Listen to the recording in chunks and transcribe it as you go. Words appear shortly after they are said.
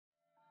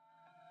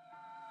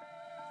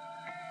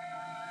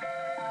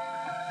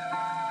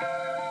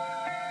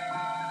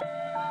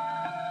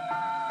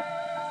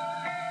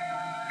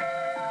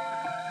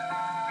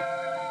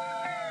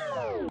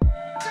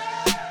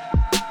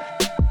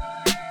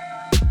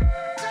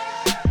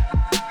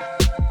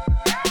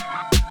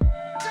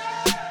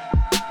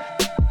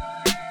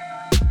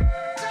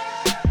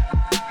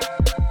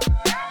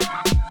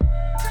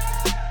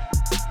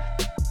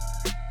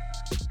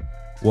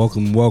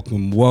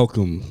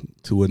Welcome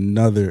to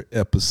another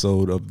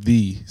episode of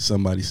the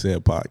Somebody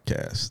Said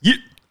podcast. Yeah.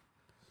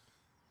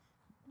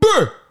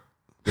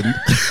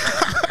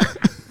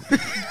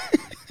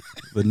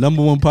 The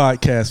number one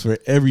podcast for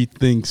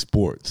everything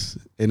sports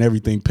and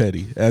everything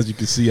petty, as you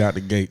can see out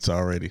the gates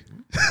already.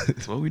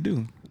 That's what we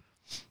do.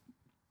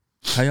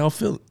 How y'all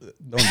feel?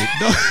 Don't.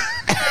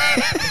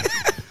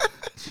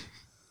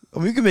 I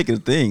mean, you can make it a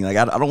thing. Like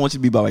I don't want you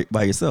to be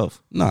by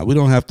yourself. Nah, we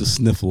don't have to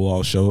sniffle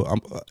all show.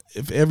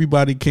 If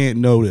everybody can't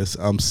notice,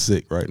 I'm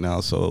sick right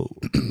now. So,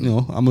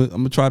 I'm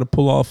gonna try to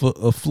pull off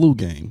a flu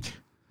game.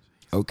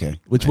 Okay.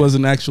 Which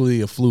wasn't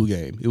actually a flu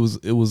game. It was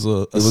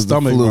a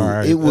stomach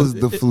virus. It was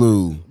the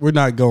flu. We're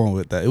not going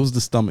with that. It was the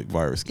stomach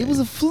virus game. It was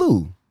a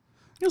flu.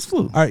 It was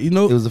flu. All right, It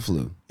was a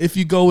flu. If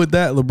you go with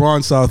that,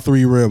 LeBron saw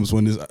 3 rims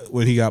when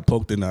he got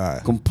poked in the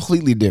eye.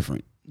 Completely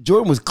different.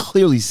 Jordan was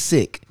clearly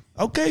sick.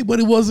 Okay, but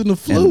it wasn't a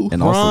flu.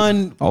 And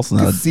Ron also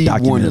not a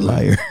documented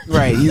liar.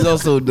 Right. He's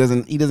also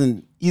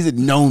he's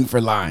known for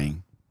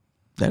lying.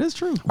 That is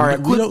true. All right.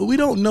 We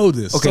don't know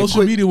this. Okay,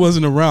 social media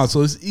wasn't around,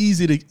 so it's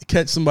easy to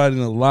catch somebody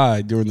in a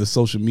lie during the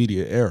social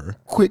media era.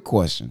 Quick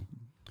question.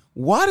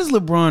 Why does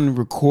LeBron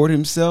record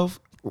himself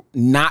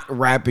not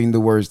rapping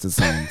the words to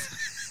songs?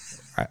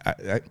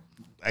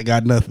 I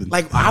got nothing.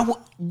 Like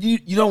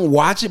you don't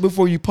watch it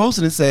before you post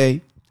it and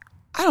say,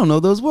 I don't know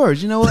those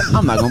words. You know what?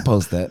 I'm not going to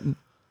post that.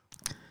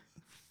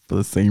 For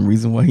the same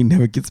reason why he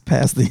never gets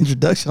past the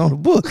introduction on the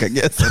book, I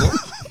guess.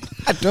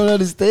 I don't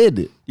understand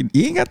it.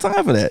 He ain't got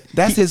time for that.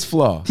 That's his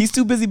flaw. He's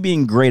too busy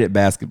being great at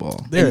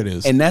basketball. There it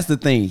is. And that's the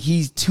thing.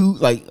 He's too,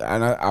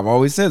 and I've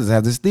always said this, I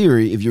have this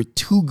theory. If you're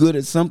too good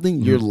at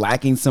something, you're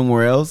lacking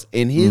somewhere else.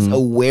 And his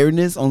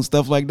awareness on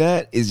stuff like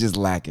that is just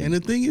lacking. And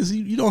the thing is,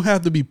 you don't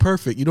have to be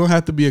perfect. You don't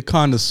have to be a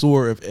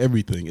connoisseur of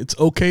everything. It's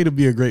okay to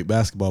be a great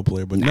basketball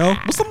player, but no.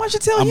 Well, somebody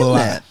should tell I'm him a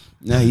lie. that.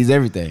 No, he's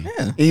everything.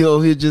 Yeah.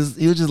 He'll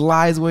just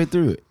lie his way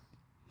through it.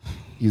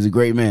 He's a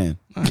great man.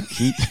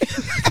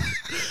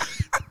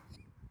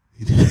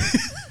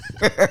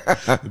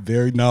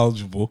 Very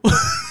knowledgeable.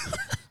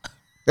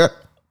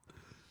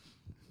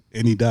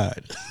 And he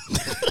died.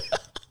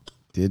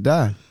 Did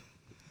die.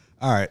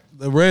 All right.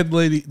 The Red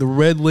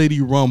Lady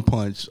Rum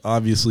Punch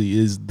obviously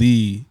is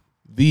the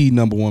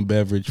number one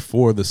beverage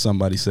for the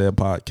Somebody Said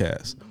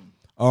podcast.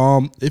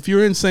 If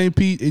you're in St.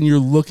 Pete and you're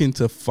looking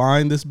to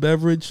find this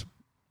beverage,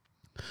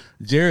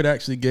 Jared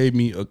actually gave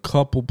me a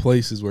couple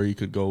places where you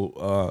could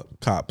go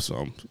cop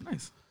some.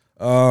 Nice.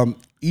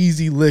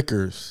 Easy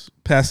Liquors,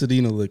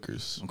 Pasadena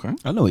Liquors. Okay.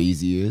 I know what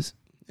easy is.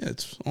 Yeah,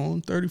 it's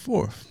on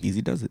 34th.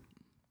 Easy does it.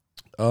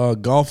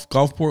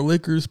 Gulfport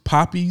Liquors,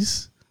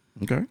 Poppy's,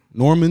 Okay.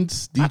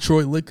 Norman's,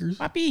 Detroit Liquors.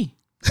 Poppy.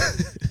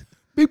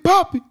 Big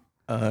Poppy.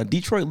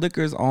 Detroit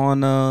Liquors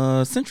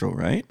on Central,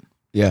 right?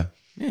 Yeah.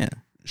 Yeah.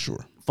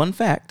 Sure. Fun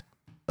fact,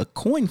 a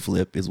coin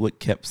flip is what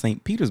kept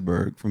St.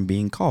 Petersburg from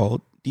being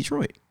called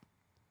Detroit.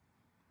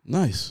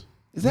 Nice.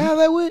 Is that how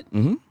that went?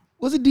 Mm-hmm.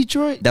 Was it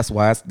Detroit? That's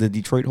why it's the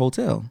Detroit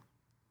Hotel.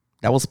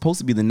 That was supposed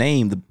to be the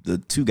name, the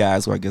two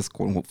guys who I guess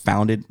quote unquote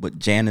founded, but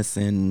Janice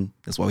and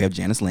that's why we have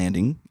Janice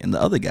Landing, and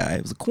the other guy,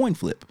 it was a coin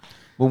flip.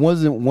 But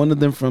wasn't one of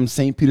them from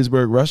St.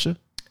 Petersburg, Russia?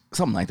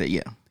 Something like that,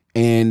 yeah.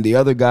 And the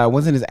other guy,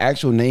 wasn't his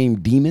actual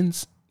name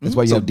Demons? That's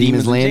why you have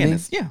Demons and Landing?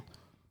 Janice, yeah.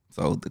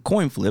 So the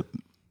coin flip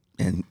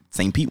and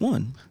St. Pete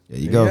won. There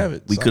you There go. you have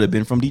it. We could have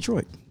been from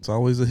Detroit. It's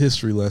always a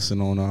history lesson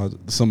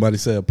on Somebody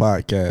Said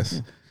podcast.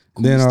 Yeah.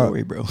 Cool Then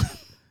story, bro.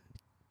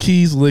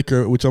 Keys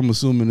Liquor, which I'm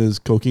assuming is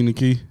Coquina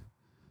Key.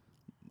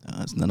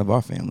 It's none of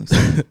our families.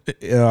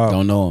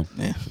 Don't know him.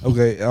 Yeah.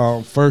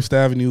 Okay, First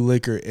Avenue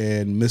Liquor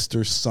and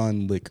Mr.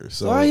 Sun Liquor.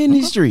 So Why in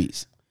these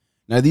streets?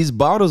 Now these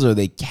bottles are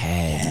they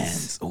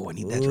cans? Oh, I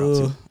need that drop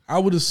too. I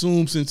would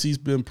assume since he's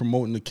been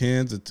promoting the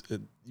cans,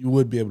 you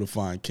would be able to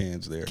find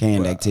cans there.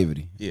 Canned But,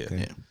 activity. Yeah.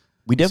 Yeah.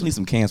 We definitely need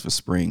some cans for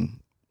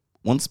spring.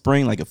 Once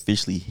spring like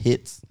officially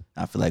hits,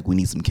 I feel like we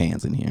need some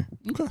cans in here.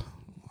 Okay.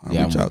 I'll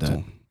Yeah, reach I out want to that.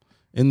 him.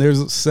 And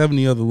there's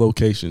 70 other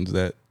locations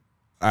that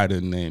I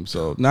didn't name.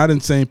 So not in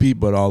St. Pete,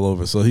 but all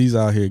over. So he's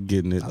out here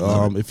getting it.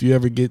 If you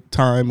ever get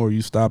time or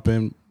you stop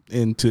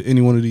into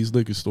any one of these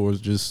liquor stores,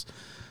 just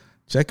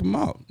check them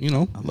out. I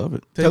love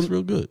it. Tastes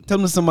real good. Tell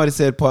them Somebody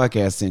Said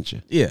podcast sent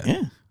you. Yeah.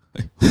 Yeah.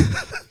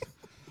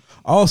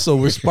 Also,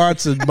 we're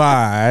sponsored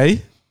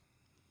by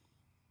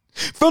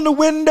From the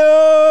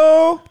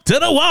window. To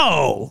the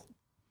Wall.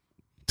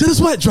 To the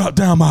sweat drop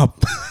down my.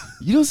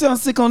 You don't sound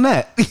sick on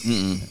that.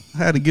 I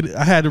had to get it.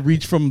 I had to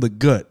reach from the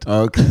gut.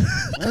 Okay.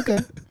 Okay.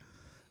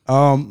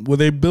 Where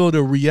they build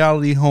a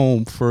reality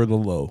home for the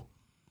low.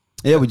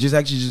 Yeah, we just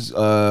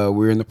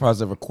we're in the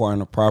process of acquiring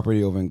a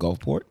property over in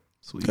Gulfport.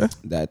 Sweet. Okay.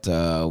 That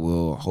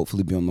will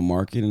hopefully be on the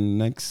market in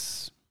the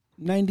next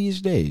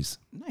 90-ish days.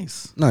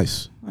 Nice.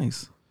 Nice.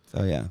 Nice.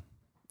 So yeah,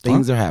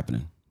 things are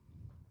happening.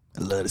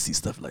 I love to see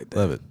stuff like that.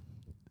 Love it.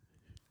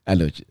 I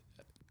know you.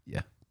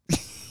 Yeah.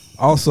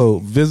 Also,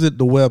 visit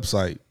the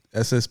website,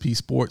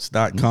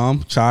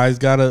 sspsports.com. Chai's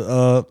got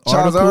a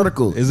Chai's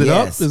article. Is it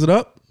Yes. up? Is it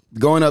up?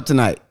 Going up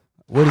tonight.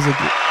 What is it?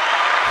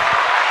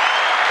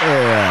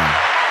 Yeah.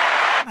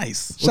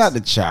 Nice. Shout out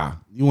to Cha.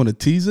 You want to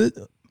tease it?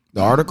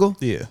 The article?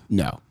 Yeah.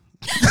 No,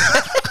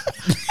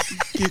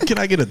 Can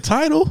I get a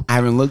title? I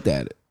haven't looked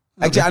at it.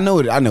 Actually, I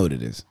know what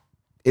it is.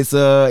 It's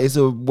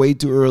a way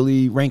too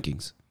early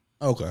rankings.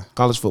 Okay.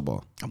 College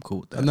football. I'm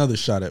cool with that. Another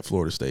shot at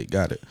Florida State.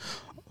 Got it.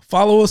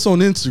 Follow us on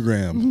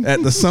Instagram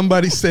at the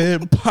Somebody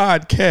Said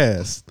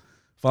Podcast.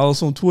 Follow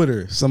us on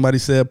Twitter, Somebody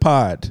Said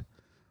Pod.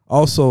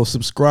 Also,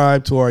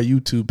 subscribe to our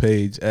YouTube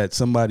page at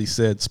Somebody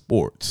Said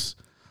Sports.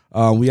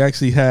 We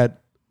actually had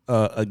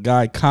a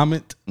guy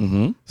comment,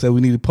 said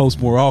we need to post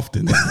more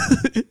often.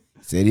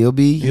 Said he'll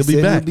be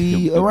back. He'll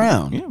be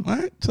around. Yeah. All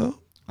right, so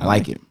I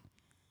like it.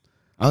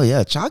 Oh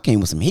yeah, Cha came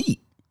with some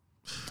heat.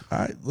 all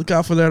right, look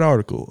out for that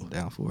article.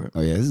 Down for it.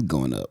 Oh yeah, this is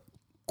going up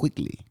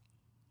quickly.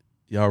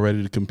 Y'all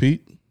ready to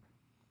compete?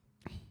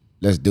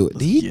 Let's do it.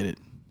 Did he- Get it.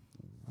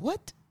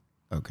 What?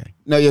 Okay.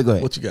 No, yeah, go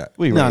ahead. What you got?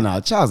 Wait, No, right. no,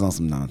 Cha's on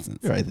some nonsense.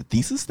 You're right. The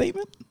thesis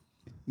statement?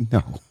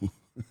 No.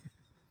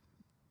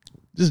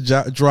 Just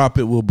drop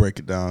it. We'll break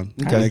it down.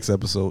 Okay. Next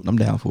episode. I'm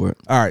down for it.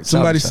 All right.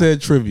 Somebody Shout out.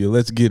 said trivia.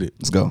 Let's get it.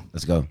 Let's go.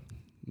 Let's go.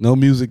 No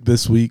music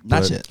this week.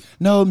 Not but yet.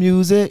 No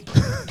music.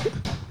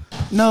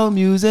 No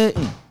music.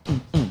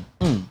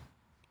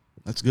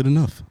 That's good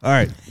enough. All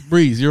right,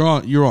 Breeze, you're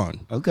on. You're on.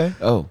 Okay.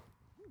 Oh.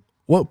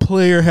 What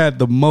player had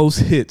the most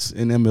hits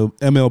in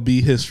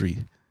MLB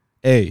history?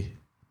 A.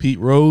 Pete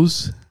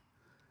Rose.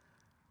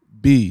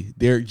 B.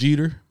 Derek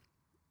Jeter.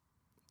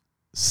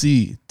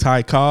 C.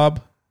 Ty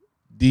Cobb.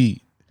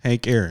 D.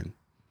 Hank Aaron.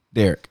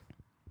 Derek.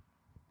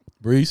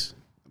 Breeze?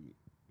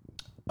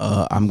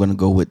 I'm going to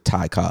go with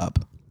Ty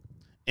Cobb.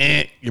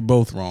 You're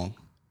both wrong.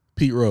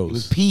 Pete It was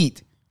Rose.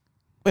 Pete.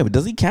 Wait, but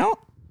does he count?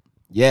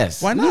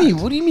 Yes. Why What do you not?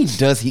 mean- What do you mean?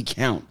 Does he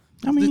count?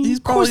 I mean, He's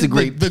of course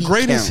probably the the Pete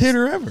greatest counts.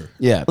 hitter ever.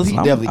 Yeah, listen,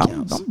 Pete definitely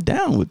counts. I'm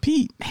down with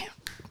Pete. Man.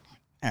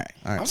 All right.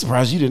 I'm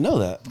surprised you didn't know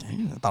that.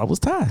 I thought it was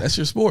Ty. That's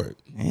your sport.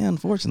 Yeah,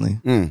 unfortunately.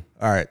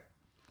 All right.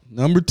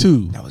 Number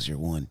 2. That was your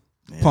one.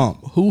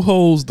 Pump. Who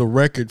holds the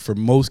record for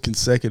most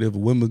consecutive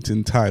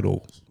Wimbledon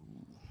titles?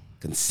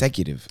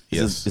 Consecutive.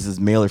 This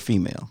is male or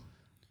female?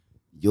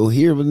 You'll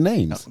hear the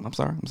names. I'm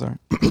sorry.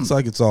 Looks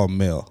like it's all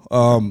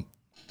male.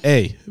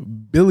 A.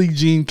 Billie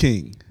Jean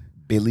King.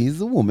 Billy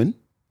is a woman.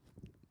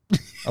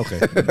 Okay.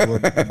 Well,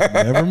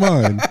 never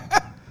mind.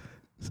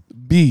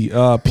 B.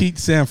 Pete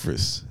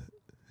Sampras.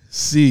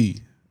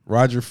 C.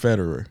 Roger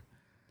Federer.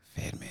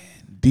 Fat man.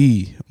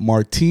 D.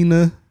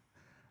 Martina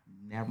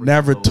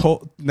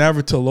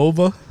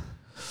Navratilova.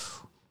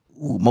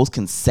 Ooh, most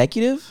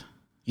consecutive?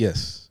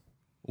 Yes.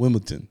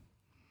 Wimbledon.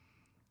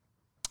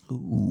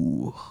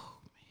 Ooh.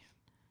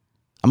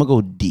 I'm going to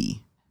go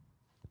D.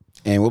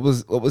 And what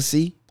was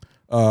C?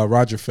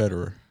 Roger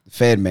Federer.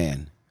 Fed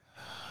man.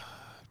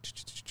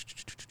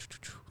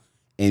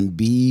 And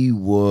B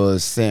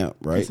was Sam,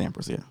 right?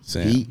 Sampras, yeah.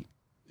 Sam. Pete.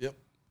 Yep.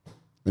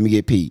 Let me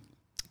get Pete.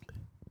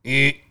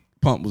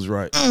 Pump was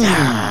right. All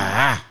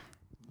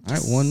right,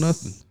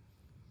 1-0.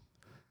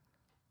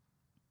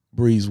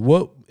 Breeze,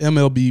 what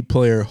MLB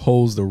player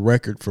holds the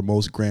record for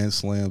most grand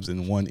slams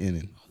in one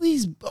inning?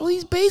 All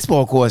these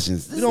baseball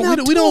questions. This We is not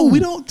we two.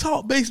 don't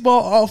talk baseball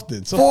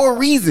often. So For a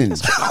reason.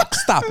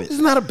 Stop This it. is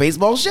not a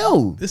baseball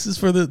show. this is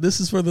for the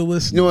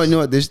listeners. You know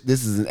what? This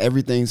is an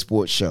everything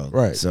sports show.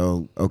 Right.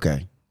 So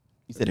okay.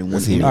 You said in one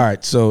Let's hear inning. All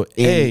right, so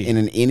In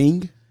an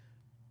inning,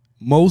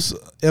 most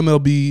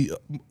MLB,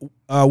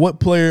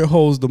 what player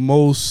holds the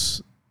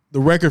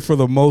record for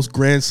the most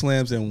grand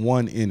slams in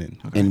one inning?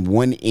 in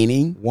one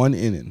inning, One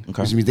inning.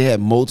 Okay. which means they had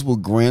multiple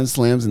grand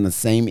slams in the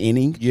same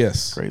inning.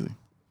 Yes. Crazy.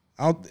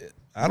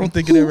 I don't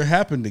think it ever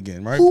happened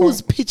again, right? Who Paul?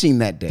 was pitching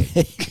that day?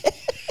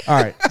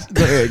 All right.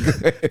 Go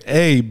ahead.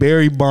 A.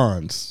 Barry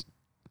Bonds.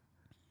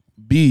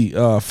 B.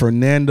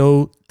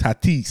 Fernando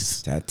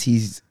Tatis.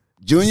 Tatis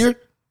Jr.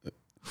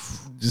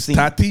 Just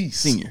Senior. Tatis.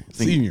 Senior.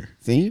 Senior.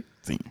 Senior.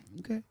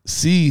 Okay.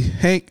 C.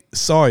 Hank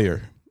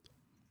Sawyer.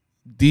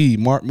 D.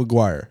 Mark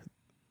McGuire.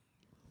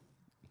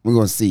 We're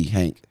gonna see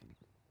Hank.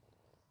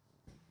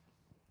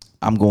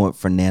 I'm going with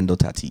Fernando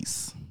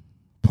Tatis.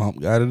 Pump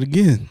got it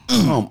again.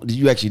 Did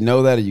you actually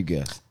know that, or you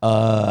guessed?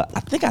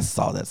 I think I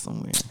saw that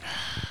somewhere.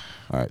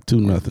 All right,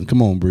 2-0.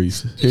 Come on,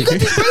 Breeze. These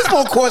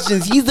baseball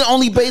questions. He's the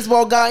only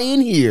baseball guy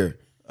in here.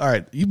 All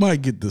right, you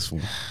might get this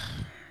one.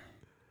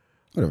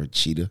 Whatever,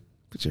 cheetah.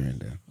 Put your hand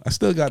down. I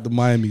still got the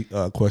Miami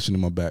question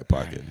in my back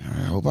pocket. All right,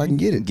 I hope I can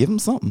get it. Give him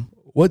something.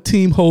 What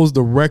team holds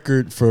the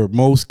record for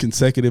most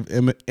consecutive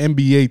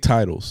NBA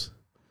titles?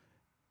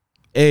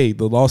 A.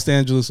 The Los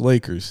Angeles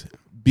Lakers.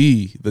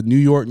 B. The New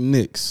York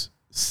Knicks.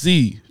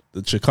 C.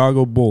 The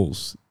Chicago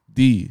Bulls.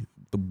 D.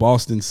 The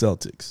Boston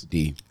Celtics.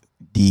 D.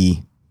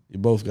 D. You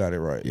both got it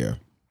right. Yeah.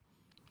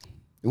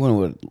 You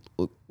wonder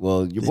what?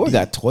 Well, your boy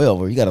got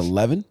 12, or he got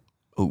 11.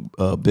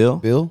 Oh, Bill?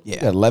 Bill, Yeah.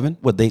 you got 11.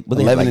 What they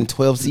 11 like, and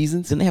 12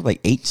 seasons. Didn't they have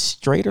like 8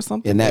 straight or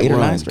something? In that 8 or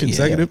run. 9 straight.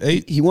 Consecutive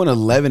 8. He won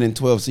 11 and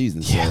 12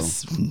 seasons. So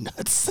Yes.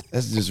 Nuts.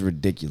 that's just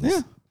ridiculous.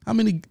 Yeah. How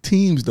many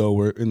teams though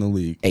were in the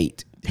league?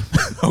 8.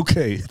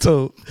 Okay,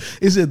 so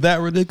is it that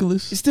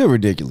ridiculous? It's still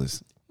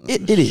ridiculous.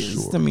 It is.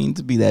 Sure. I mean,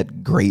 to be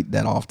that great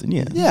that often,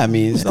 yeah. Yeah, I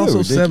mean, it's He's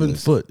also still 7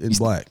 ridiculous. foot in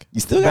black.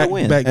 You still gotta Back-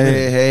 win. Back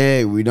then.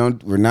 Hey,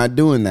 we're not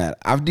doing that.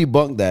 I've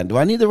debunked that. Do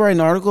I need to write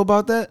an article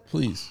about that?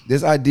 Please.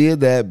 This idea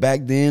that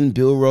back then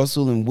Bill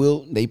Russell and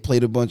Wilt they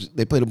played a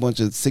bunch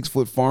of 6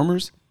 foot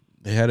farmers.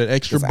 They had an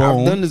extra 'Cause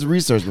bone. I've done this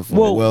research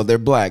before. Well, they're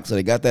black, so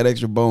they got that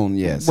extra bone.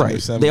 Yes,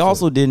 Right. 7 They foot.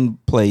 also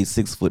didn't play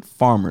 6 foot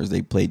farmers.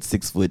 They played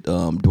 6 foot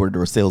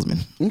door-to-door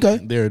salesmen.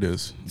 Okay, There it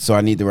is. so I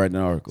need to write an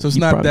article. So it's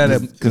You not probably-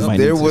 that. because no,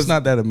 there it's was-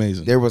 not that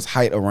amazing. There was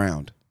height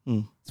around.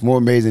 Hmm. It's more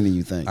amazing than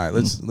you think. All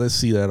right, let's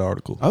see that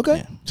article.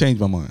 Okay, Change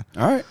my mind.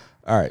 all right.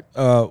 All right.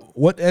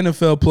 What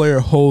NFL player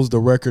holds the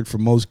record for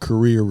most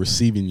career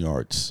receiving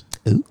yards?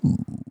 Ooh.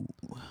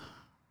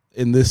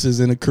 And this is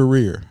in a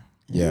career.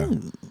 Yeah,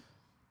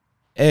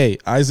 A.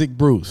 Isaac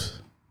Bruce.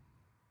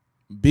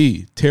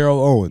 B. Terrell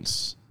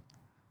Owens.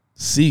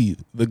 C.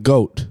 The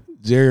GOAT,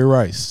 Jerry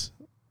Rice.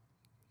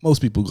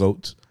 Most people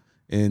GOATs.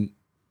 And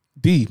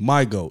D.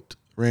 My GOAT,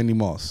 Randy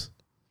Moss.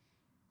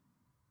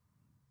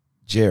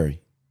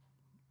 Jerry.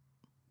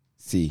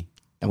 C.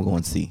 I'm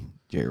going C.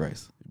 Jerry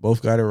Rice.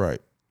 Both got it right.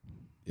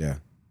 Yeah,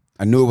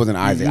 I knew it wasn't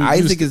Isaac.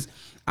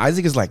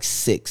 Isaac is like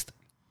 6th.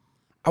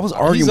 I was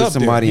arguing he's with up there.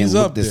 somebody He's and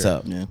up looked this there.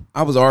 up. Yeah.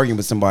 I was arguing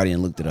with somebody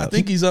and looked it up. I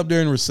think he's up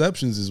there in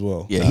receptions as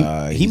well.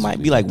 Yeah, he he's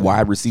might be like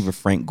wide receiver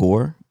Frank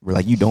Gore, where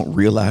like you don't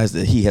realize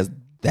that he has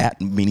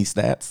that many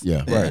stats.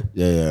 Yeah, Right.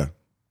 Yeah.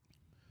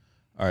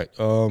 All right.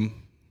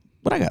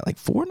 What I got, like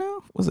 4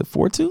 now? Was it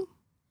 4-2?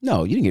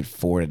 No, you didn't get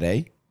 4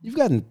 today. You've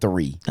gotten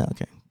 3. Oh,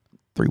 okay.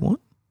 3-1?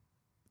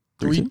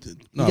 3.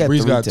 No, You got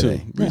Breeze 3 got 2.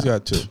 today. Breeze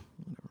got 2.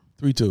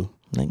 3-2.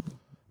 Like,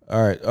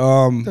 All right.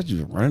 I thought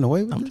you were running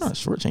away with I'm this. trying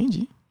to shortchange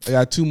you. I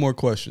got 2 more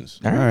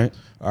questions. All All right.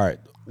 All right.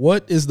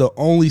 What is the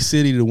only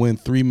city to win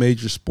 3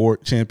 major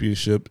sport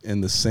championship in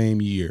the same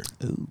year?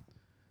 Ooh.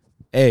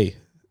 A.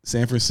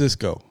 San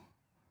Francisco.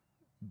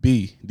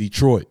 B.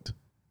 Detroit.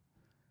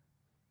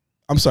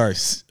 I'm sorry.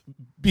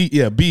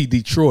 B.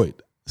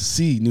 Detroit.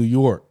 C. New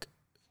York.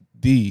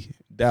 D.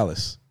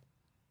 Dallas.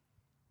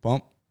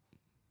 Bump.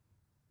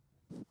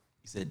 You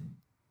said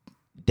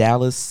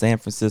Dallas, San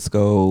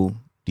Francisco,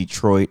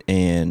 Detroit,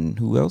 and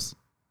who else?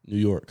 New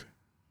York.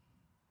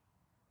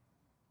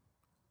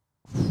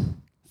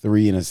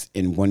 3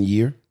 in 1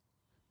 year.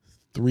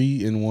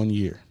 3 in 1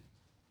 year.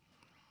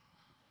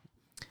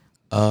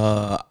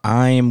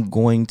 I am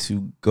going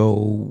to go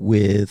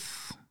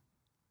with.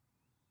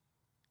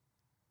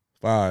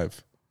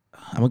 5.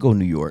 I'm gonna go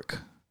New York.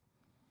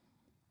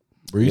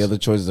 Breeze. The other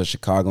choices are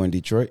Chicago and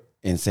Detroit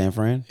and San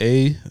Fran.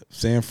 A.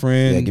 San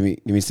Fran. Yeah,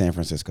 give me San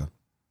Francisco.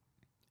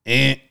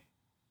 And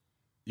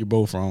you're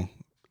both wrong.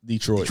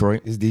 Detroit.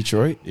 Detroit. Is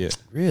Detroit? Yeah.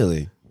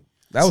 Really?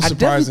 That was I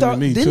definitely surprising to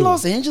me didn't too.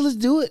 Los Angeles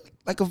do it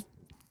like a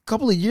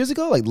couple of years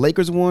ago? Like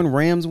Lakers won,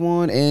 Rams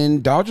won,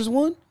 and Dodgers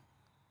won?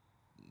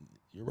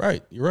 You're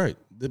right.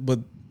 But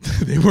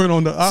they weren't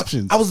on the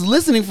options. I was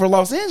listening for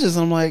Los Angeles,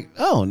 and I'm like,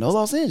 oh, no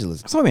Los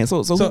Angeles. So man,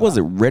 so who was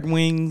it? Red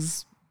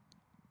Wings.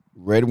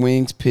 Red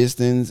Wings,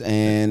 Pistons,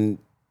 and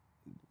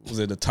Was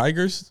it the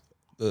Tigers,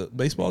 the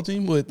baseball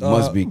team with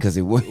must be because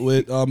it was.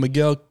 with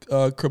Miguel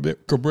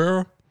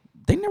Cabrera?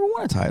 They never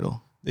won a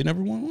title. They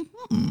never won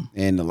one.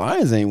 And the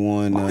Lions ain't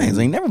won. Lions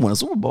ain't never won a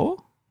Super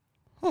Bowl.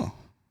 Huh?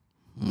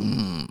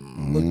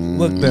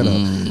 Look that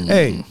up.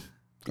 Hey,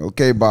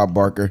 Okay, Bob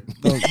Barker.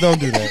 don't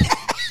do that.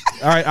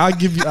 All right,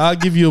 I'll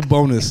give you a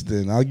bonus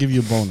then. I'll give you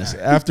a bonus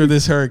after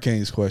this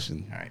Hurricanes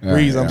question.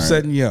 Breeze, I'm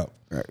setting you up.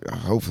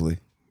 Hopefully.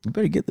 You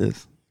better get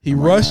this. He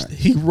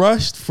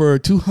rushed for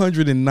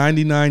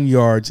 299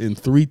 yards and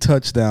 3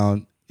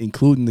 touchdowns,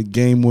 including the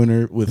game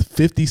winner with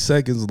 50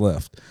 seconds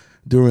left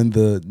during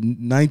the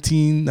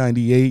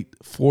 1998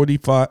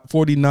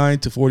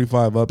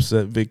 49-45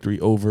 upset victory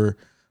over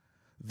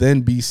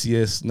then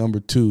BCS number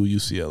 2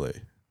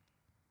 UCLA.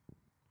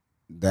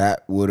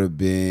 That would have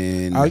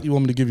been. You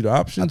want me to give you the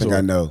options? I think or-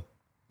 I know.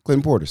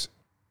 Clinton Portis.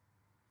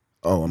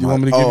 Oh, You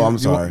want me to give you, I'm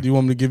do sorry. you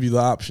want me to give you the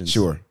options?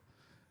 Sure.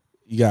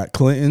 You got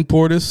Clinton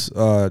Portis,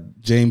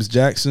 James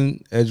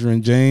Jackson,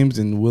 Edgerrin James,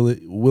 and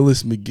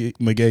Willis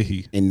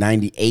McGahee. In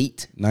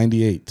 98.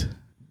 98.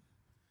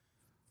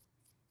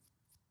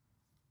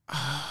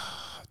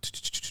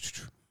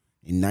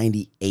 In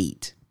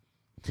 98.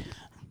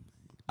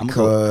 I'm gonna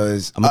go,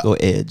 Because I'm gonna go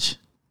Edge.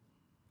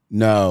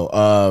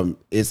 no,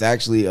 it's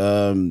actually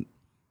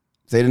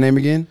say the name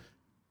again.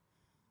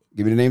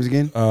 Give me the names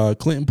again.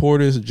 Clinton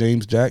Portis,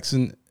 James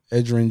Jackson,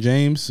 Edgerrin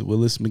James,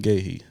 Willis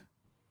McGahee. This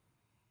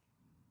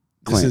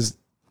Clint. is.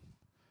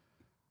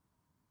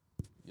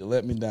 You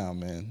let me down,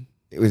 man.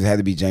 Had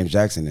to be James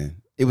Jackson then.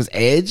 It was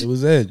Edge It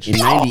was Edge. in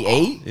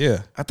 98.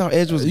 Yeah. I thought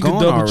Edge was You gone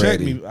can double already. check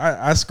me.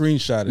 I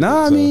screenshotted No,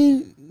 it. I so-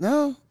 mean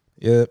no.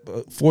 Yeah,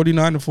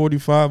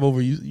 49-45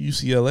 over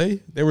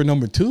UCLA. They were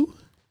number 2.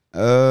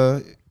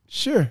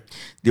 Sure.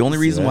 The only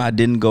reason why I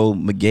didn't go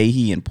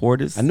McGahee and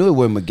Portis. I knew it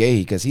wasn't McGahee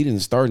because he didn't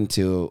start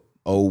until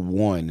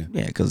 01.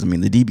 Yeah, because I mean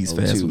the DB's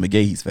fast, 02. but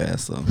McGahee's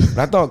fast. So But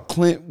I thought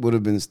Clint would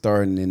have been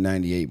starting in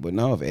 98. But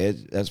no, if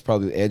Edge, that's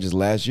probably Edge's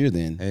last year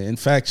then. And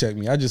fact check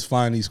me. I just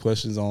find these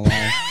questions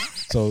online.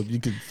 So you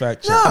could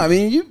fact check. No, I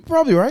mean, you're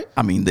probably right.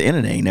 I mean, the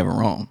internet ain't never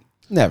wrong.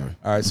 Never.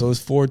 All right, so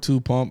it's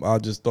 4-2 Pump. I'll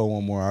just throw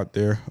one more out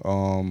there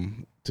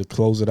to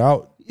close it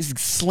out. It's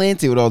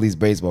slanted with all these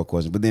baseball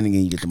questions, but then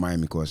again, you get the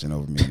Miami question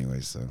over me anyway,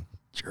 so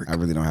Jerk. I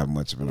really don't have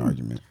much of an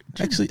argument.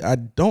 Actually, I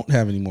don't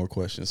have any more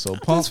questions. So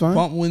That's fine.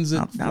 Pump wins it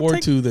I'll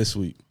 4-2 this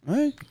week. All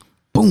right.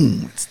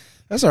 Boom. It's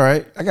That's all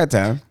right. I got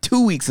time.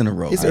 2 weeks in a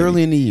row. It's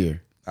early in the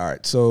year. All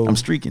right, so I'm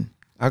streaking.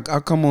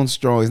 I'll come on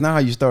strong. It's not how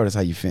you start, it's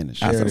how you finish.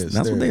 There That's, it is,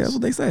 that's there what it they. is. That's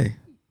what they say.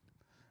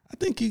 I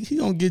think he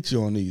gonna get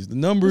you on these. The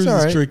numbers It's all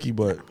is right. tricky,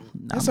 but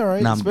That's all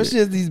right. Nah, I'm Especially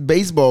as these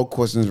baseball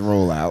questions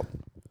roll out.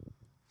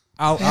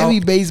 I'll Heavy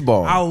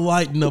baseball. I'll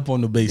lighten up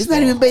on the baseball. It's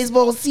not even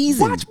baseball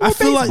season. Watch I more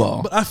feel baseball.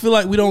 like, but I feel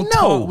like we don't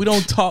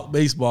talk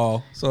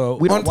baseball. So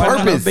We don't on watch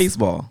purpose. enough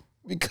baseball.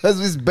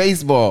 Because it's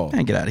baseball.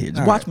 Man, get out of here.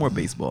 Just watch more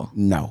baseball.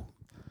 No.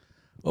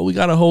 Well, we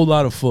got a whole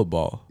lot of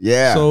football.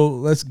 Yeah. So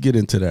let's get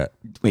into that.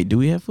 Wait, do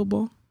we have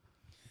football?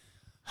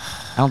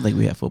 I don't think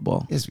we have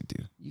football Yes, we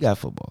do. You got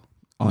football.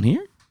 on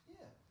here.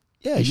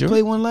 Yeah, you sure?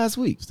 played one last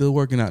week. Still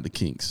working out the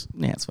kinks.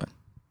 Yeah, it's fine.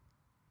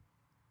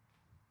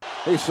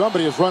 Hey,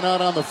 somebody has run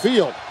out on the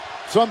field.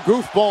 Some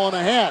goofball in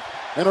a hat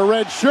and a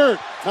red shirt.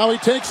 Now he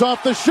takes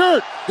off the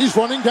shirt. He's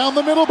running down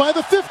the middle by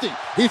the 50.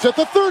 He's at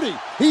the 30.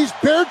 He's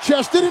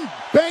bare-chested and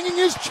banging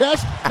his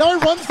chest. Now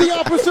he runs the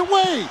opposite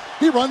way.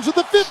 He runs at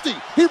the 50.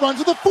 He runs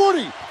at the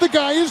 40. The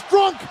guy is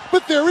drunk,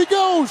 but there he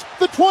goes.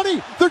 The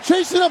 20. They're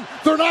chasing him.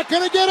 They're not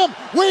going to get him.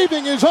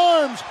 Waving his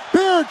arms,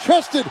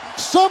 bare-chested.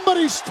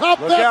 Somebody stop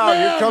Look that out,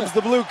 man. here comes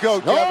the blue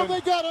coat, Oh, Kevin.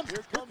 they got him.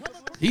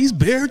 He's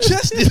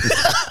bare-chested.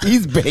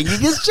 He's banging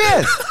his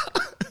chest.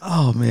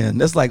 Oh man,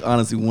 that's like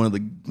honestly one of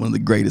the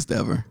greatest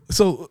ever.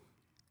 So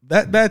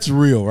that's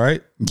real,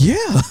 right?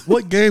 Yeah.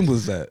 What game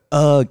was that?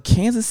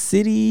 Kansas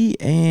City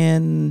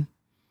and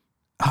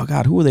oh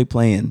god, who were they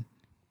playing?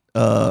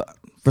 For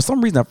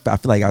some reason, I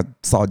feel like I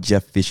saw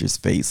Jeff Fisher's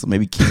face. So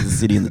maybe Kansas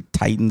City and the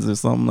Titans or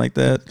something like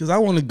that. Because I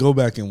want to go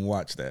back and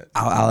watch that.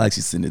 I'll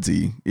actually send it to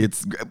you.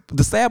 It's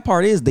the sad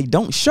part is they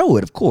don't show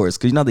it, of course,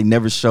 because they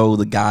never show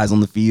the guys on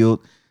the field.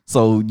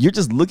 So you're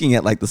just looking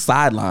at like the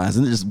sidelines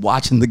and just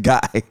watching the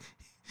guy.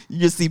 You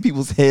just see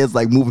people's heads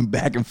like moving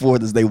back and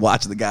forth as they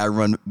watch the guy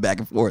run back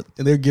and forth.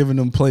 And they're giving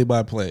them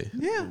play-by-play.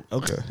 Yeah.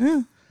 Okay.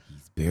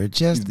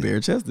 Bare-chested. He's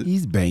bare-chested.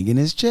 He's banging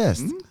his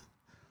chest.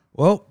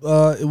 Well,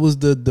 it was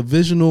the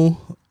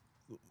divisional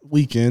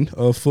weekend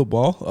of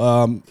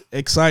football.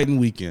 Exciting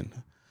weekend.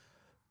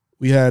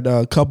 We had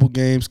a couple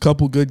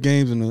good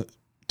games, and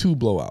 2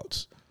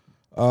 blowouts.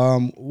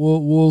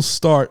 We'll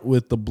start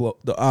with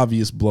the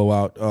obvious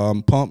blowout.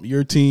 Pump,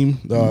 your team,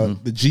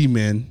 the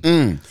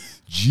G-Men.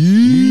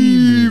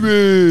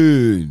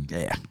 G-Man.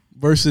 Yeah.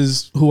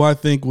 Versus who I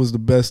think was the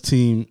best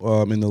team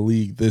in the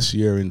league this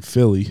year in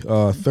Philly.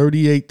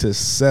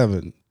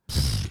 38-7.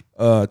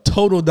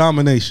 Total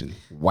domination.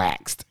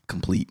 Waxed.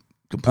 Complete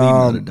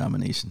utter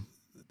domination.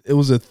 It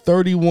was a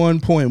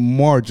 31-point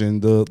margin,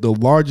 the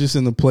largest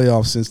in the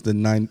playoffs since the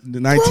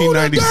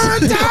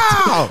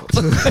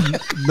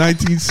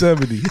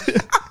 1970.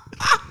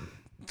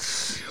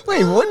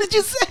 Wait, what did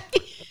you say?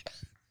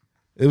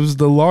 It was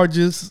the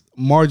largest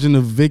margin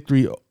of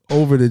victory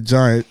over the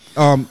Giants.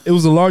 It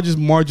was the largest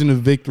margin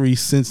of victory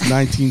since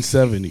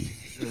 1970,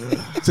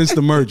 since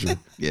the merger.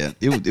 Yeah,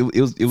 it was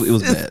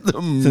bad.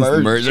 the Since the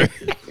merger.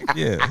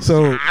 Yeah,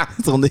 so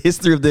It's on the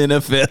history of the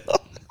NFL.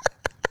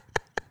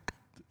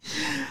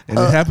 and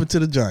it happened to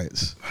the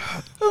Giants.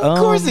 Of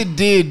course it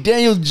did.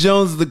 Daniel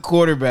Jones is the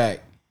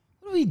quarterback.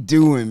 What are we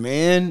doing,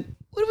 man?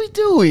 What are we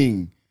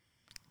doing?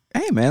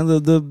 Hey man,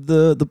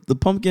 the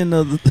pumpkin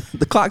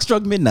the clock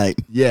struck midnight.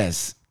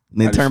 Yes.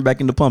 And they turned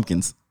back into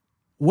pumpkins.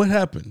 What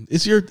happened?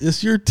 It's your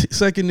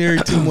secondary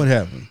team. What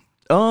happened?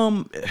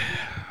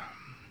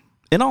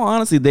 In all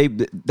honesty,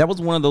 that was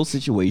one of those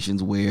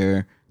situations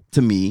where,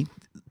 to me,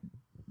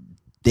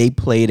 they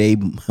played a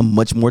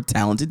much more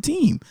talented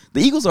team.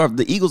 The Eagles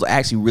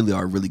actually really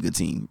are a really good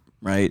team,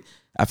 right?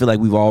 I feel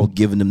like we've all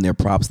given them their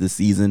props this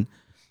season.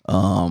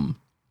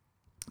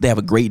 They have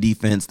a great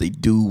defense. They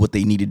do what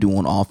they need to do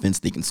on offense.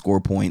 They can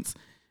score points.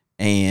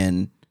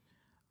 And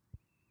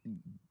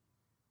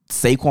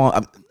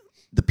Saquon,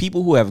 the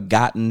people who have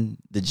gotten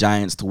the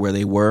Giants to where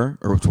they were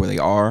or to where they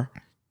are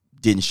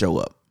didn't show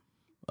up.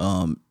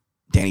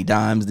 Danny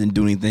Dimes didn't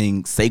do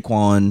anything.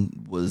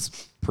 Saquon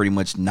was pretty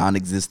much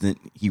non-existent.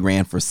 He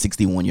ran for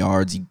 61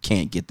 yards. You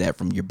can't get that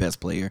from your best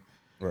player.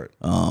 Right.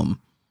 So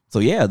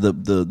yeah,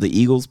 the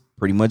Eagles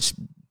pretty much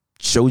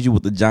showed you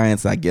what the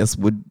Giants, I guess,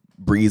 what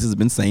Breeze has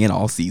been saying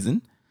all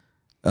season.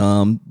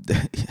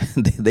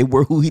 They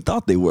were who he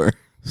thought they were.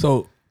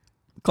 So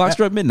Clock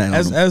struck midnight.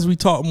 as we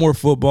talk more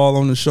football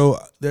on the show,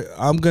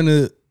 I'm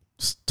gonna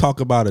talk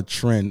about a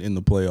trend in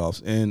the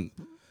playoffs, and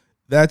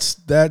that's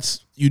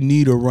you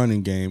need a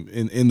running game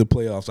in the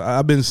playoffs.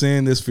 I've been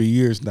saying this for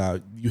years now.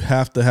 You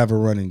have to have a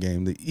running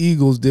game. The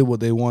Eagles did what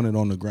they wanted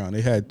on the ground.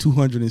 They had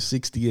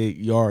 268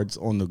 yards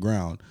on the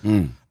ground.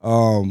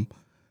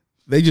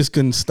 They just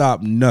couldn't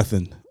stop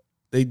nothing.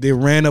 They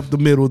ran up the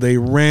middle. They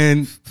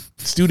ran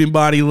student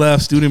body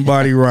left, student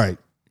body right.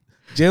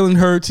 Jalen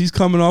Hurts, he's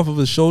coming off of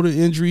a shoulder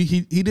injury.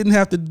 He didn't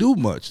have to do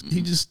much.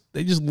 They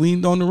just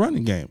leaned on the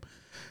running game.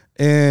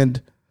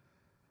 And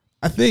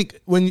I think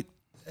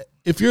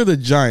if you're the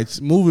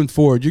Giants moving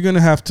forward, you're going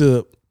to have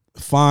to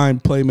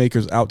find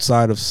playmakers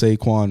outside of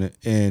Saquon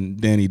and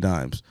Danny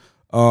Dimes.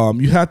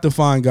 You have to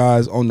find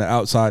guys on the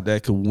outside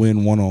that could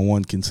win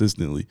one-on-one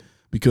consistently.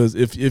 Because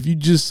if you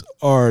just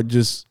are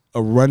just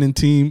a running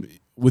team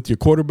with your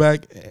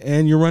quarterback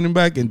and your running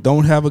back and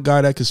don't have a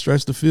guy that can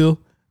stretch the field,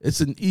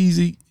 it's an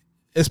easy,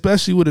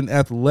 especially with an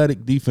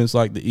athletic defense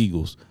like the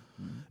Eagles,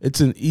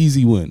 it's an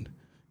easy win.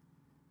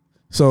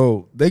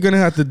 So they're gonna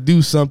have to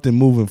do something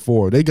moving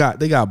forward. They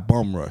got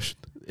bum rushed.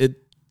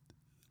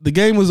 The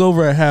game was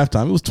over at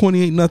halftime. It was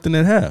 28-0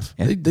 at half.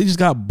 Yeah. They just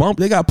got bumped.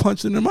 They got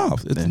punched in their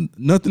mouth. It's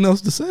nothing else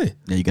to say.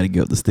 Yeah, you got to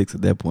give up the sticks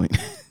at that point.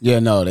 Yeah,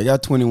 no, they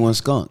got 21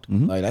 skunked.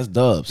 Mm-hmm. Like, that's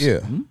dubs. Yeah.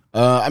 Mm-hmm.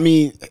 I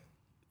mean,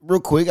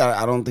 real quick,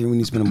 I don't think we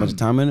need to spend a bunch of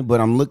time in it,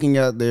 but I'm looking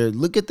at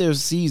their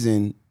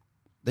season.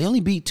 They only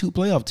beat 2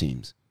 playoff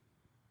teams.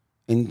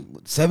 In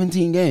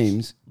 17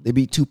 games, they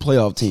beat 2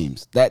 playoff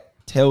teams.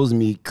 That tells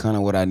me kind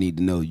of what I need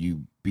to know.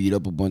 You beat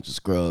up a bunch of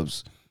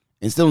scrubs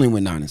and still only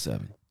went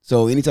 9-7.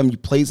 So anytime you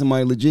play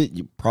somebody legit,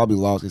 you probably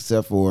lost,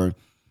 except for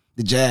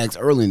the Jags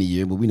early in the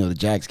year. But we know the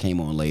Jags came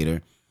on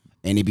later,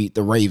 and they beat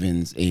the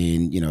Ravens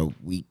in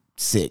week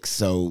 6.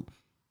 So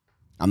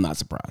I'm not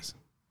surprised.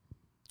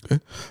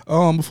 Okay.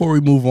 Before we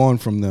move on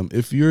from them,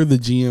 if you're the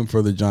GM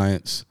for the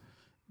Giants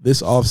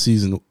this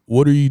offseason,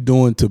 what are you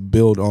doing to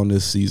build on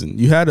this season?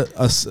 You had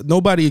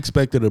nobody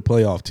expected a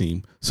playoff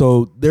team,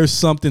 so there's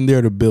something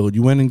there to build.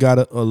 You went and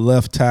got a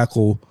left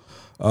tackle.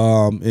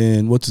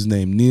 And what's his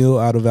name? Neal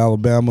out of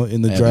Alabama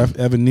in the draft.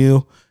 Evan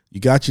Neal.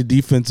 You got your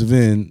defensive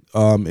end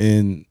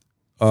in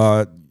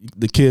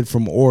the kid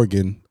from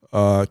Oregon,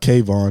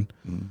 Kayvon.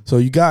 So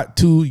you got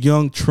 2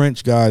 young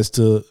trench guys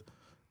to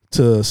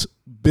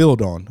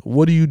build on.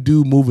 What do you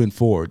do moving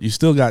forward? You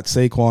still got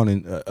Saquon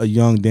and a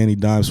young Danny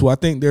Dimes. So I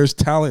think there's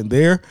talent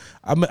there.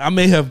 I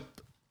may have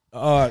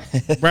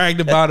bragged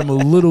about him a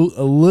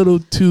little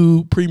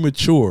too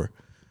premature.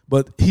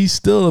 But he's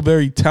still a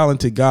very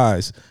talented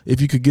guy if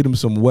you could get him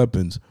some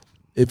weapons.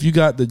 If you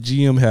got the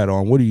GM hat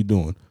on, what are you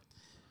doing?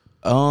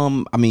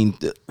 I mean,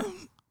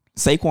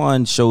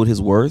 Saquon showed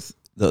his worth.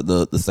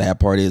 The sad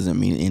part is, I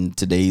mean, in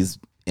today's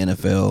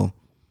NFL,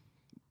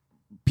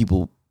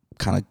 people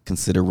kind of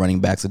consider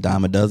running backs a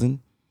dime a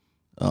dozen.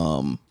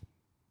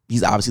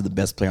 He's obviously the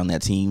best player on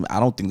that team. I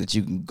don't think that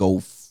you can go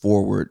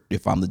forward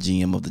if I'm the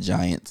GM of the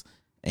Giants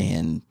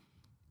and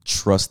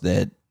trust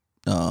that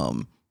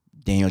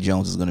Daniel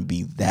Jones is going to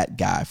be that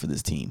guy for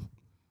this team.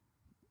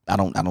 I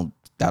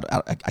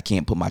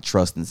can't put my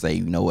trust and say,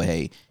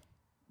 hey,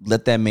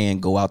 let that man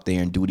go out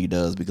there and do what he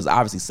does, because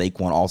obviously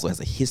Saquon also has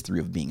a history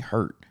of being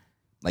hurt.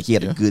 Like, he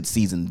had a good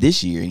season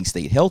this year and he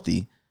stayed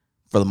healthy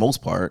for the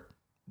most part.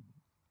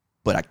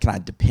 But can I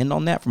depend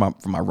on that for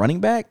my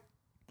running back?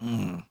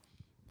 And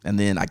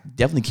then I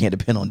definitely can't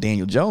depend on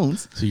Daniel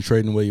Jones. So you're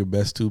trading away your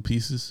best 2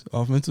 pieces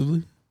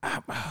offensively?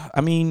 I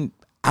mean,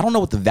 I don't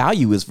know what the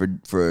value is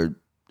for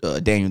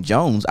Daniel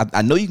Jones.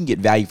 I know you can get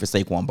value for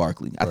Saquon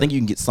Barkley. Right. I think you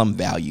can get some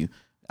value.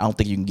 I don't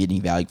think you can get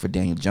any value for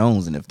Daniel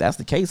Jones. And if that's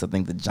the case, I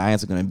think the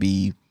Giants are going to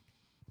be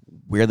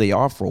where they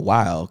are for a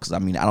while. Because, I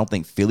mean, I don't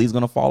think Philly's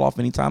going to fall off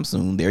anytime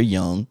soon. They're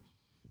young.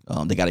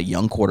 They got a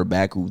young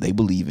quarterback who they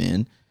believe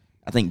in.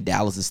 I think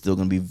Dallas is still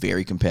going to be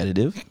very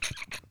competitive.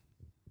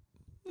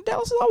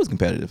 Dallas is always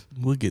competitive.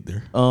 We'll get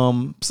there.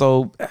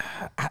 So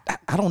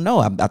I don't know.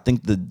 I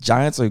think the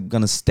Giants are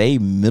going to stay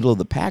middle of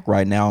the pack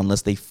right now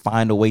unless they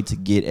find a way to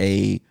get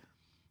a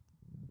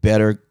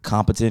better,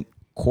 competent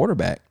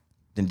quarterback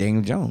than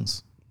Daniel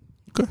Jones.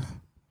 Okay.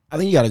 I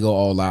think you got to go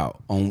all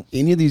out on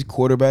any of these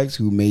quarterbacks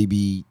who may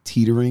be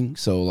teetering.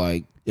 So,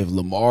 like, if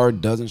Lamar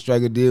doesn't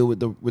strike a deal with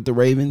the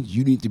Ravens,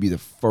 you need to be the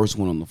first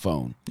one on the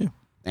phone. Yeah.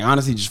 And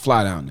honestly, just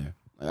fly down there.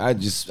 I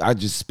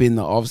just spend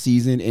the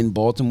offseason in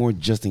Baltimore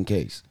just in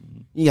case.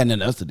 You got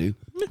nothing else to do.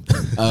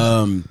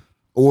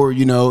 Or,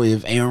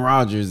 if Aaron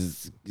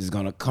Rodgers is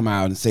going to come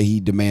out and say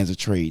he demands a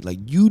trade, like,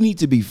 you need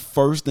to be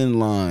first in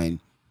line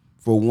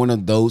for one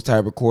of those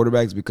type of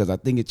quarterbacks, because I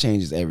think it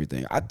changes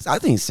everything. I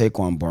think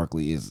Saquon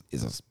Barkley is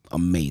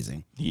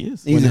amazing. He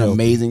is. He's an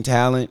amazing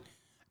talent,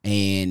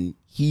 and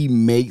he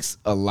makes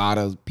a lot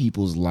of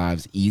people's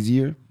lives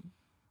easier.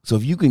 So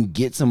if you can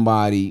get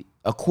somebody,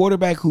 a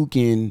quarterback who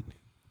can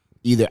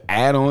either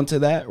add on to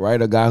that,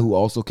 right? A guy who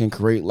also can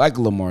create, like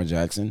Lamar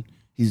Jackson.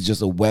 He's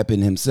just a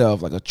weapon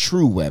himself, like a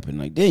true weapon.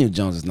 Like, Daniel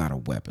Jones is not a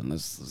weapon.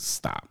 Let's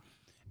stop.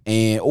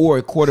 Or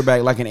a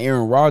quarterback like an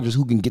Aaron Rodgers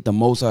who can get the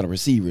most out of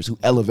receivers, who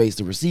elevates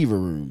the receiver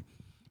room.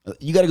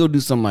 You got to go do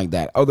something like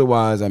that.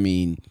 Otherwise, I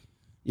mean,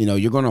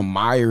 you're going to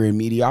mire in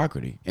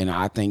mediocrity. And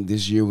I think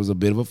this year was a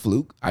bit of a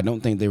fluke. I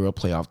don't think they were a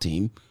playoff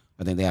team.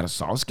 I think they had a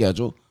soft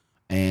schedule,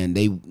 and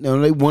they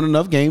won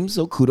enough games,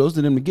 so kudos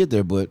to them to get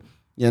there. But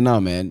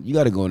man, you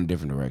got to go in a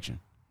different direction.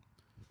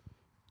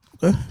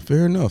 Okay,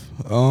 fair enough.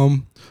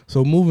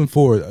 So moving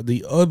forward,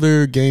 the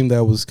other game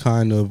that was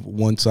kind of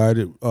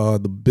one-sided,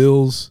 the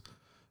Bills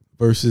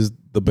versus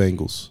the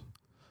Bengals.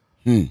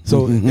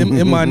 So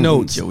in my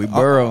notes, Joey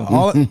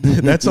Burrow.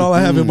 That's all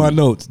I have in my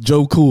notes.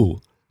 Joe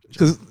Cool.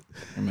 Because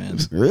Man.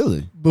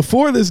 Really?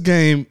 before this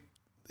game,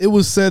 it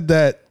was said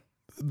that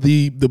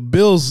the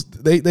Bills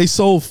they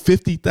sold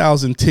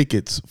 50,000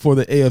 tickets for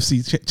the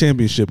AFC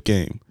Championship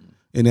game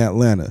in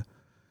Atlanta.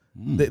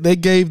 They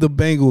gave the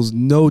Bengals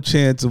no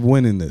chance of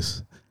winning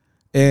this,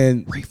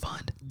 and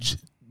Refund.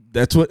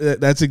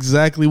 that's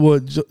exactly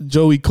what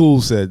Joey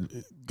Cool said.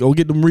 Go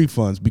get them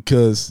refunds,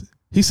 because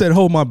he said,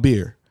 "Hold my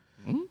beer."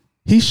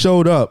 He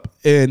showed up,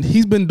 and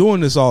he's been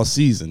doing this all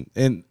season,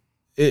 and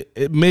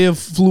it may have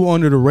flew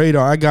under the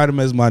radar. I got him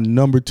as my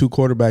number 2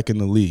 quarterback in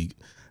the league,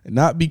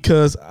 not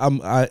because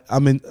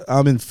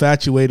I'm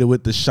infatuated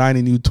with the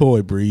shiny new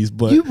toy, Breeze,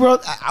 but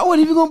I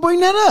wasn't even gonna bring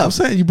that up. I'm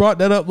saying you brought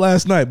that up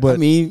last night. But I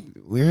mean,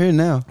 we're here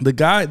now. the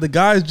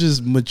guy's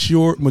just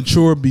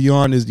mature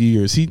beyond his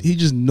years. He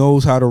just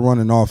knows how to run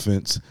an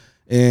offense,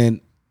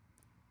 and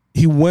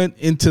he went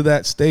into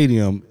that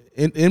stadium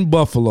in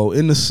Buffalo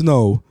in the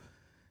snow.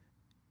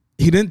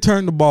 He didn't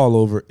turn the ball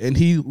over, and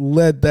he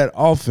led that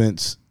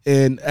offense.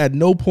 And at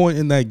no point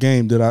in that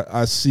game did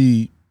I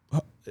see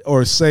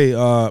or say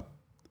the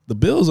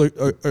Bills are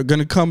going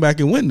to come back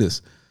and win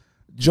this.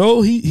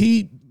 Joe,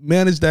 he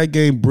managed that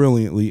game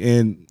brilliantly,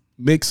 and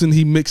Mixon,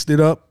 he mixed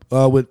it up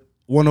with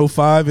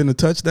 105 and a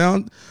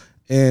touchdown.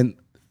 And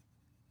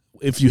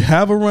if you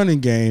have a running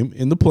game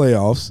in the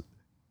playoffs,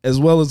 as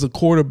well as a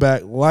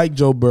quarterback like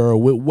Joe Burrow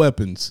with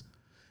weapons,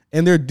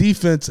 and their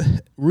defense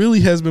really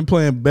has been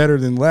playing better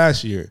than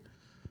last year.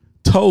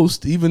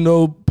 Toast, even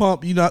though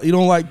Pump, you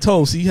don't like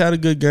Toast, he had a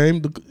good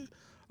game.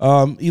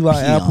 Eli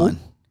Apple,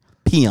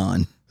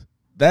 Peon.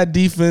 that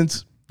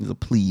defense, He's a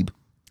plebe.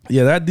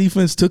 yeah, that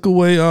defense took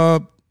away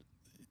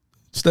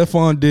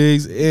Stephon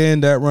Diggs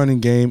and that running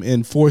game,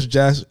 and forced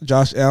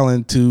Josh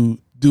Allen to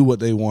do what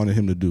they wanted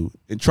him to do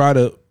and try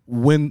to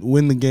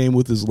win the game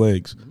with his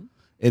legs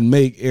and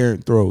make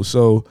errant throws.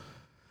 So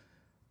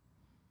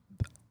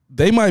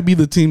they might be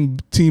the team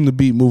to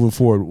beat moving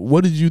forward.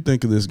 What did you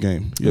think of this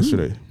game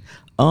yesterday?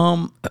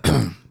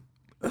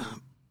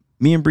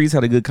 Me and Breeze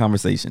had a good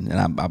conversation,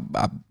 and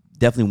I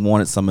definitely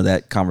wanted some of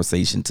that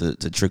conversation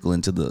to trickle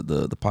into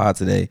the pod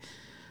today.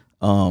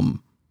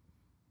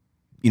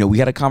 We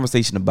had a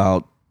conversation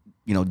about,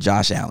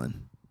 Josh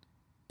Allen,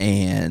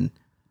 and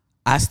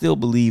I still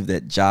believe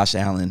that Josh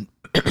Allen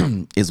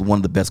is one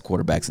of the best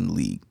quarterbacks in the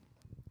league.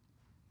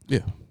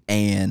 Yeah.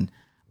 And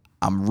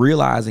I'm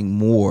realizing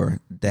more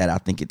that I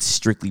think it's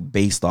strictly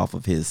based off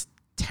of his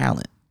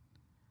talent.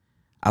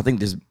 I think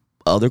there's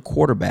other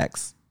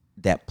quarterbacks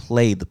that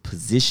play the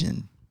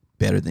position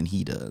better than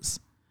he does.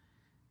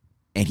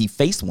 And he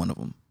faced one of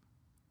them.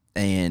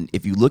 And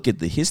if you look at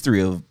the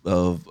history of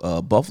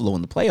Buffalo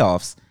in the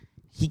playoffs,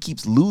 he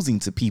keeps losing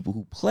to people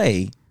who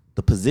play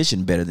the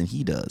position better than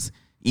he does.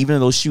 Even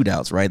in those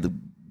shootouts, right? The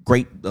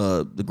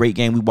great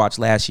game we watched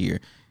last year,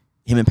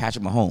 him and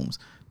Patrick Mahomes.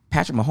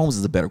 Patrick Mahomes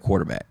is a better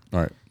quarterback.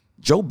 All right.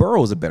 Joe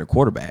Burrow is a better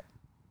quarterback.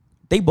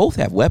 They both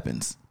have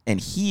weapons, and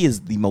he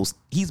is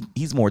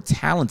he's more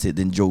talented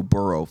than Joe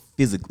Burrow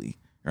physically,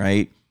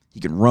 right? He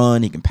can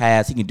run, he can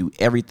pass, he can do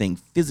everything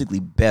physically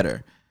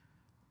better.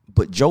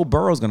 But Joe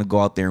Burrow is going to go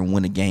out there and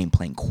win a game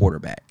playing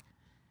quarterback.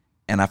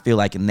 And I feel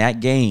like in that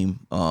game,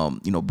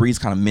 Breeze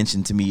kind of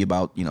mentioned to me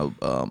about,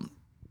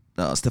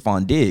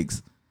 Stephon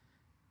Diggs.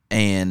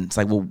 And it's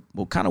like,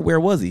 well, kind of where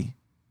was he?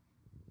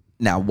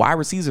 Now, wide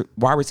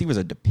receivers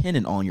are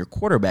dependent on your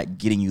quarterback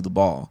getting you the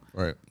ball.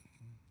 Right.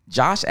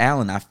 Josh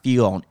Allen, I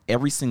feel on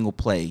every single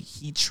play,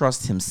 he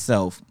trusts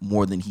himself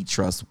more than he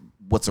trusts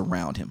what's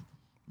around him,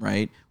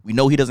 right? We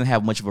know he doesn't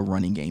have much of a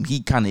running game.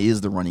 He kind of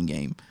is the running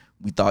game.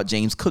 We thought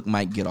James Cook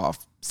might get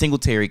off.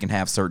 Singletary can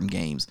have certain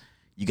games.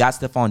 You got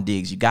Stephon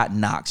Diggs. You got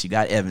Knox. You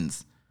got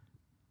Evans.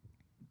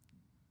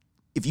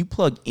 If you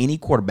plug any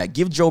quarterback,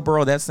 give Joe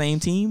Burrow that same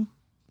team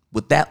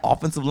with that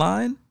offensive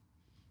line,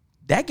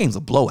 that game's a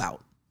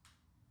blowout.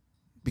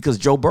 Because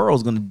Joe Burrow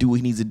is going to do what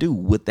he needs to do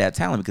with that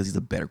talent because he's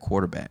a better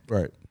quarterback.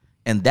 Right.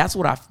 And that's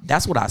what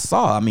I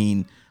saw. I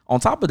mean, on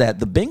top of that,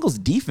 the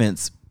Bengals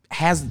defense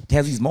has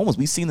these moments.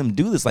 We've seen them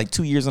do this like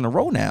 2 years in a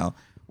row now,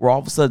 where all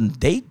of a sudden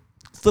they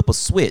flip a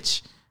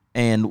switch.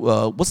 And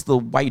what's the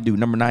white dude,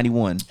 number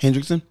 91?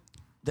 Hendrickson?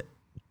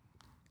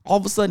 All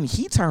of a sudden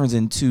he turns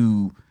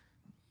into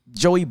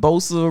Joey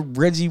Bosa,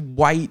 Reggie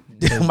White,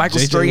 Michael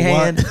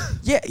Strahan.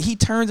 Yeah, he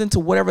turns into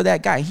whatever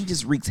that guy. He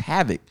just wreaks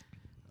havoc.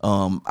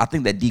 I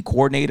think that D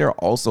coordinator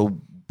also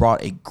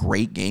brought a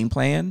great game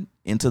plan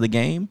into the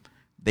game.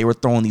 They were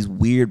throwing these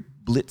weird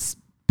blitz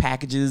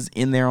packages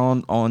in there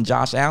on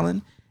Josh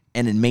Allen,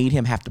 and it made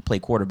him have to play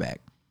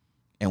quarterback.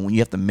 And when you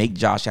have to make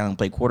Josh Allen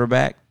play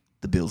quarterback,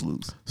 the Bills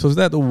lose. So is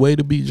that the way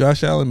to beat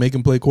Josh Allen, make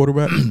him play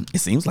quarterback? It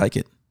seems like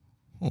it.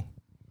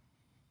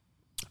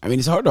 I mean,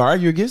 it's hard to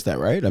argue against that,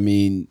 right? I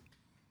mean,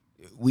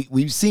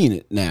 we've seen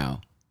it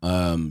now.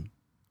 The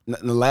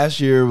last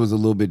year was a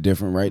little bit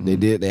different, right?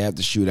 They have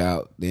to shoot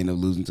out. They ended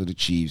up losing to the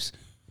Chiefs.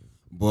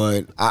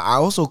 But I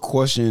also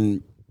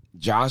question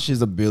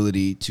Josh's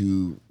ability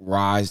to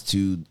rise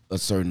to a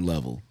certain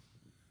level,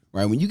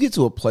 right? When you get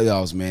to a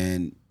playoffs,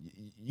 man,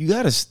 you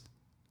gotta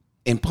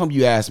And Pump,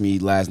 you asked me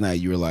last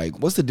night, you were like,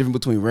 what's the difference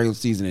between regular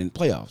season and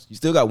playoffs? You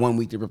still got 1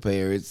 week to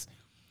prepare.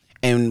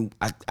 And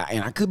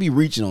I could be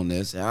reaching on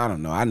this. And I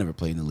don't know. I never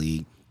played in the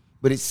league.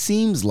 But it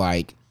seems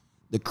like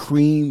the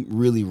cream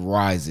really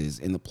rises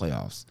in the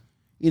playoffs.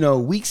 You know,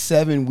 week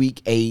 7,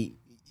 week 8,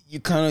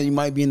 you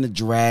might be in the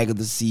drag of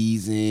the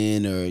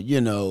season, or,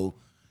 you know,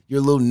 you're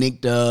a little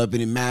nicked up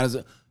and it matters.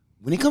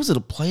 When it comes to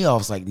the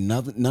playoffs, like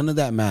none of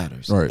that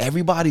matters. Right.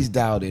 Everybody's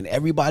dialed in.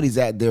 Everybody's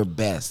at their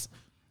best.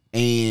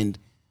 And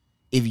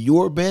if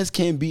your best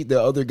can't beat the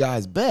other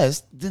guy's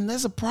best, then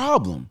that's a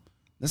problem.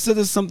 Let's say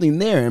there's something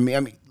there. I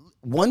mean,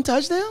 1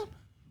 touchdown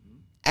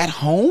at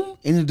home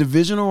in the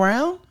divisional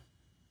round,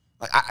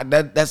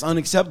 that's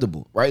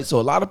unacceptable, right? So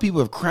a lot of people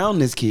have crowned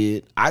this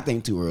kid, I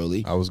think, too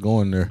early. I was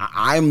going there.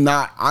 I am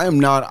not. I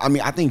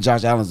mean, I think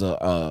Josh Allen's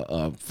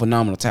a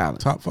phenomenal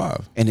talent. Top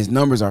 5. And his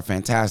numbers are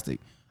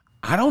fantastic.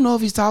 I don't know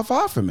if he's top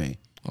 5 for me.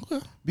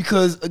 Okay.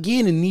 Because,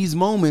 again, in these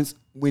moments,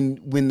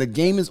 when the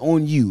game is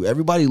on you,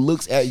 everybody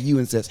looks at you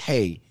and says,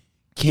 hey,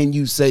 can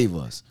you save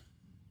us?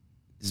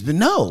 It's been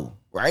no,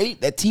 right?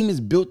 That team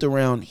is built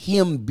around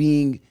him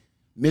being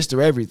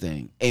Mr.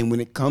 Everything. And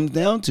when it comes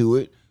down to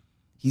it,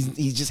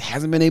 he just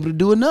hasn't been able to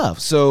do enough.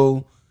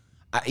 So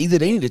either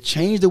they need to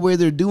change the way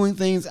they're doing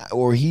things,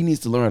 or he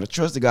needs to learn how to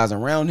trust the guys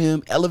around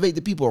him, elevate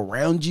the people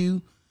around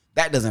you.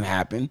 That doesn't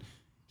happen.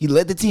 He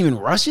led the team in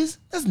rushes?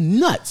 That's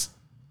nuts.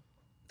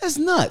 That's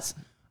nuts.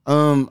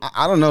 I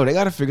don't know. They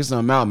got to figure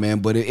something out, man.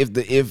 But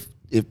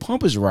if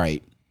Pump is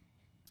right,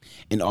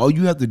 and all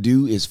you have to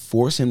do is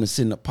force him to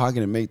sit in the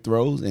pocket and make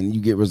throws, and you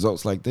get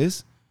results like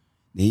this,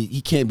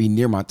 he can't be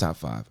near my top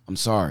 5. I'm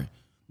sorry.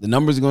 The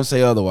numbers are going to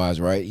say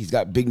otherwise, right? He's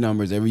got big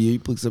numbers. Every year he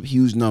puts up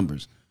huge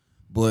numbers.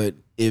 But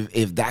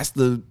if that's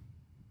the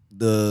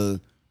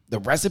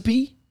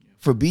recipe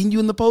for beating you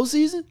in the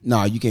postseason,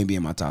 no, you can't be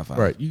in my top 5.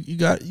 Right. You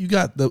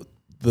got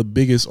the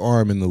biggest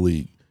arm in the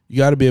league. You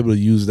got to be able to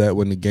use that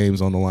when the game's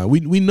on the line.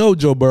 We know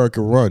Joe Burrow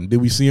can run.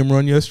 Did we see him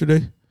run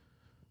yesterday?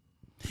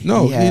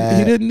 No,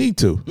 he didn't need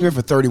to. He ran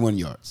for 31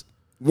 yards.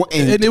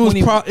 And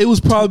it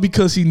was probably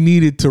because he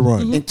needed to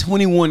run. And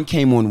 21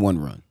 came on 1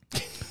 run.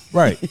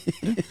 Right.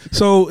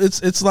 So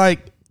it's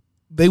like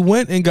they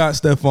went and got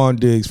Stephon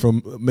Diggs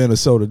from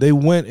Minnesota. They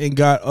went and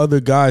got other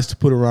guys to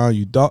put around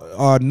you.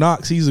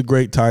 Knox, he's a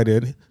great tight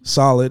end,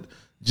 solid.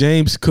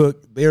 James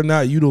Cook, they're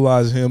not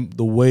utilizing him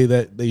the way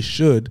that they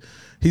should.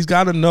 He's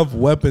got enough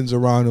weapons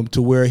around him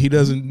to where he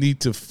doesn't need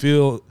to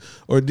feel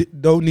or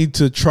don't need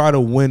to try to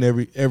win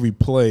every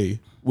play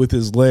with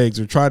his legs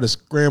or try to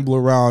scramble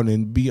around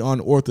and be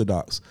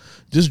unorthodox.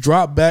 Just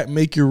drop back,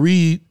 make your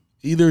read.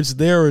 Either it's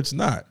there or it's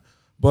not.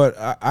 But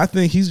I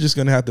think he's just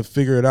going to have to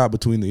figure it out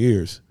between the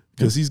ears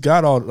because he's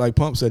got all, like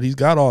Pump said, he's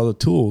got all the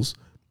tools.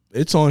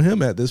 It's on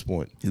him at this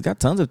point. He's got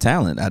tons of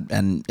talent.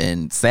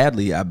 And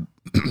sadly,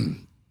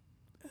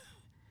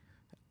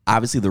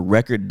 obviously the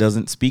record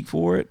doesn't speak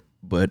for it,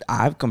 but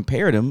I've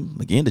compared him,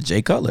 again, to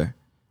Jay Cutler.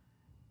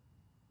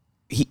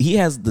 He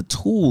has the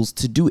tools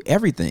to do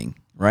everything,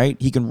 right?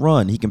 He can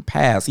run. He can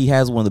pass. He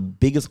has one of the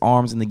biggest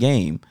arms in the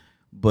game,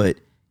 but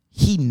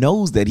he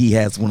knows that he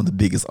has one of the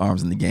biggest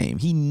arms in the game.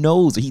 He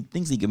knows that he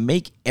thinks he can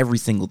make every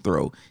single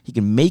throw. He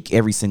can make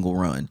every single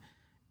run.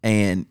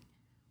 And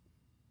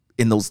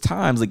in those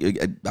times, like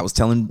I was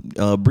telling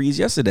Breeze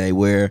yesterday,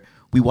 where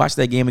we watched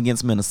that game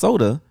against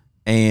Minnesota,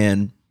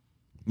 and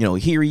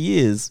here he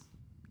is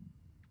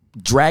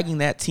dragging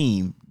that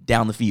team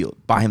down the field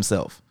by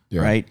himself,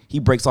 right? He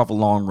breaks off a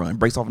long run,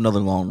 breaks off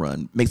another long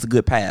run, makes a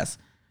good pass.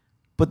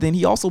 But then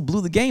he also blew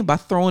the game by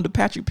throwing to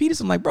Patrick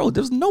Peterson. Like, bro,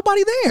 there's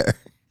nobody there.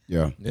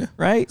 Yeah.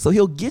 Right? So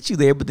he'll get you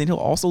there, but then he'll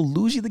also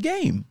lose you the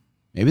game.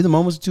 Maybe the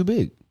moment's too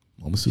big.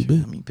 Moment's too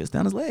big. I mean, pissed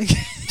down his leg.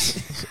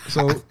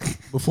 So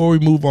before we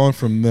move on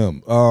from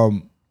them,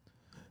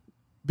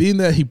 being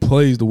that he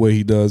plays the way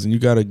he does, and you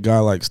got a guy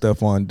like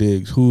Stephon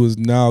Diggs, who is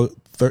now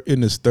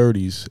in his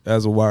 30s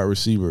as a wide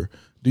receiver,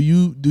 do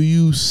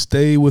you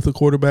stay with a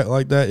quarterback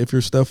like that if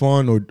you're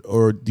Stephon,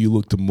 or do you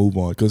look to move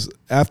on? Because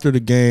after the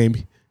game,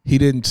 he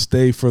didn't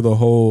stay for the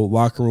whole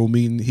locker room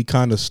meeting. He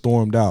kind of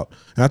stormed out.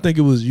 And I think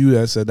it was you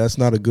that said that's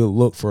not a good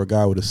look for a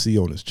guy with a C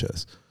on his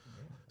chest.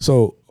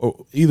 So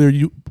either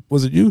you,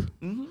 was it you?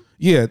 Mm-hmm.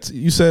 Yeah,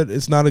 you said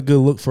it's not a good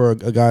look for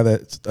a guy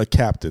that's a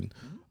captain.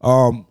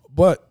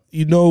 But,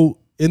 in the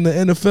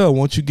NFL,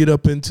 once you get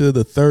up into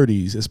the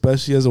 30s,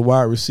 especially as a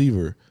wide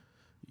receiver,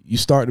 you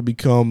start to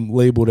become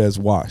labeled as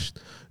washed.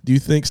 Do you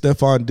think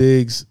Stephon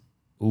Diggs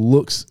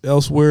looks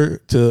elsewhere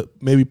to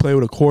maybe play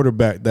with a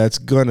quarterback that's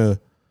going to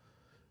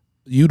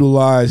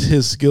utilize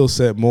his skill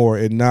set more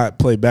and not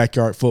play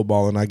backyard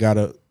football and I got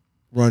to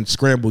run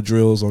scramble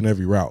drills on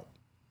every route?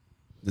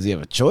 Does he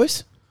have a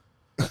choice?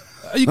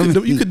 You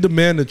could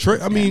demand a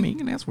trade. I mean, you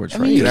can ask for a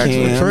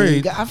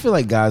trade. I feel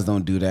like guys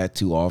don't do that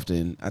too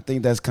often. I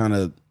think I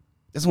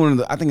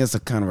think it's a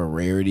kind of a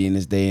rarity in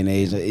this day and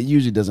age. It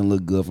usually doesn't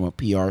look good from a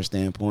PR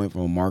standpoint,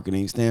 from a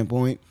marketing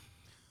standpoint.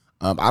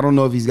 I don't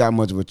know if he's got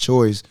much of a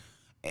choice,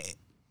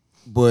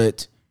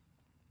 but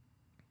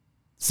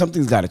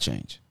something's got to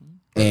change.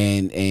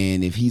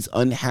 And if he's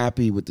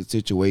unhappy with the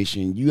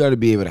situation, you got to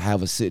be able to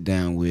have a sit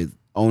down with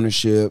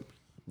ownership,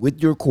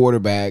 with your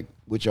quarterback,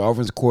 with your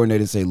offensive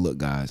coordinator, and say, look,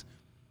 guys,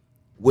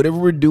 whatever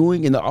we're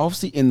doing in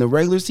the in the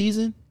regular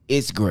season,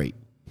 it's great.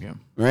 Yeah.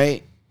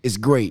 Right? It's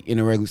great in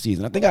the regular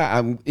season. I think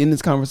I'm in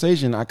this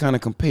conversation, I kind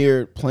of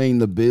compared playing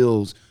the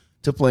Bills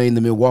to playing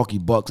the Milwaukee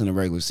Bucks in the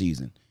regular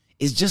season.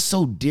 It's just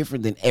so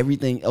different than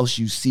everything else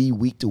you see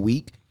week to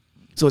week.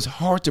 So it's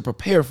hard to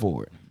prepare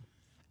for it.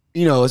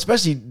 You know,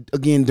 especially,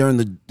 again, during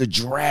the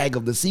drag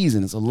of the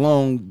season. It's a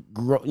long,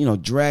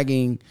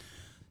 dragging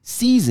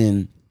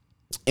season.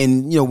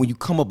 And, when you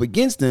come up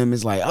against them,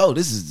 it's like, oh,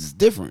 this is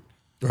different.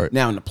 Right.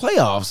 Now, in the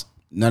playoffs,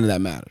 none of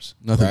that matters.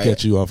 Nothing right?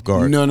 catch you off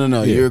guard. No.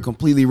 Yeah. You're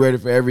completely ready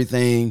for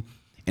everything,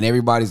 and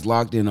everybody's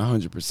locked in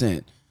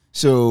 100%.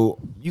 So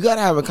you got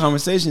to have a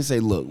conversation and say,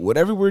 look,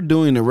 whatever we're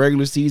doing in the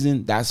regular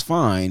season, that's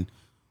fine.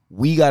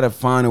 We got to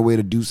find a way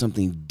to do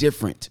something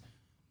different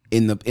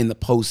in the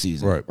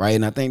postseason, right?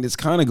 And I think this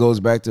kind of goes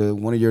back to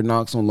one of your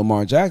knocks on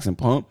Lamar Jackson,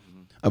 Pump,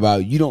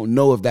 about you don't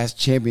know if that's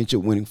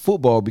championship winning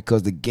football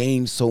because the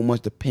game so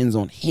much depends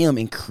on him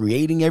in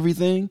creating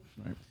everything.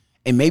 Right.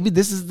 And maybe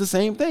this is the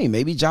same thing.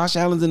 Maybe Josh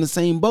Allen's in the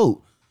same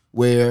boat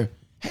where,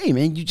 hey,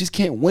 man, you just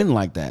can't win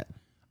like that.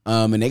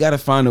 And they got to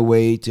find a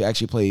way to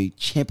actually play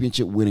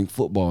championship winning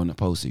football in the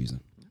postseason.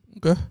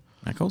 Okay.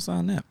 I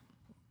co-sign that.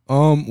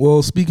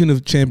 Well, speaking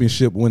of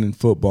championship winning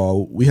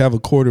football, we have a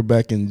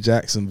quarterback in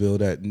Jacksonville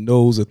that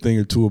knows a thing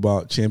or two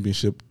about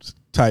championship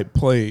type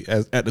play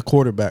at the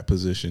quarterback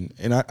position.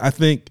 And I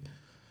think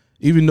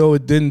even though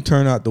it didn't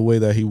turn out the way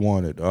that he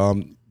wanted,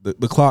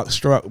 the clock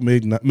struck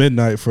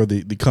midnight for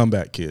the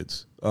comeback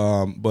kids.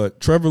 But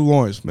Trevor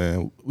Lawrence,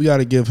 man, we got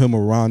to give him a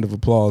round of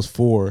applause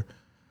for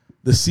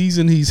the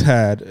season he's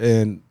had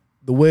and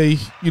the way,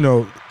 he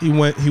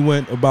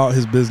went about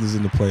his business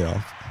in the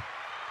playoff.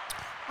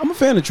 I'm a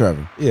fan of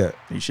Trevor. Yeah.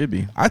 He should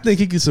be. I think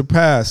he could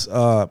surpass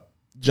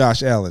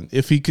Josh Allen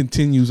if he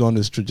continues on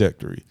this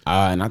trajectory.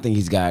 And I think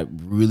he's got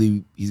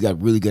really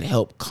good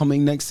help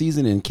coming next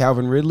season in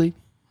Calvin Ridley,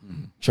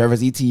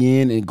 Travis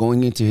Etienne, and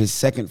going into his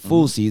second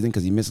full season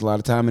because he missed a lot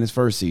of time in his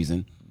first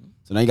season.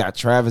 So now you got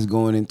Travis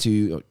going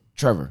into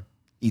Trevor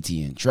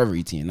Etienne,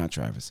 not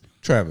Travis.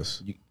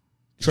 Trevor's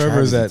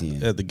at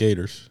the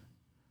Gators.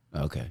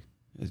 Okay.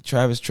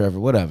 Trevor,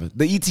 whatever.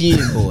 The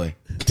Etienne boy.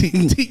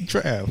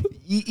 Trav.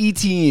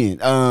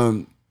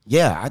 Etienne.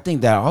 Yeah, I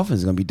think that offense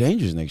is going to be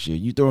dangerous next year.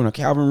 You throw in a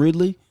Calvin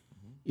Ridley,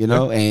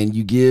 and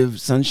you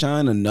give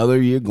Sunshine another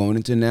year going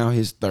into now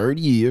his third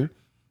year,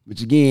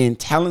 which, again,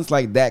 talents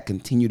like that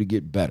continue to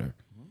get better.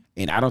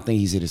 And I don't think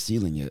he's hit a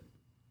ceiling yet.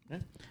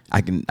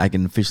 I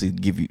can officially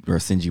give you or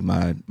send you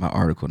my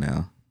article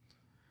now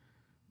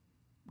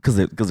because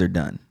they're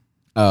done.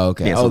 Oh,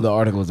 okay. Yeah, so the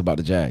article was about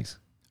the Jags.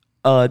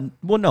 Well,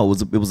 no,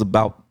 it was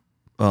about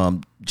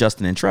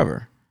Justin and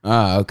Trevor.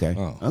 Okay.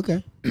 Oh.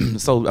 Okay.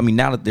 So, I mean,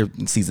 now that their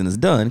season is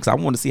done, because I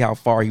wanted to see how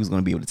far he was going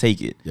to be able to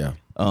take it. Yeah.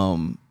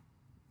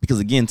 Because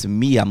again, to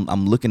me,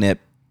 I'm looking at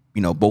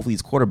both of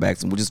these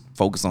quarterbacks, and we'll just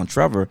focus on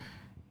Trevor.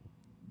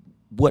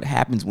 What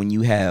happens when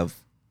you have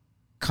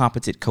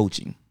competent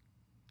coaching,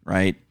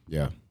 right?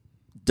 Yeah.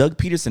 Doug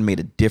Peterson made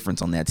a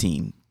difference on that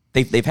team.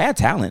 They've had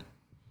talent,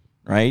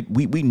 right?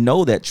 We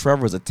know that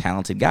Trevor's a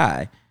talented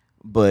guy,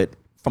 but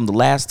from the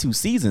last two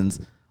seasons,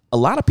 a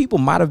lot of people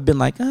might have been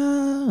like,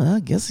 I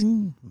guess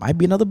he might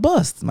be another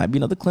bust. Might be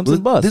another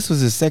Clemson bust. This was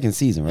his second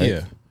season, right?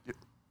 Yeah.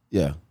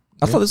 Yeah.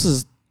 I thought this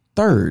was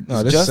third.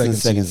 No, this is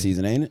Justin's second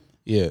season, ain't it?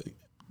 Yeah.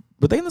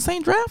 Were they in the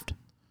same draft?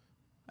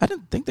 I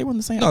didn't think they were in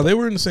the same. No, they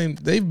were in the same.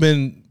 They've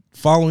been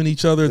following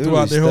each other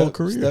throughout their whole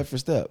career. Step for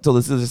step. So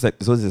this is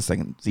the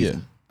second season.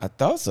 Yeah. I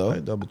thought so. I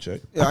double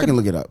check. Yeah, I can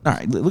look it up. All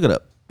right, look it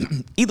up.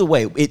 Either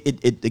way,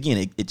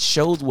 it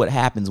shows what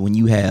happens when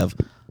you have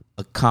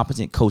a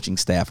competent coaching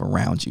staff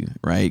around you,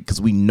 right? Because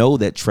we know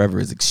that Trevor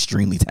is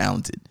extremely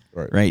talented,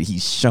 right?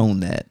 He's shown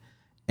that.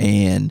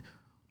 And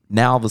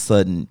now all of a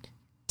sudden,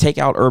 take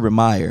out Urban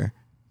Meyer,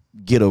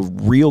 get a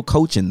real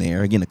coach in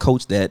there. Again, a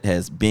coach that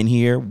has been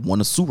here, won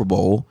a Super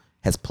Bowl,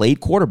 has played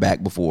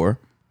quarterback before.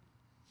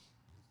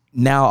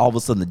 Now all of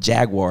a sudden the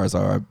Jaguars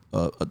are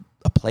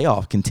a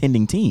playoff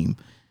contending team,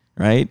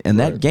 right? And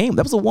that game,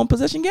 that was a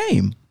one-possession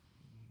game.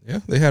 Yeah,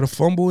 they had a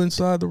fumble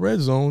inside the red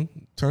zone,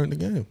 turned the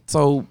game.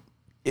 So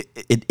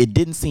it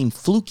didn't seem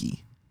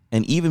fluky.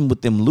 And even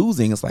with them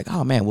losing, it's like,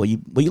 oh man, well you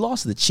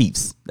lost to the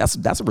Chiefs. That's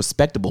a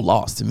respectable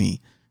loss to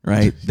me,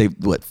 right? They've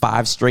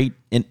 5 straight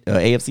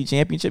AFC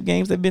Championship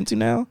games they've been to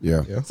now.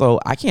 Yeah. So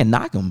I can't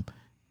knock them.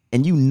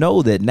 And you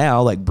know that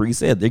now, like Bree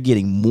said, they're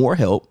getting more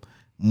help,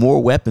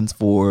 more weapons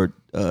for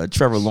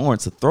Trevor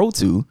Lawrence to throw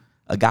to,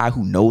 a guy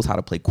who knows how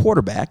to play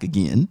quarterback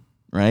again,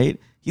 right?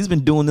 He's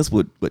been doing this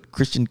with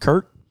Christian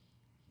Kirk.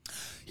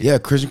 Yeah,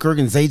 Christian Kirk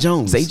and Zay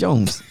Jones.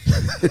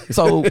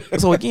 So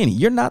again,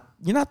 you're not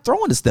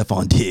throwing to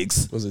Stephon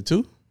Diggs. Was it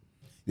 2?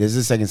 This is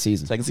the second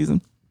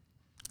season.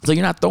 So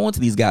you're not throwing to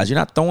these guys. You're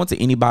not throwing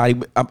to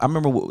anybody. I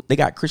remember they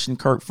got Christian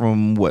Kirk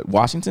from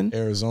Washington?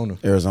 Arizona.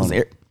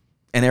 And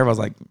everybody's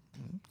like,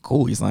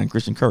 cool, you signed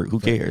Christian Kirk. Who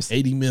cares?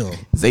 80 mil.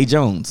 Zay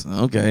Jones.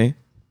 Okay.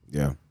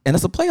 Yeah. and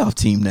it's a playoff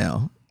team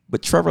now.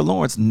 But Trevor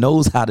Lawrence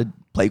knows how to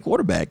play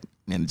quarterback,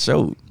 and it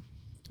showed.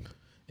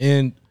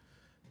 And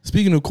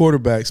speaking of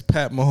quarterbacks,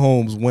 Pat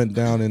Mahomes went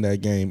down in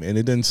that game, and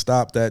it didn't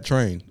stop that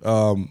train.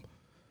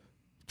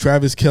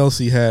 Travis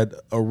Kelce had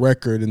a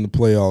record in the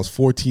playoffs,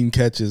 14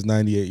 catches,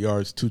 98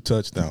 yards, 2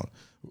 touchdowns.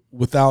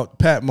 Without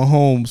Pat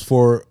Mahomes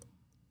for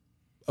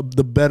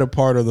the better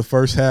part of the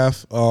first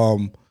half,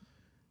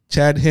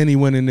 Chad Henne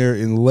went in there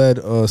and led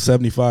a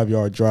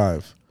 75-yard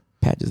drive.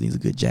 Pat just needs a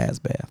good jazz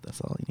bath.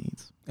 That's all he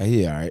needs.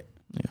 He all right.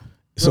 Yeah.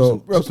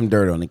 So rub some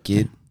dirt on the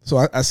kid.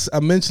 So I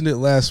mentioned it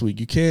last week.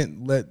 You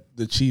can't let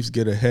the Chiefs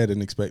get ahead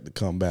and expect to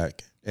come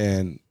back.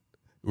 And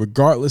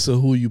regardless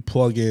of who you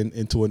plug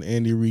into an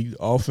Andy Reid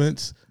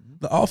offense,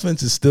 the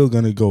offense is still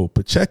going to go.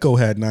 Pacheco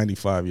had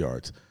 95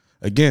 yards.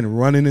 Again,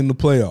 running in the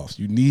playoffs.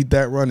 You need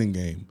that running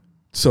game.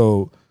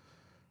 So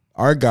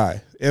our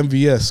guy,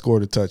 MVS,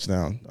 scored a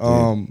touchdown.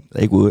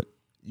 Lakewood.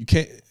 You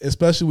can't,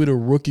 especially with a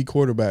rookie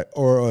quarterback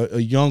or a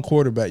young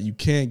quarterback, you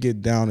can't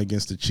get down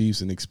against the Chiefs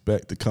and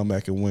expect to come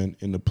back and win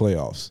in the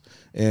playoffs.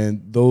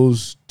 And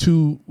those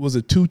two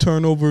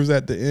turnovers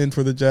at the end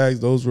for the Jags?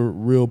 Those were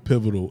real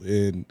pivotal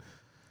in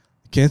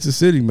Kansas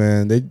City,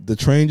 man. The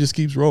train just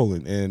keeps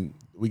rolling, and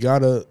we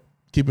gotta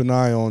keep an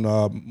eye on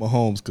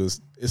Mahomes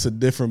because it's a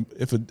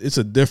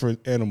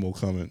different animal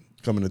coming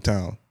to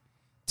town.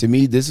 To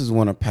me, this is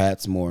one of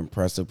Pat's more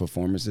impressive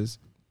performances.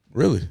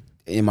 Really,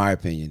 in my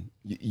opinion.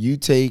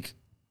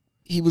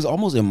 He was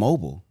almost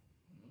immobile.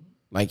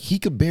 Like, he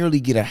could barely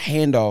get a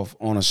handoff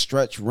on a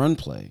stretch run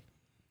play.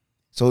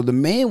 So the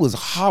man was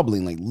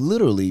hobbling, like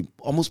literally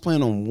almost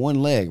playing on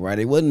one leg, right?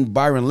 It wasn't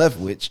Byron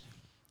Leftwich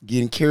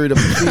getting carried up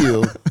the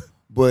field,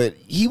 but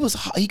he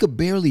could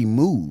barely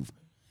move.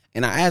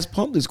 And I asked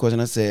Pump this question.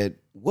 I said,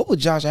 what would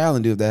Josh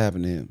Allen do if that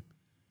happened to him?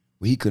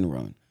 Well, he couldn't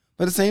run.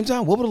 But at the same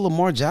time, what would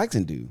Lamar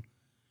Jackson do?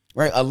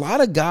 Right, a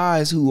lot of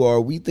guys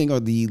who we think are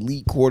the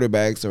elite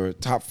quarterbacks or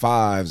top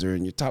 5s or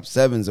in your top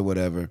 7s or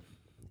whatever,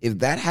 if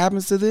that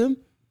happens to them,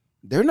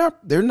 they're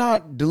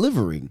not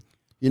delivering.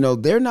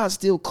 They're not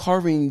still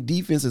carving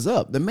defenses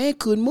up. The man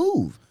couldn't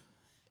move,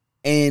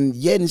 and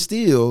yet and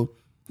still,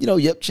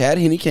 Chad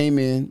Henne came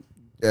in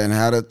and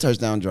had a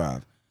touchdown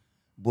drive,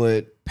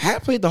 but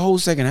Pat played the whole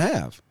second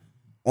half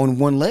on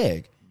one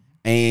leg,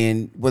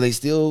 and were they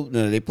still?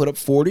 They put up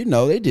 40?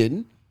 No, they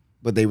didn't.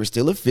 But they were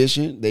still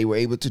efficient. They were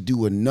able to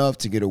do enough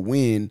to get a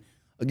win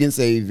against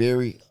a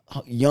very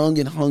young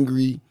and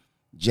hungry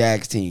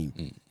Jags team.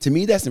 To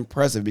me, that's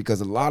impressive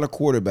because a lot of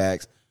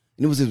quarterbacks,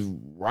 and it was his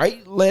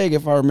right leg,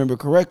 if I remember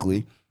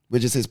correctly,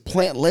 which is his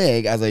plant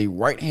leg as a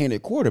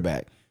right-handed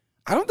quarterback.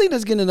 I don't think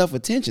that's getting enough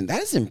attention.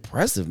 That's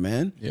impressive,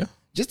 man. Yeah.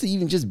 Just to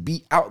even just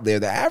be out there.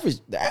 The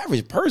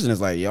average person is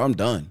like, yo, I'm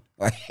done.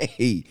 Like,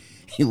 hey,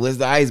 where's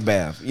the ice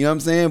bath? You know what I'm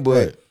saying?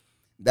 But right.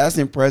 That's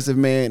impressive,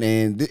 man,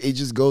 and it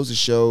just goes to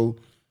show.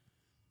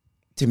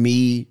 To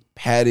me,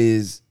 Pat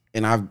is,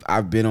 and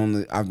I've been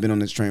on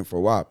this train for a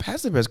while.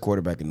 Pat's the best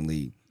quarterback in the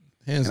league,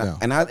 hands down.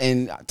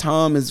 And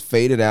Tom is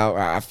faded out.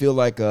 I feel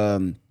like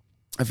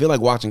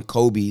watching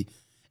Kobe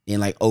in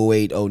like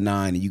 08,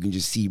 09, and you can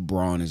just see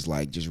Braun is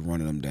like just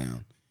running them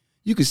down.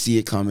 You can see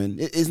it coming.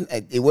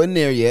 It wasn't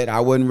there yet.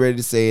 I wasn't ready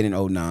to say it in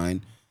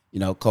 09.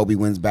 Kobe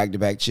wins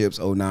back-to-back chips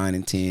 09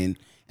 and 10.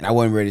 And I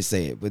wasn't ready to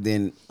say it, but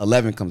then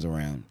 11 comes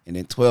around, and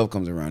then 12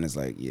 comes around. It's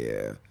like,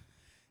 yeah,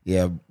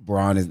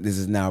 this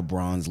is now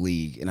Braun's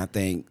league, and I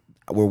think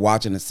we're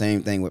watching the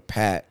same thing with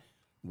Pat,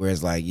 where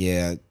it's like,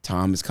 yeah,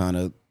 Tom is kind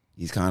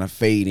of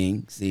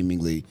fading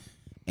seemingly,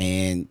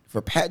 and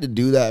for Pat to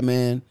do that,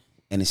 man,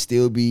 and to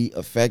still be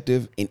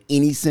effective in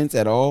any sense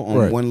at all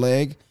on one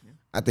leg,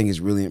 I think is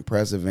really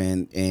impressive.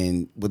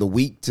 And with a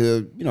week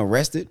to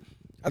rest it,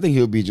 I think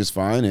he'll be just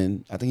fine,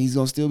 and I think he's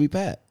gonna still be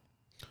Pat.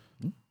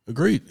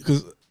 Agreed,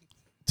 because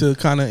to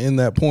kind of end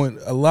that point,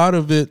 a lot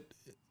of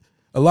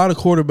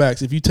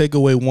quarterbacks, if you take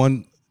away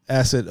one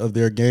asset of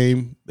their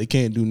game, they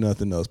can't do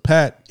nothing else.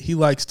 Pat, he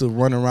likes to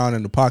run around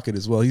in the pocket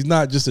as well. He's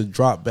not just a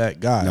drop back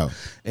guy. No.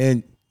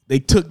 And they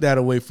took that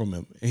away from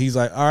him. And he's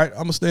like, all right, I'm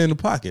going to stay in the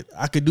pocket.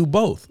 I could do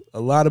both.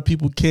 A lot of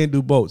people can't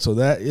do both. So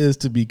that is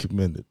to be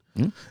commended.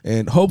 Mm-hmm.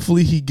 And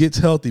hopefully he gets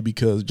healthy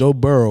because Joe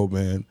Burrow,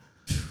 man,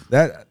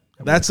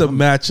 that's a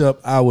matchup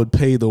I would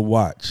pay to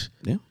watch.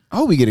 Yeah. I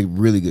hope we get a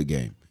really good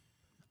game.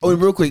 Oh, and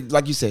real quick,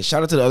 like you said,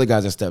 shout out to the other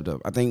guys that stepped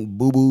up. I think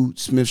Boo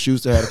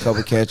Smith-Schuster had a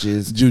couple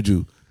catches.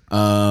 Juju.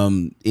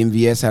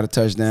 MVS had a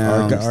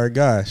touchdown. Our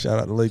guy. Shout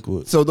out to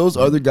Lakewood. So those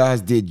other guys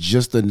did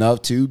just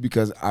enough too,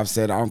 because I've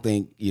said I don't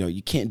think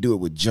you can't do it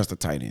with just a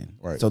tight end.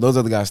 Right. So those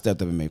other guys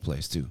stepped up and made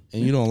plays too.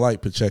 And you don't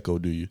like Pacheco,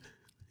 do you?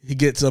 He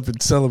gets up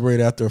and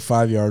celebrates after a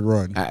 5-yard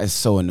run. It's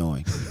so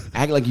annoying.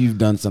 Act like you've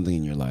done something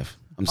in your life.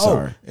 I'm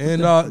sorry.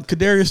 And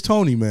Kadarius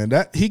Toney, man,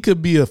 that he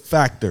could be a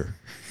factor.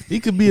 He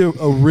could be a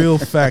real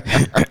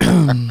factor.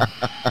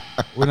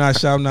 We're not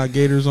shouting out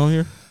Gators on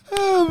here.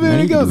 Oh man,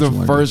 he goes a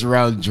first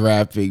round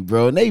draft pick,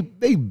 bro. And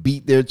they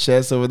beat their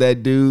chest over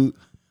that dude.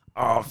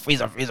 Oh,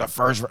 he's a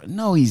first round.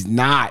 No, he's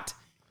not.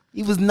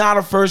 He was not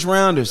a first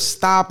rounder.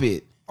 Stop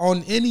it.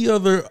 On any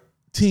other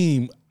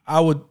team, I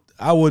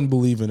I wouldn't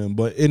believe in him.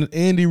 But in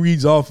Andy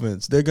Reid's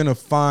offense, they're gonna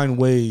find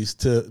ways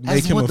to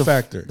make him a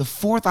factor. The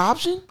fourth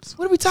option?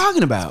 What are we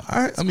talking about?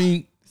 I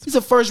mean, He's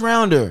a first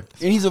rounder,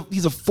 and he's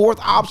a fourth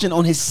option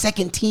on his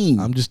second team.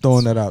 I'm just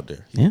throwing that out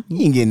there. Yeah,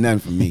 He ain't getting nothing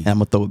from me. I'm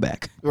gonna throw it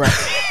back. Right.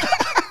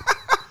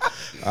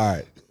 All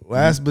right.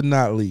 Last but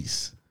not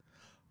least,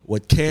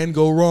 what can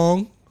go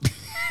wrong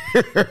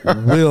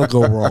will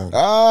go wrong.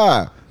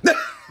 Ah.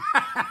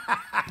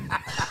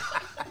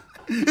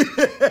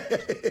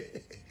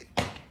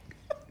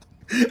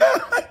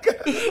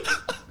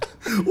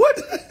 What?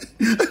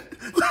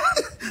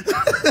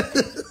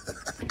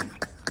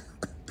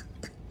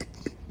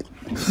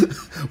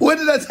 What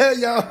did I tell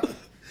y'all?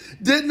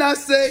 Didn't I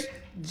say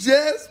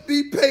just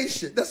be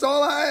patient? That's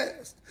all I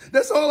asked.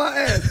 That's all I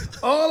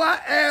asked. All I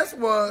asked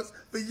was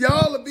for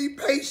y'all to be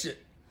patient.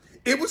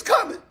 It was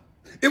coming.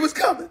 It was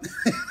coming.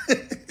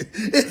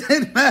 It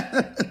didn't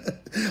matter.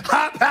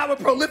 High power,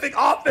 prolific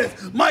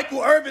offense.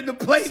 Michael Irvin, the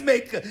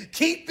playmaker.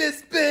 Keep it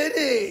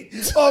spinning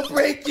or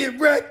breaking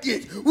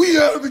records. We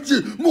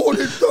averaging more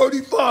than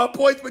 35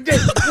 points per game.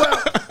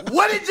 Well,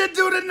 what did you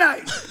do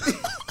tonight?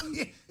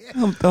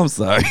 I'm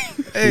sorry.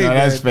 Hey, No, man,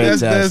 that's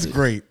fantastic. That's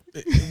great.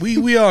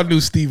 We all knew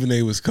Stephen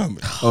A was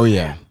coming. Oh,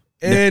 yeah.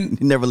 And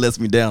He never lets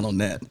me down on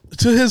that.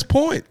 to his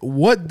point,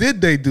 what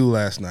did they do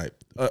last night?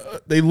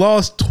 They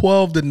lost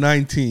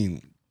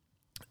 12-19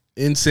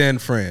 in San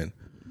Fran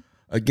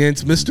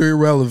against Mr.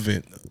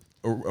 Irrelevant,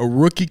 a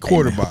rookie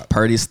quarterback.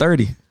 Purdy's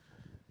 30.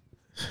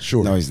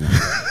 Sure. No, he's not.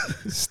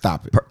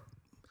 Stop it.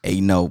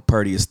 Hey, no,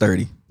 Purdy is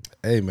 30.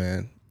 Hey,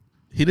 man.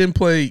 He didn't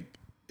play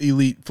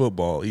elite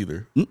football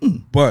either.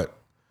 But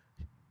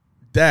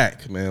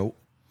Dak, man,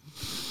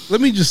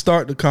 let me just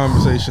start the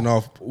conversation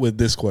off with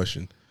this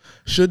question.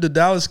 Should the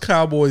Dallas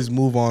Cowboys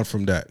move on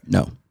from Dak?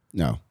 No.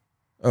 No.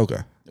 Okay.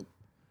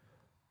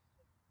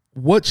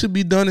 What should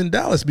be done in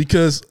Dallas?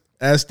 Because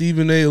as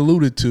Stephen A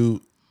alluded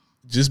to,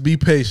 just be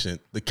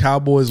patient. The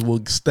Cowboys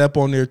will step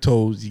on their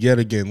toes yet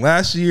again.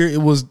 Last year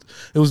it was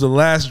the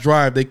last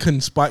drive. They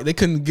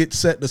couldn't get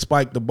set to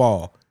spike the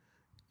ball.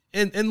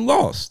 And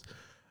lost.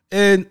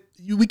 And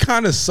we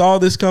kind of saw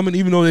this coming,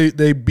 even though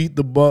they beat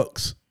the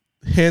Bucs,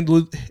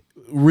 handled it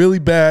really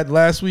bad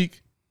last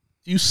week.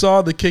 You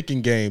saw the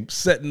kicking game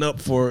setting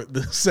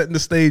the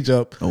stage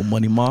up. No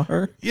money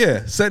Maher.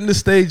 Yeah, setting the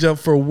stage up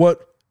for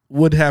what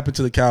would happen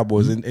to the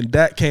Cowboys. And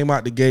Dak came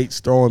out the gates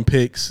throwing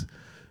picks,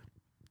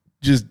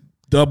 just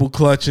double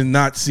clutching,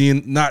 not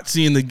seeing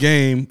the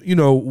game. You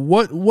know,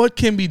 what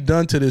can be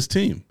done to this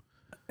team?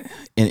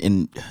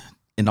 In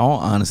all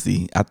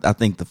honesty, I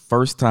think the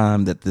first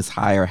time that this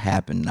hire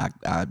happened,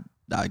 I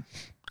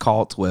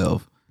called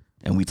 12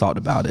 and we talked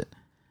about it.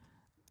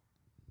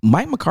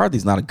 Mike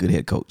McCarthy's not a good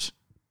head coach.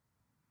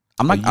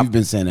 You've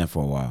been saying that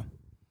for a while.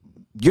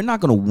 You're not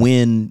going to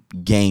win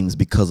games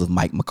because of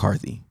Mike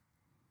McCarthy.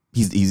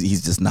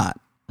 He's just not,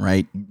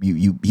 right?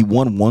 He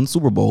won one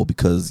Super Bowl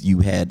because you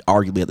had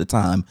arguably at the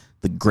time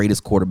the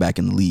greatest quarterback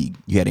in the league.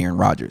 You had Aaron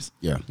Rodgers.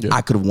 Yeah.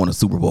 I could have won a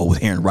Super Bowl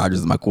with Aaron Rodgers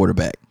as my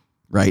quarterback,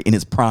 right? In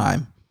his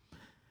prime.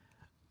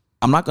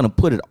 I'm not going to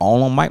put it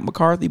all on Mike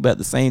McCarthy, but at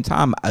the same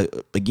time, I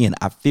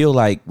feel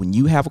like when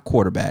you have a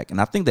quarterback, and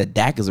I think that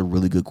Dak is a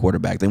really good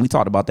quarterback. Then we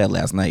talked about that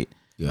last night,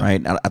 right?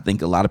 I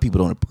think a lot of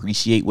people don't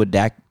appreciate what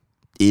Dak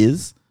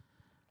is.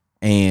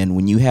 And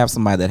when you have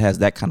somebody that has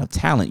that kind of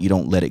talent, you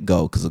don't let it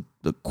go because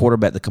the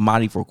quarterback, the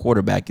commodity for a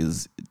quarterback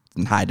is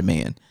in high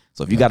demand.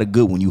 So if you got a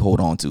good one, you hold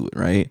on to it,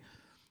 right?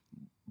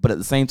 But at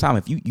the same time,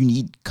 if you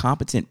need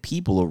competent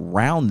people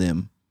around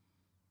them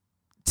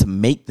to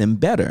make them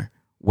better.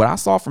 What I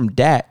saw from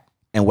Dak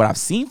and what I've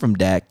seen from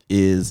Dak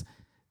is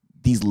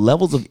these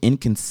levels of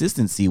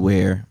inconsistency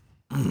where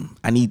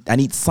I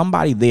need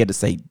somebody there to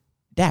say,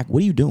 Dak,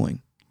 what are you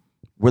doing?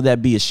 Whether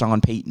that be a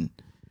Sean Payton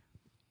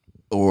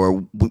or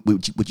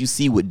what you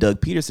see with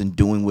Doug Peterson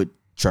doing with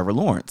Trevor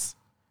Lawrence.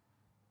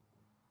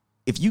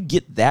 If you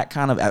get that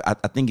kind of,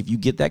 I think if you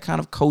get that kind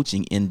of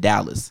coaching in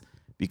Dallas,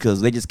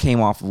 because they just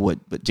came off of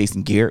but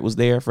Jason Garrett was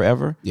there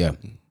forever. Yeah.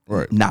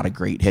 Right. Not a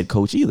great head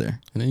coach either.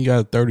 And then you got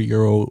a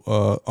 30-year-old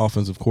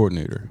offensive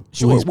coordinator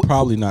who he's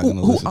probably not going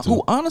to listen to.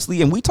 Who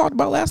honestly, and we talked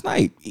about last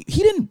night,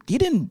 he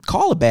didn't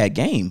call a bad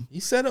game. He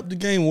set up the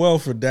game well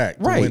for Dak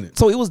to win it.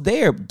 So it was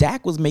there.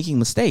 Dak was making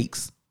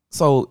mistakes.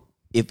 So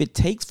if it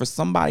takes for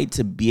somebody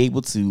to be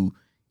able to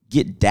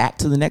get Dak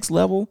to the next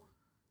level,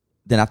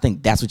 then I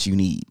think that's what you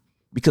need.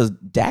 Because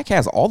Dak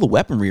has all the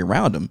weaponry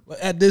around him.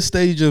 At this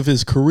stage of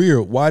his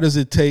career, why does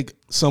it take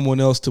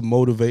someone else to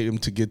motivate him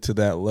to get to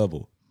that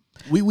level?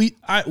 We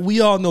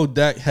all know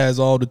Dak has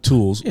all the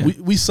tools. Yeah.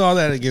 We saw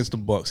that against the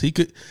Bucs. He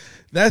could.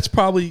 That's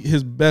probably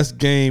his best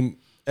game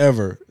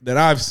ever that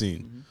I've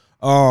seen.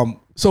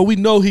 So we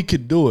know he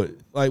could do it.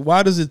 Like,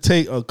 why does it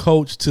take a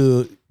coach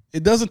to?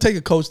 It doesn't take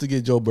a coach to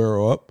get Joe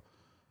Burrow up.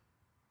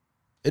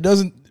 It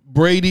doesn't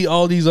Brady,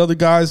 all these other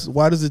guys.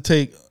 Why does it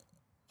take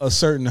a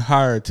certain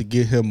hire to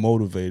get him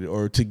motivated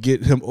or to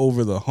get him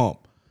over the hump?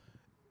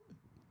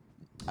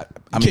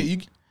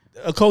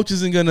 A coach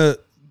isn't gonna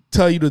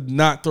tell you to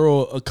not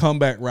throw a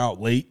comeback route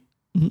late.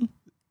 Mm-hmm.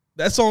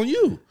 That's on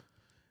you.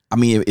 I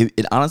mean,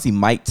 it honestly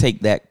might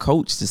take that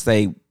coach to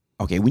say,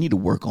 okay, we need to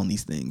work on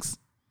these things.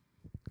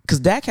 Because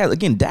Dak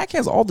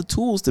has all the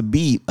tools to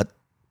be a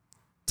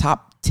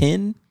top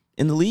 10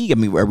 in the league. I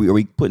mean, are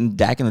we putting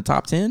Dak in the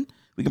top 10?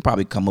 We can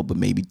probably come up with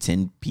maybe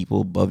 10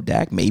 people above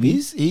Dak. Maybe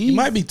He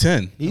might be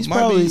 10. He's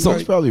Might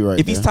be- probably right.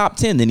 if he's top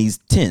 10, then he's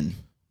 10,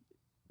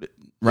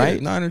 right?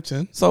 Yeah, 9 or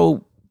 10.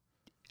 So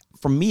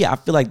for me, I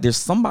feel like there's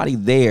somebody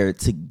there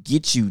to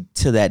get you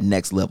to that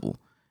next level.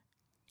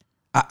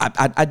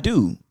 I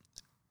do.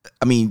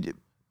 I mean,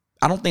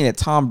 I don't think that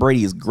Tom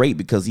Brady is great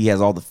because he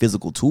has all the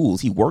physical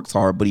tools. He works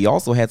hard, but he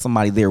also had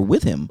somebody there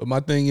with him. But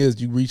my thing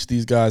is, you reach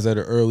these guys at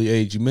an early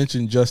age. You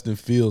mentioned Justin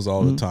Fields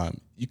all the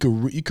time. You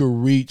could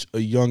reach a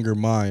younger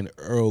mind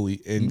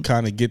early and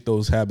kind of get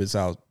those habits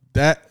out.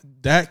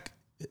 Dak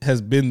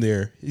has been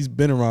there. He's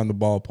been around the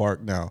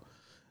ballpark now.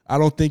 I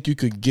don't think you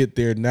could get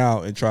there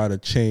now and try to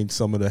change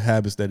some of the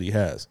habits that he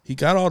has. He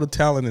got all the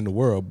talent in the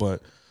world,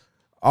 but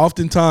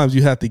oftentimes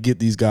you have to get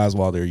these guys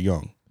while they're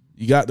young.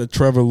 You got the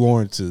Trevor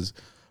Lawrences.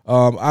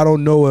 I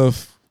don't know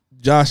if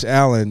Josh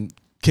Allen,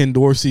 Ken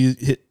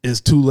Dorsey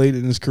is too late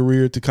in his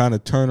career to kind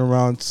of turn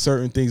around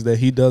certain things that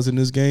he does in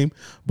this game,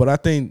 but I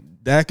think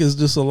Dak is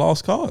just a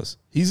lost cause.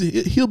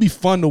 He'll be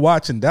fun to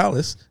watch in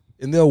Dallas,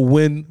 and they'll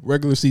win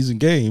regular season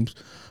games,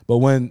 but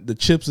when the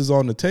chips is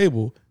on the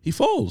table, he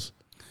folds.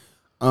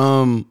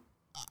 I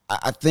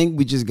think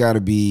we just have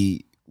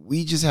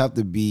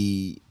to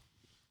be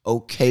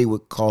okay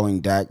with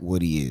calling Dak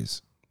what he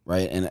is,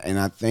 right? And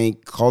I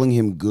think calling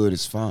him good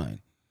is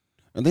fine.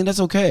 I think that's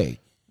okay.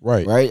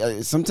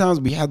 Right. Sometimes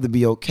we have to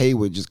be okay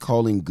with just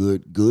calling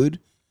good,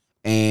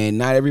 and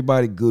not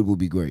everybody good will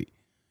be great.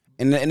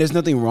 And there's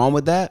nothing wrong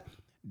with that.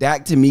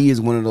 Dak to me is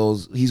he's one of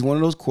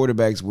those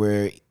quarterbacks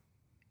where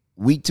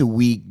week to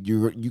week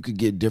you could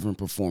get different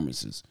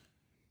performances.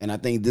 And I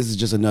think this is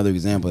just another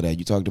example of that.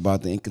 You talked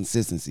about the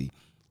inconsistency.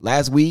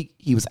 Last week,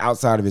 he was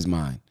outside of his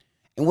mind.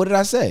 And what did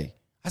I say?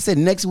 I said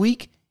next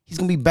week, he's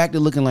going to be back to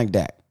looking like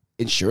Dak.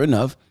 And sure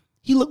enough,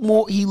 he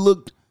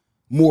looked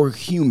more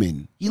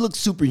human. He looked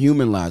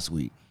superhuman last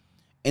week.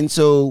 And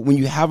so when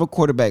you have a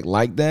quarterback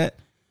like that,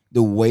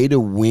 the way to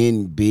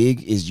win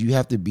big is you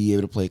have to be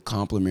able to play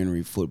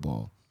complementary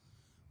football.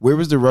 Where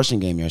was the rushing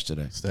game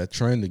yesterday? It's that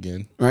trend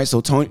again. All right,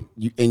 so Tony,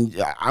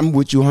 and I'm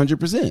with you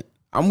 100%.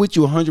 I'm with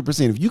you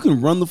 100%. If you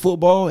can run the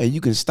football and you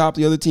can stop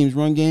the other team's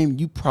run game,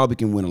 you probably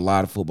can win a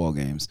lot of football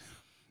games.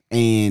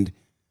 And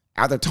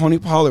after Tony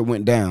Pollard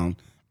went down,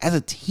 as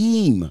a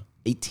team,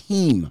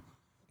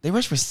 they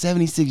rushed for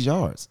 76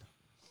 yards.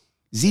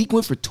 Zeke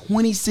went for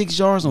 26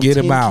 yards on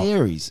 10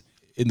 carries.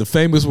 In the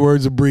famous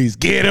words of Breeze,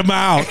 get him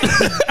out.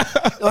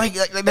 like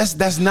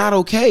that's not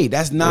okay.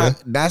 That's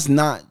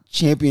not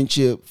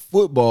championship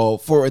football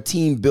for a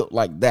team built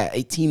like that.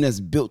 A team that's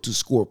built to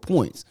score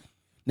points.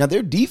 Now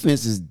their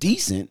defense is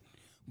decent,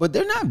 but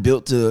they're not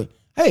built to,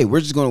 hey,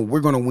 we're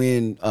gonna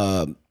win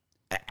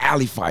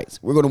alley fights.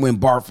 We're gonna win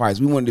bar fights.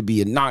 We want it to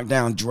be a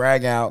knockdown,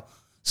 drag out,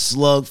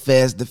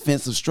 slugfest,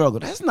 defensive struggle.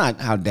 That's not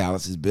how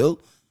Dallas is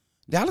built.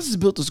 Dallas is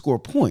built to score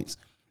points.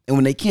 And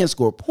when they can't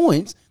score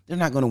points, they're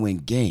not going to win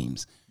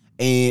games.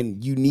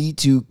 And you need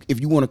to,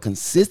 if you want to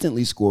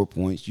consistently score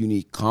points, you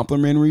need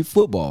complementary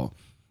football.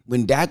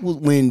 When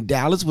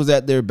Dallas was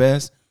at their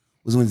best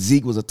was when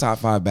Zeke was a top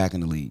 5 back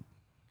in the league.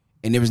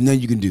 And there was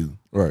nothing you can do.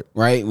 Right.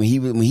 When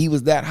he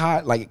was that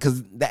hot, like,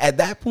 because at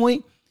that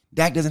point,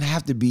 Dak doesn't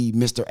have to be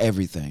Mr.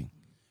 Everything.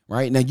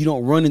 Right? Now, you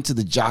don't run into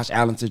the Josh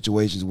Allen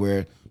situations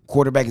where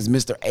quarterback is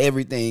Mr.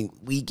 Everything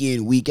week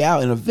in, week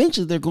out, and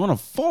eventually they're going to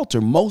falter,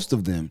 most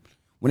of them,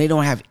 when they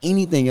don't have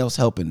anything else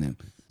helping them.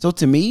 So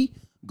to me,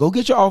 go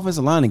get your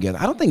offensive line together.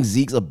 I don't think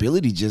Zeke's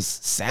ability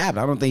just sapped.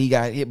 I don't think he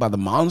got hit by the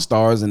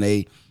Monstars and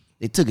they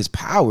took his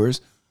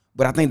powers.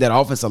 But I think that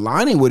offensive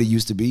line ain't what it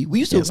used to be. We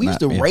used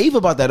to rave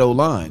about that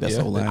O-line. That's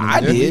O-line. I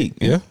did.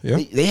 Yeah.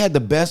 They had the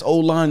best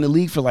O-line in the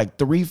league for like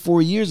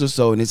 3-4 years or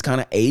so, and it's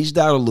kind of aged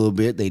out a little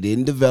bit. They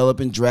didn't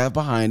develop and draft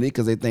behind it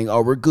because they think,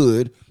 oh, we're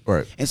good.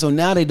 Right. And so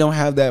now they don't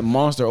have that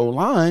monster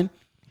O-line,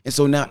 and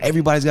so now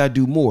everybody's got to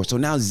do more. So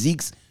now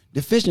Zeke's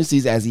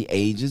deficiencies as he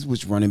ages,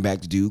 which running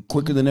back to do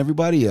quicker than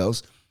everybody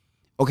else,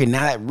 okay,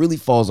 now that really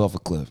falls off a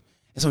cliff.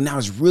 And so now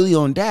it's really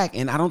on Dak,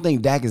 and I don't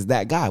think Dak is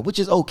that guy, which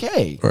is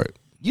okay. Right.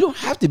 You don't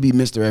have to be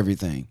Mr.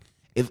 Everything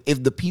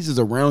if the pieces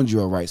around you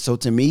are right. So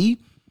to me,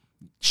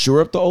 shore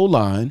up the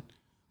O-line,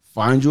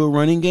 find you a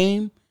running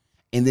game,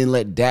 and then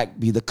let Dak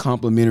be the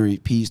complementary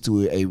piece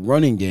to a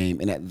running game.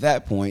 And at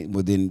that point,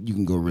 well, then you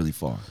can go really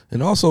far.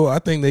 And also, I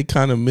think they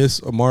kind of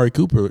missed Amari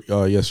Cooper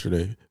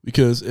yesterday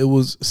because it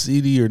was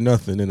CD or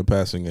nothing in the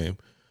passing game.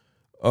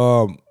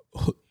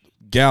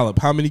 Gallup,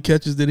 how many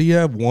catches did he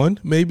have?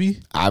 1, maybe?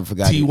 I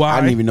forgot. T.Y. I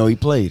didn't even know he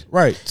played.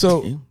 Right.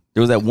 So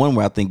There was that one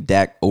where I think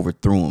Dak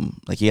overthrew him.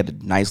 Like he had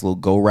a nice little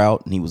go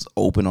route and he was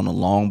open on a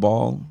long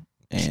ball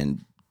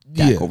and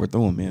Dak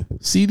overthrew him, man.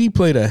 CD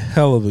played a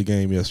hell of a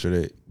game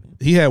yesterday.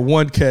 He had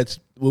 1 catch.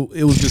 Well,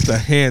 it was just a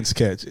hands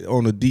catch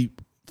on a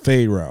deep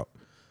fade route.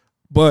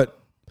 But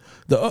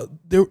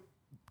there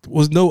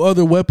was no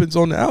other weapons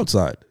on the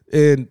outside.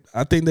 And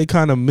I think they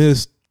kind of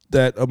missed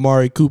that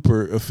Amari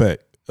Cooper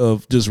effect.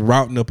 of just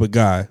routing up a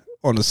guy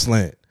on a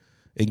slant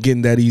and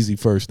getting that easy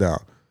first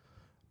down.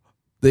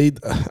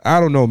 I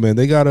don't know, man.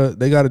 They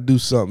gotta do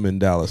something in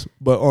Dallas.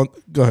 But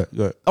go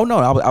ahead. Oh no,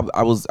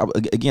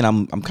 again.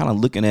 I'm kind of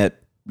looking at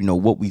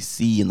what we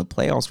see in the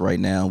playoffs right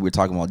now. We're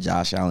talking about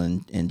Josh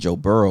Allen and Joe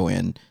Burrow,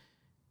 and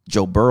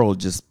Joe Burrow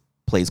just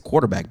plays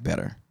quarterback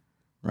better,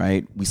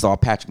 right? We saw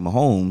Patrick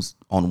Mahomes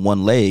on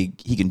one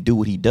leg. He can do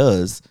what he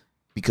does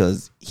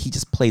because he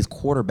just plays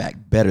quarterback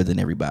better than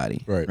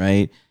everybody,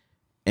 right?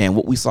 And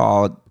what we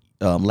saw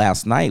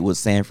last night with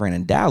San Fran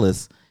and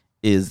Dallas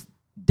is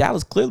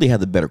Dallas clearly had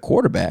the better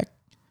quarterback.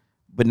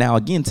 But now,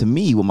 again, to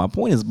me, what my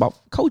point is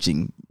about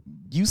coaching.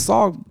 You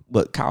saw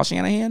Kyle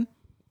Shanahan?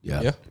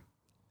 Yeah.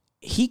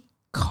 He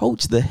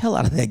coached the hell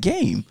out of that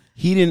game.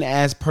 He didn't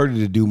ask Purdy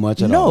to do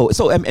much at all. No.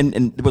 So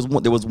and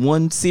there was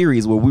one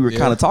series where we were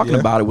kind of talking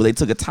about it, where they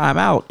took a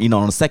timeout,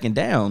 on a second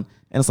down,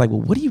 and it's like,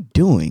 well, what are you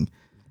doing?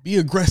 Be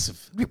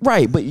aggressive,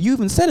 right? But you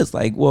even said it's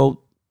like,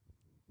 well,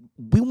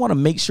 we want to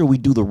make sure we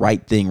do the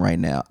right thing right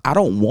now. I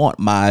don't want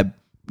my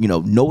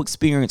no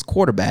experienced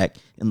quarterback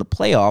in the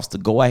playoffs to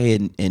go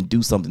ahead and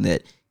do something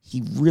that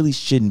he really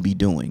shouldn't be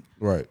doing.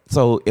 Right.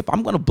 So if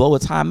I'm going to blow a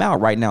timeout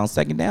right now on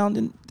second down,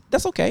 then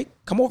that's okay.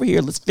 Come over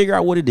here. Let's figure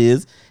out what it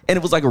is. And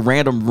it was like a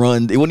random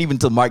run. It wasn't even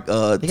to Mike.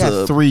 They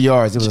got 3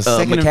 yards. It was a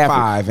second McCaffrey. and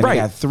 5, and they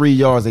got 3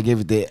 yards. They gave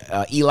it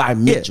to Eli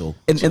Mitchell.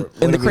 Yeah.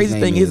 And the crazy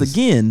thing is,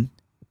 again,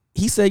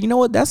 he said, you know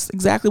what? That's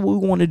exactly what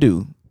we want to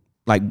do.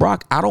 Like,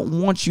 Brock, I don't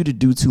want you to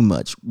do too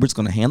much. We're just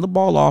going to hand the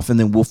ball off, and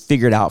then we'll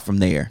figure it out from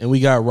there. And we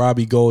got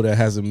Robbie Gould that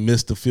hasn't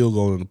missed a field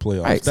goal in the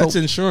playoffs. Right, That's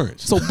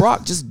insurance. So,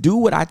 Brock, just do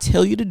what I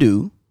tell you to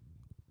do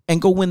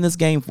and go win this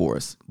game for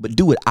us. But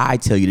do what I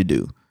tell you to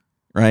do,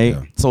 right?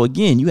 Yeah. So,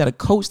 again, you had a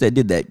coach that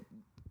did that.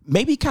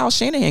 Maybe Kyle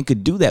Shanahan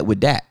could do that with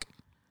Dak.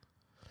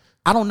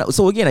 I don't know.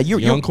 So, again, you're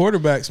young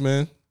quarterbacks,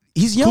 man.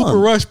 He's young. Cooper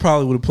Rush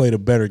probably would have played a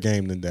better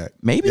game than Dak.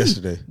 Maybe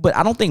yesterday. But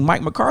I don't think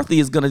Mike McCarthy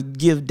is going to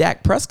give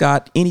Dak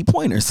Prescott any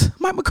pointers.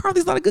 Mike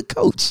McCarthy's not a good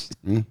coach.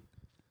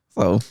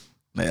 So,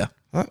 yeah.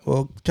 Right,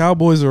 well,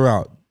 Cowboys are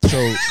out.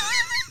 So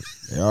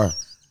they are.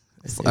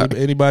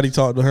 Anybody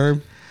talk to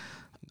Herm?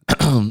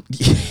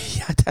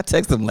 Yeah, I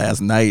texted him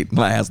last night.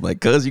 I asked, like,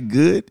 cuz, you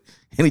good?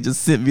 And he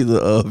just sent me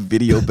the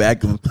video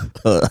back of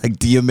like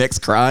DMX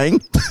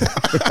crying.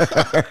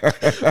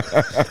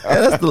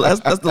 That's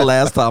the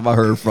last time I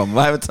heard from him.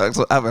 I haven't heard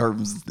from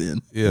him since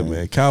then. Yeah,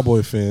 man.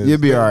 Cowboy fans. You'll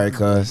be all right,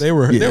 cuz. There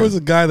was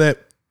a guy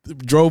that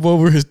drove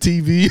over his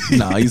TV.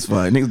 Nah, he's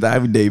fine. Niggas die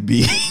every day,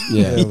 B.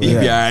 Yeah, he be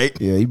all right.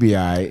 Yeah, he be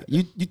all right.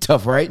 You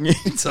tough, right?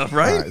 Tough,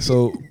 right? All right,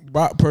 so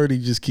Brock Purdy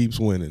just keeps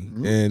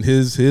winning, and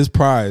his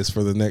prize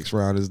for the next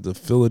round is the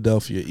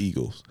Philadelphia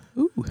Eagles.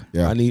 Ooh.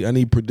 Yeah. I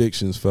need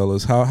predictions,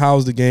 fellas.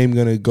 How's the game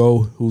gonna go?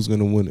 Who's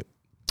gonna win it?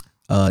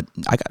 I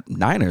got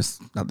Niners.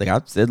 I think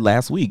I said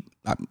last week.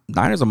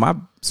 Niners are my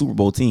Super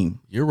Bowl team.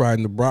 You're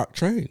riding the Brock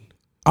train.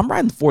 I'm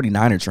riding the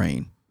 49er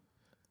train.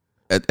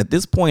 At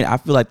this point, I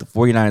feel like the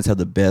 49ers have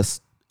the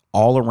best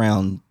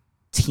all-around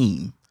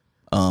team.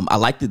 I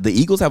like the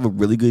Eagles have a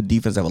really good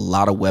defense, have a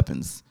lot of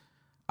weapons.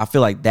 I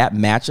feel like that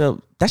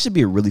matchup, that should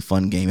be a really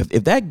fun game.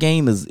 If that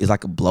game is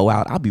like a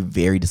blowout, I'll be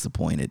very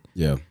disappointed.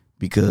 Yeah.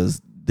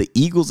 Because the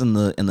Eagles and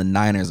the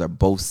Niners are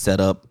both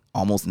set up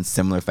almost in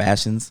similar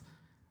fashions.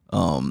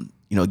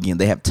 Again,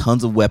 they have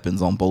tons of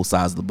weapons on both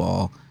sides of the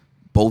ball.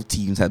 Both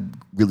teams have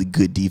really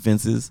good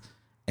defenses.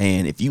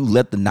 And if you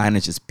let the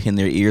Niners just pin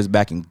their ears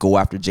back and go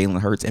after Jalen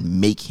Hurts and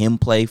make him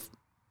play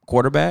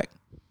quarterback,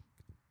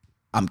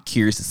 I'm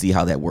curious to see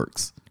how that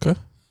works. Okay.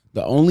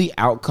 The only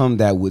outcome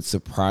that would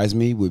surprise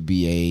me would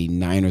be a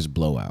Niners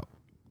blowout,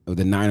 or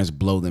the Niners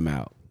blow them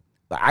out.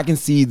 But I can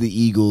see the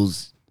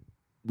Eagles.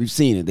 We've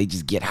seen it. They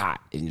just get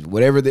hot, and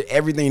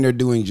everything they're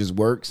doing just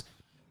works,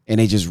 and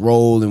they just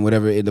roll. And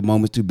whatever the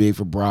moment's too big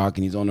for Brock,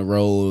 and he's on the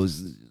road.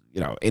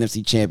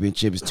 NFC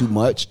Championship is too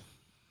much.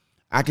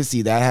 I can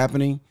see that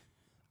happening.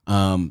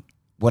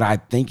 What I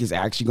think is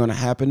actually going to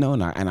happen, though,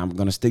 and I'm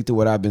going to stick to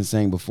what I've been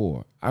saying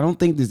before. I don't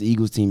think this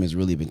Eagles team has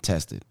really been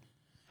tested,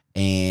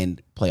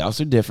 and playoffs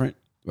are different,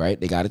 right?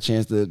 They got a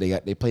chance to.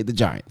 They played the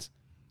Giants,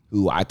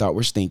 who I thought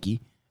were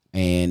stinky,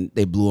 and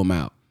they blew them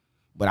out.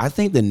 But I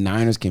think the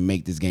Niners can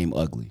make this game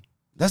ugly.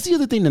 That's the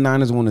other thing the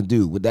Niners want to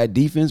do with that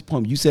defense.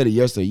 Pump, you said it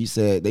yesterday. You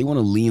said they want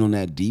to lean on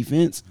that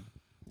defense.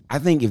 I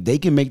think if they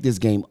can make this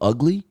game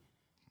ugly,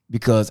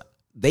 because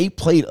they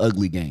played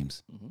ugly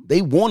games.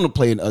 They want to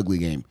play an ugly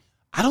game.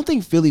 I don't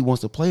think Philly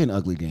wants to play an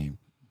ugly game.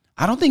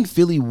 I don't think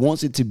Philly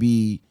wants it to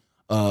be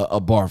a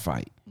bar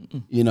fight.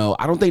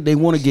 I don't think they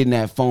want to get in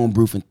that phone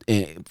booth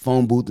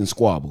and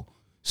squabble.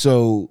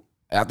 So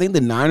I think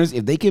the Niners,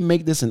 if they can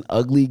make this an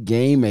ugly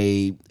game,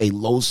 a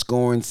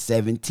low-scoring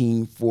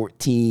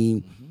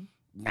 17-14,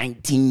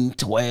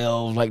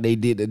 19-12 like they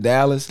did to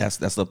Dallas.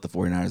 That's up the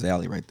 49ers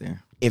alley right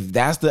there. If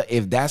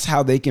that's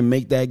how they can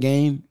make that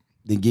game,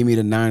 then give me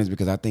the Niners,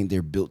 because I think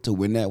they're built to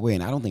win that way,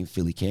 and I don't think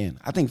Philly can.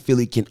 I think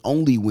Philly can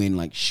only win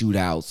like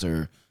shootouts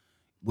or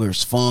where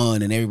it's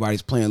fun and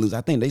everybody's playing loose. I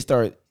think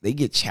they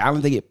get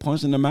challenged, they get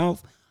punched in the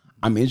mouth.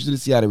 I'm interested to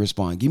see how they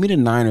respond. Give me the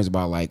Niners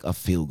by like a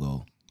field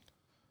goal.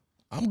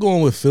 I'm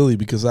going with Philly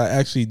because I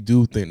actually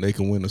do think they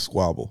can win a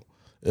squabble.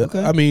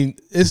 I mean,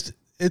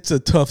 it's a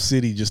tough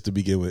city just to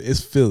begin with.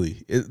 It's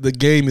Philly. The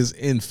game is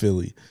in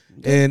Philly.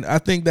 And I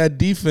think that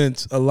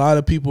defense, a lot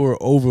of people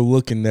are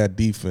overlooking that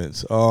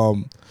defense.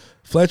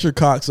 Fletcher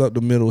Cox up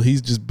the middle,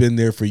 he's just been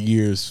there for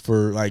years,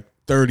 for like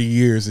 30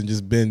 years, and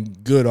just been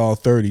good all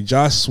 30.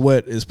 Josh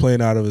Sweat is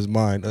playing out of his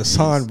mind.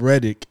 Hassan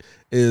Reddick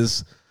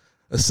is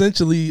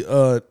essentially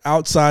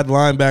outside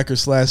linebacker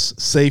 /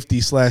 safety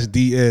 /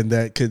 DN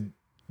that could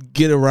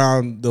get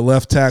around the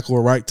left tackle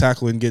or right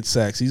tackle and get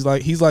sacks. He's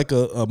like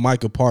a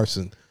Micah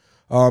Parsons.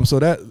 So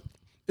that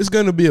it's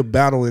going to be a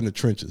battle in the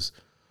trenches.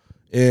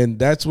 And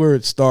that's where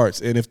it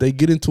starts. And if they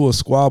get into a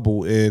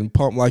squabble and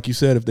pump, like you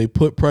said, if they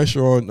put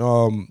pressure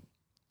on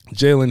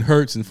Jalen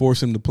Hurts and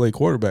force him to play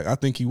quarterback, I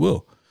think he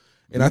will.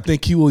 And I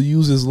think he will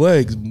use his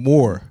legs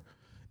more.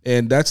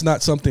 And that's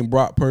not something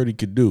Brock Purdy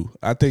could do.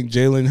 I think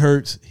Jalen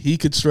Hurts, he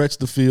could stretch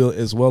the field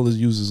as well as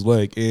use his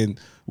leg. And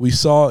we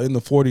saw in the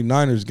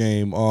 49ers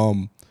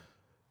game,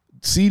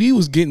 CD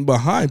was getting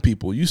behind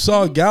people. You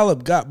saw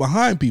Gallup got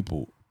behind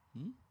people.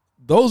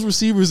 Those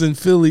receivers in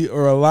Philly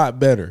are a lot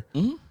better.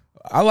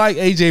 I like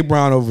A.J.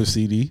 Brown over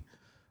CD.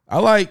 I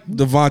like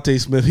Devontae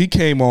Smith. He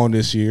came on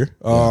this year.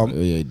 Yeah,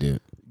 he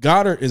did.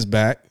 Goddard is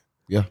back.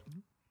 Yeah.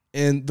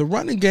 And the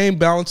running game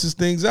balances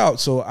things out.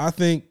 So I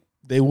think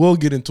they will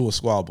get into a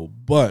squabble.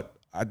 But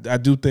I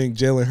do think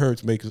Jalen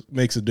Hurts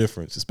makes a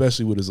difference,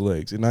 especially with his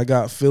legs. And I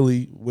got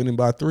Philly winning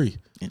by 3.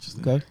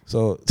 Interesting. Okay.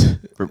 So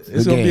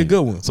it's going to be a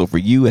good one. So for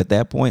you at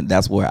that point,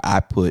 that's where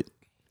I put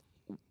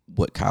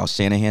what Kyle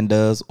Shanahan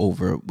does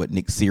over what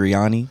Nick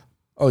Sirianni.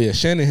 Oh, yeah.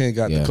 Shanahan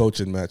got the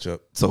coaching matchup.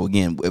 So,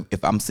 again,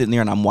 if I'm sitting there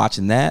and I'm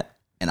watching that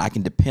and I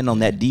can depend on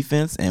that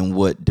defense and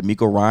what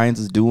DeMeco Ryans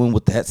is doing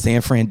with that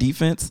San Fran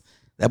defense,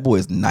 that boy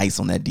is nice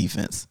on that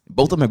defense.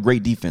 Both of them have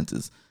great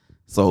defenses.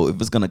 So, if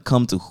it's going to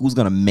come to who's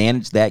going to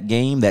manage that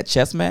game, that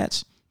chess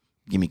match,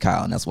 give me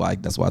Kyle. And that's why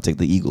I take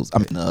the Eagles. I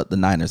mean, the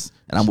Niners.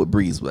 And I'm with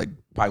Breeze, like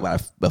probably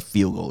by a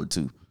field goal or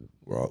two.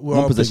 We're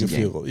all picking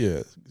field goal. Yeah.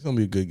 It's going to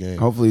be a good game.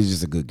 Hopefully it's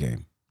just a good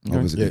game.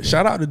 Yeah,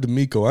 shout out to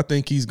DeMeco. I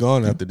think he's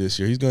gone after this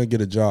year. He's going to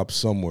get a job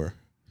somewhere.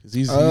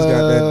 He's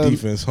got that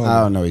defense hungry.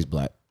 I don't know. He's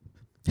black.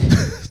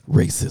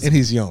 Racist. And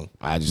he's young.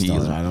 I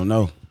don't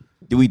know.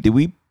 Did we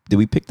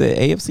pick the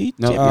AFC?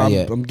 No, not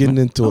yet. I'm getting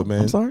into it,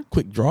 man. I'm sorry.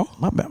 Quick draw.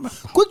 My bad.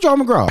 Quick draw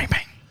McGraw. Bang,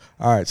 bang.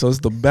 All right, so it's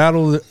the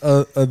battle of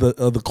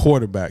the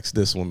quarterbacks.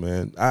 This one,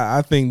 man.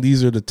 I think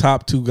these are the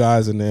top 2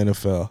 guys in the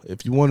NFL.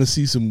 If you want to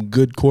see some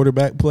good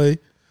quarterback play,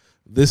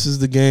 this is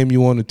the game you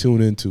want to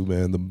tune into,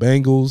 man. The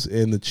Bengals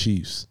and the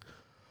Chiefs.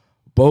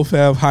 Both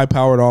have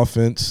high-powered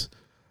offense.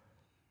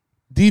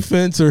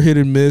 Defense are hit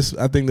and miss.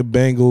 I think the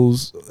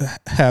Bengals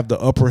have the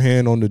upper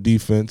hand on the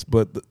defense,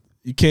 but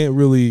you can't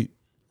really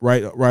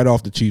write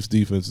off the Chiefs'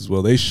 defense as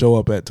well. They show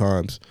up at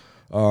times.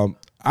 I'm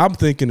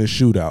thinking a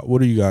shootout. What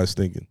are you guys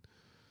thinking?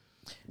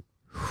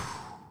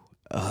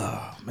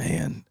 Oh,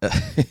 man.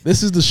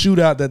 This is the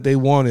shootout that they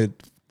wanted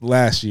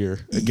last year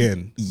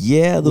again.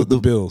 Yeah, the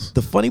Bills.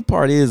 The funny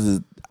part is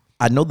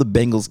I know the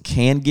Bengals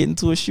can get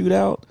into a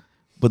shootout,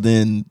 but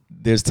then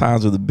there's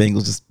times where the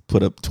Bengals just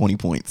put up 20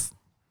 points.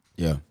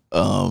 Yeah.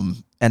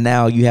 And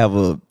now you have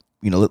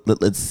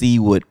let's see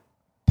what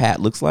Pat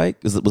looks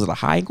like. Was it a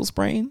high ankle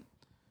sprain?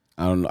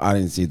 I don't know. I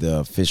didn't see the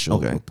official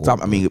report. So,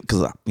 I mean,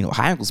 because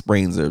high ankle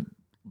sprains are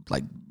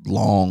like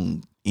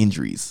long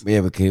injuries.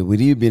 Yeah, but would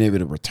he have been able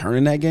to return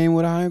in that game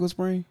with a high ankle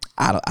sprain?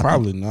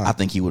 Probably not. I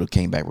think he would have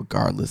came back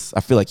regardless. I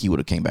feel like he would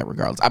have came back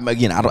regardless. I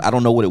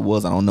don't know what it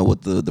was. I don't know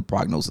what the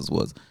prognosis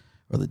was,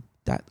 or the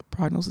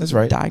prognosis. That's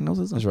right.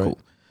 Diagnosis. That's right.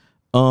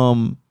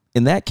 Cool.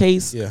 In that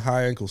case, Yeah,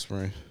 high ankle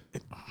sprain.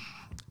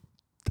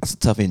 that's a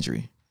tough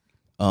injury.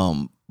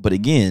 But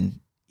again,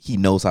 he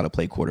knows how to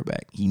play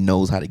quarterback. He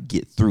knows how to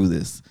get through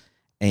this,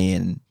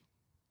 and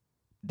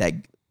that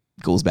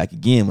goes back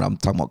again when I'm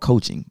talking about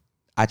coaching.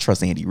 I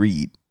trust Andy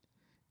Reid.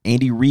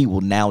 Andy Reid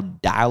will now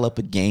dial up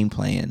a game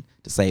plan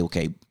to say,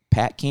 okay,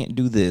 Pat can't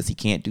do this. He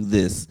can't do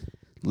this.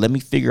 Let me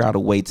figure out a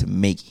way to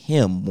make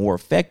him more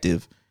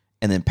effective,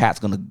 and then Pat's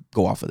going to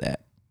go off of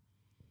that.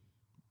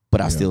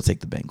 But I still take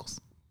the Bengals.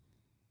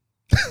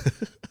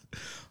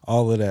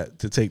 All of that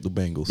to take the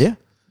Bengals. Yeah.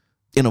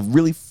 In a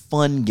really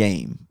fun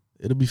game.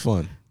 It'll be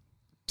fun.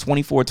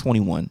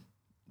 24-21,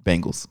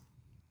 Bengals.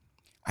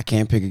 I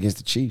can't pick against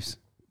the Chiefs.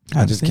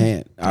 I I just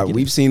understand. can't.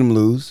 We've seen them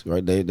lose,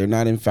 right? They're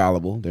not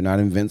infallible. They're not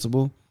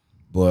invincible.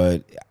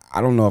 But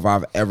I don't know if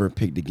I've ever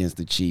picked against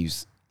the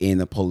Chiefs in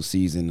the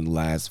postseason in the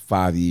last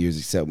 5 years,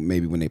 except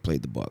maybe when they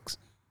played the Bucs,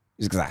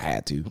 just because I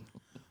had to.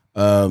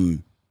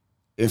 And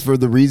for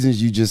the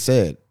reasons you just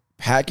said,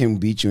 Pat can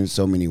beat you in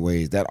so many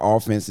ways. That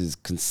offense is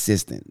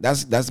consistent.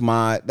 That's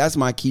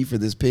my key for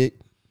this pick.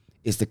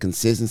 It's the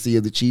consistency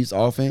of the Chiefs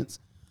offense.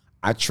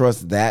 I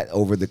trust that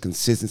over the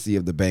consistency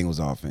of the Bengals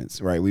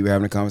offense, right? We were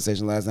having a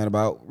conversation last night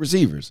about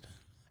receivers.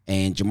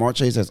 And Jamar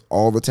Chase has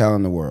all the talent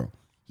in the world.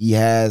 He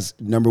has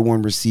number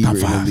one receiver in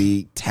the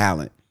league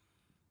talent.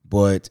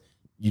 But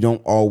you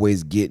don't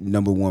always get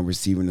number one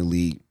receiver in the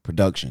league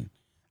production.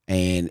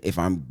 And if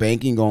I'm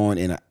banking on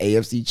in an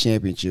AFC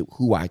championship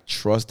who I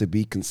trust to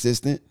be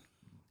consistent,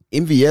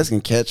 MVS can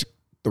catch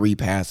 3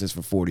 passes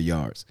for 40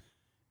 yards.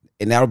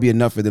 And that'll be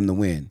enough for them to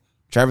win.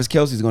 Travis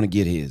Kelce's going to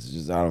get his.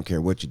 Just, I don't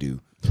care what you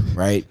do,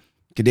 right?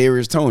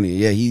 Kadarius Toney,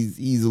 yeah,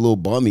 he's a little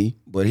bummy,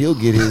 but he'll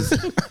get his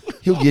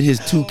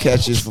 2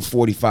 catches for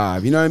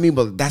 45. You know what I mean?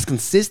 But that's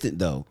consistent,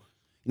 though.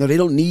 You know, they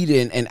don't need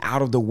an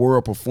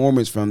out-of-the-world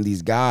performance from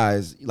these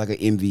guys like an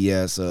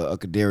MVS, a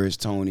Kadarius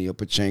Toney, a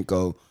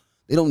Pachenko.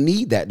 They don't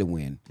need that to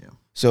win. Yeah.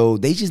 So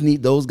they just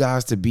need those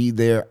guys to be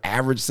their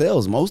average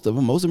selves. Most of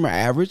them are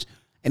average,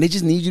 and they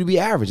just need you to be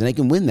average, and they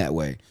can win that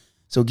way.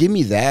 So give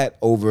me that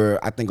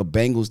over, I think, a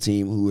Bengals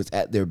team who is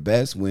at their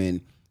best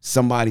when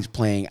somebody's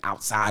playing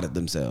outside of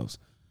themselves.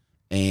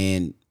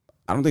 And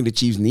I don't think the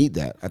Chiefs need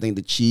that. I think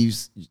the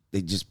Chiefs,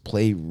 they just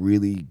play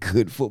really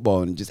good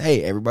football and just,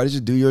 hey, everybody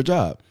just do your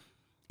job.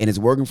 And it's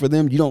working for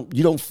them. You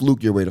don't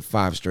fluke your way to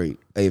 5 straight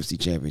AFC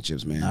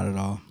championships, man. Not at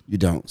all. You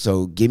don't.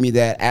 So give me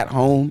that at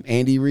home,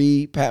 Andy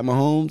Reid, Pat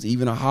Mahomes,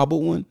 even a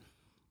hobbled one.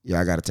 Yeah,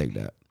 I got to take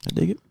that. I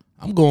dig it.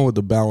 I'm going with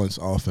the balanced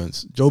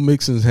offense. Joe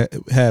Mixon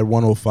had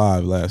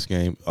 105 last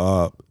game.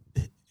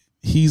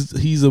 He's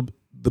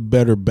the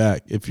better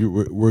back if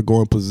we're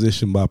going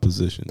position by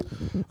position.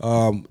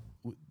 The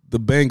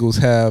Bengals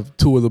have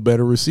 2 of the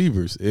better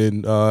receivers,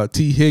 and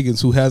T.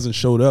 Higgins, who hasn't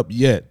showed up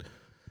yet.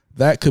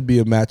 That could be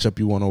a matchup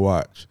you want to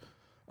watch.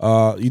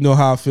 You know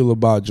how I feel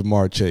about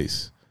Jamar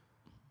Chase.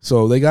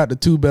 So they got the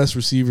 2 best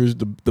receivers,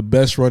 the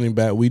best running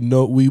back. We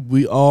know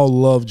we all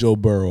love Joe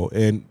Burrow,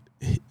 and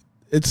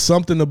it's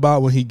something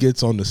about when he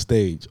gets on the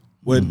stage.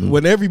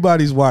 When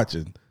everybody's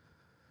watching.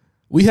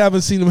 We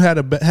haven't seen him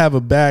have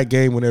a bad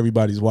game when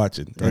everybody's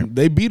watching. Right. And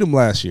they beat him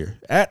last year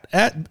at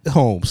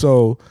home.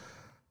 So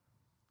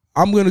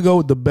I'm going to go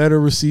with the better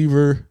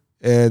receiver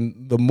and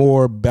the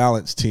more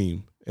balanced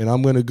team. And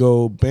I'm going to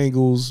go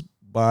Bengals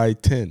by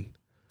 10.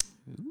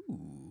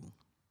 Ooh.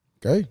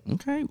 Okay.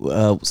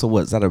 So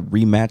what, is that a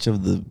rematch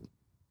of the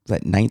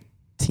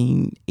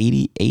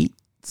 1988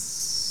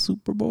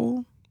 Super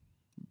Bowl?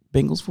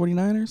 Bengals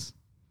 49ers?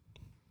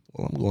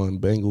 Well, I'm going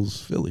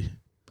Bengals Philly.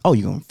 Oh,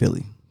 you're going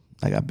Philly.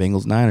 I got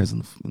Bengals Niners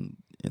in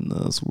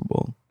the Super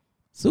Bowl.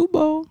 Super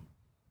Bowl.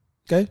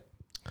 Okay.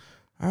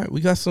 All right,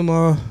 we got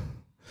some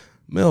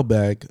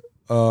mailbag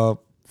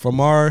from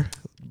our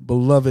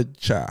beloved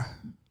Cha.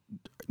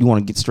 You want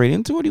to get straight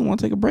into it, or do you want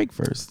to take a break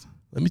first?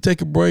 Let me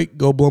take a break,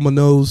 go blow my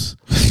nose,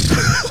 pay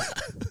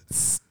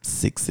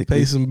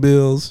some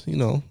bills,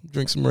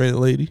 drink some Red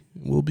Lady.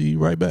 We'll be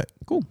right back.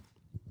 Cool.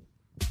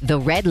 The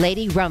Red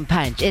Lady Rum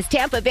Punch is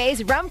Tampa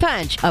Bay's rum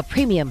punch, a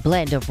premium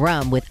blend of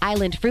rum with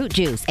island fruit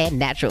juice and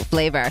natural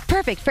flavor.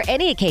 Perfect for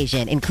any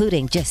occasion,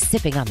 including just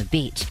sipping on the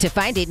beach. To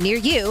find it near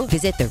you,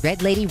 visit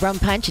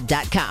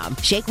theredladyrumpunch.com.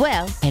 Shake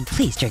well, and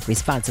please drink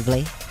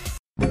responsibly.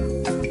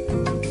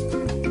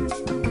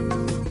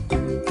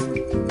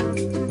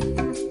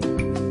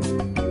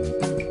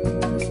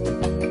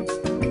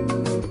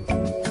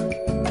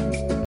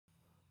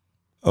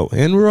 Oh,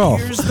 and we're off.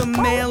 Here's the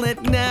mail, it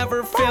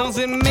never fails.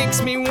 It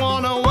makes me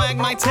wanna wag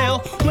my tail.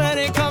 When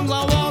it comes,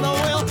 I wanna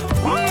will.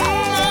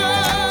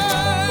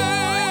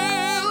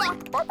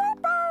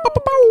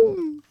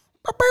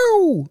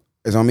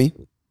 It's on me?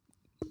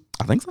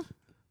 I think so.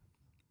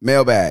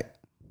 Mailbag.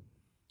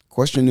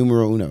 Question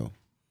numero uno.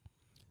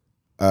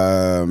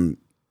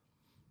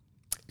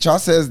 Cha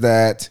says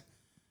that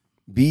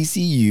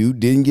BCU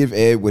didn't give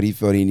Ed what he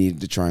felt he needed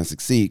to try and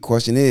succeed.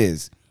 Question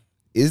is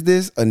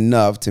this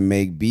enough to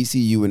make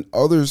BCU and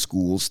other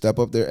schools step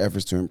up their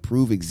efforts to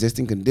improve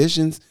existing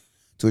conditions,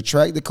 to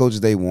attract the coaches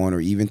they want, or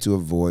even to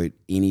avoid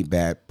any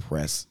bad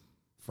press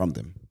from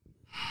them?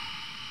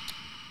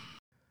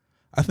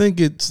 I think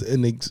it's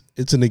an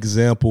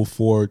example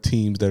for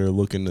teams that are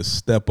looking to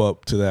step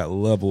up to that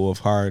level of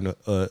hiring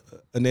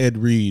an Ed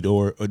Reed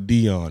or a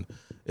Dion.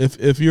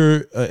 If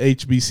you're a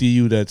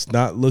HBCU that's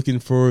not looking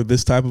for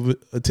this type of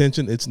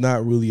attention, it's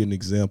not really an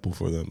example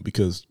for them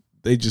because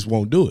they just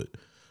won't do it.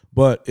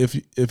 But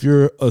if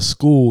you're a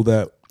school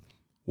that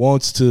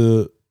wants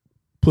to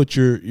put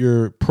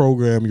your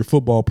program, your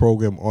football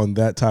program on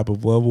that type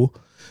of level,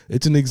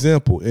 it's an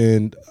example.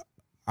 And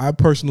I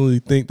personally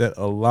think that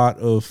a lot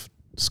of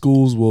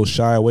schools will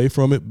shy away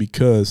from it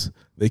because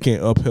they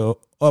can't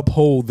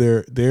uphold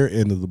their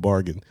end of the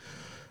bargain.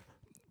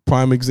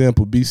 Prime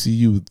example,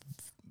 BCU.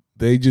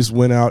 They just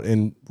went out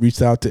and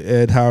reached out to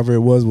Ed, however it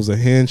was a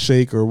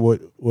handshake or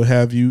what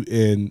have you,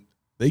 and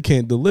they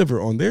can't deliver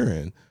on their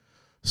end.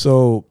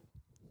 So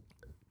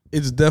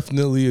it's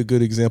definitely a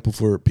good example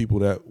for people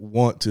that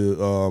want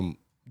to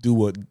do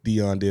what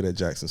Dion did at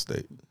Jackson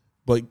State.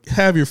 But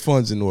have your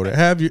funds in order.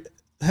 Have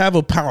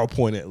a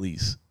PowerPoint at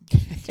least.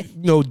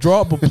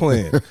 Draw up a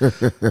plan.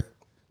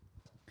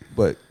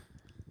 But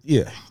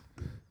yeah.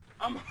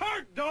 I'm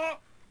hurt, dog.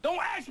 Don't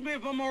ask me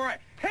if I'm all right.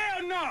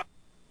 Hell no.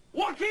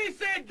 Joaquin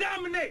said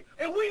dominate,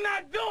 and we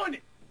not doing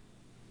it.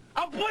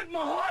 I put my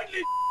heart in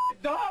this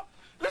dog.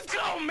 Let's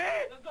go,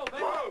 man. Let's go,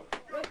 baby.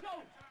 Let's go.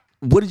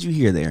 What did you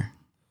hear there?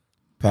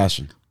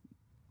 Passion.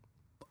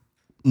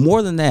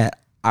 More than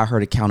that, I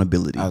heard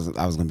accountability. I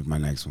was going to be my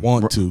next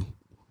one.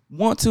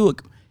 Want to.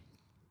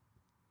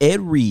 Ed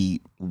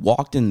Reed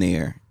walked in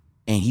there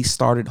and he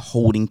started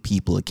holding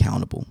people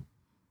accountable.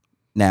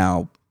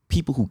 Now,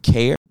 people who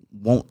care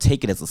won't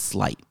take it as a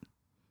slight.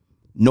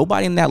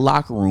 Nobody in that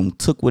locker room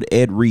took what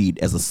Ed Reed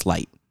as a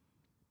slight.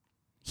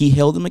 He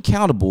held them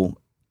accountable,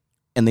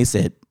 and they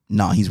said,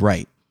 nah, he's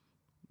right.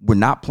 We're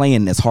not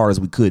playing as hard as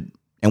we could.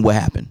 And what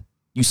happened?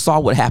 You saw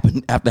what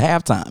happened after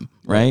halftime,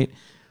 right?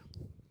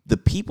 The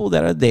people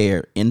that are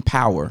there in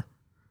power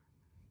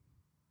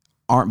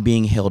aren't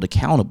being held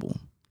accountable.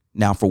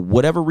 Now, for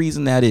whatever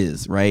reason that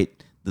is, right,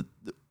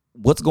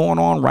 what's going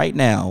on right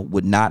now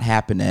would not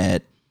happen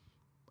at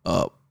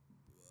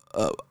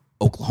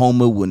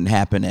Oklahoma, wouldn't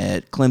happen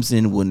at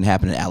Clemson, wouldn't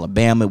happen at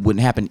Alabama,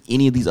 wouldn't happen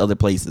any of these other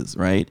places,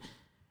 right?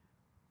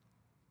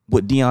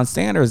 What Deion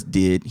Sanders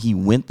did, he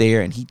went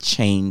there and he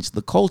changed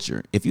the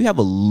culture. If you have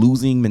a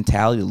losing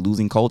mentality, a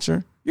losing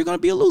culture, you're going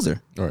to be a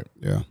loser. All right.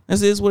 Yeah.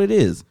 This is what it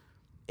is.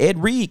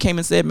 Ed Reed came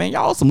and said, man,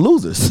 y'all are some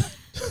losers.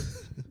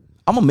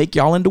 I'm going to make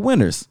y'all into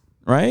winners,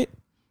 right?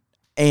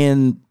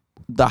 And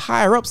the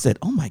higher up said,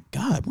 oh my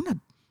God, we're not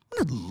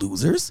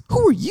losers.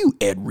 Who are you,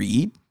 Ed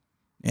Reed?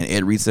 And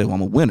Ed Reed said, well,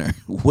 I'm a winner.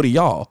 What are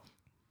y'all?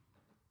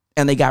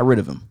 And they got rid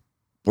of him,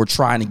 or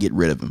trying to get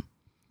rid of him.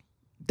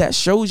 That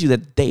shows you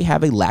that they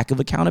have a lack of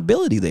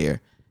accountability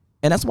there.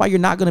 And that's why you're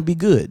not going to be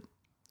good.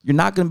 You're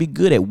not going to be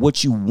good at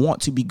what you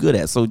want to be good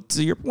at. So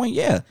to your point,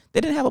 yeah,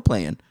 they didn't have a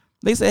plan.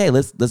 They said, hey,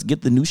 let's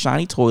get the new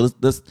shiny toy.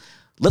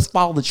 Let's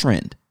follow the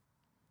trend.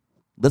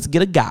 Let's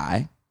get a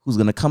guy who's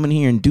going to come in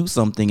here and do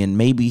something, and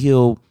maybe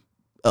he'll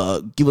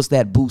give us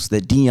that boost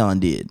that Deion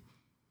did.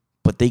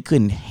 But they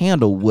couldn't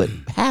handle what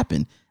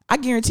happened. I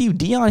guarantee you,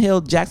 Deion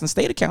held Jackson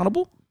State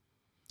accountable.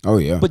 Oh,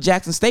 yeah. But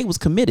Jackson State was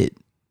committed.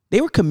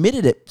 They were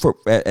committed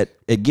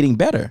at getting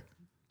better.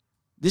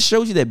 This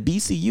shows you that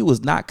BCU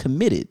was not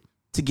committed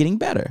to getting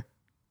better.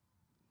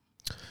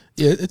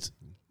 Yeah,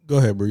 go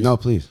ahead, Breeze. No,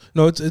 please.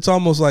 No, it's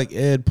almost like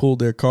Ed pulled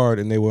their card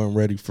and they weren't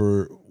ready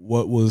for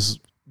what was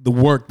the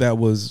work that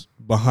was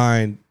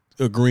behind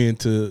agreeing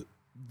to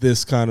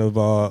this kind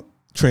of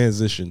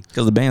transition.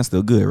 Because the band's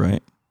still good,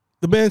 right?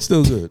 The band's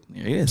still good.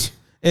 There it is.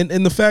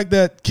 And the fact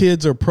that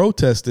kids are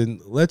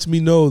protesting lets me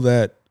know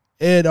that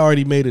Ed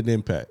already made an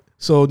impact.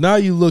 So now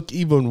you look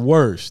even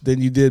worse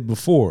than you did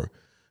before,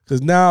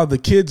 because now the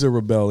kids are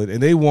rebelling and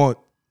they want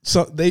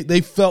they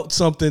felt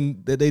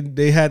something that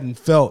they hadn't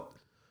felt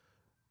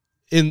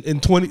in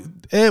 20.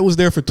 Ed was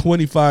there for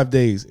 25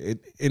 days,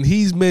 and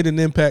he's made an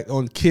impact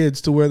on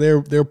kids to where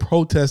they're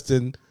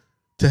protesting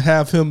to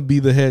have him be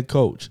the head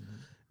coach.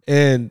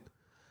 And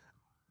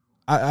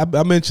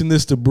I mentioned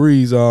this to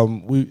Breeze.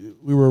 We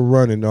were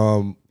running.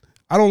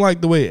 I don't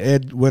like the way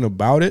Ed went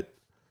about it.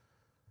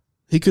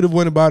 He could have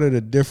went about it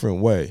a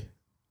different way.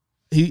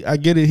 I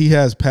get it. He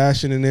has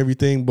passion and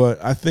everything,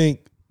 but I think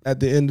at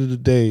the end of the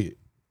day,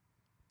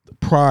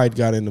 pride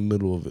got in the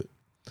middle of it.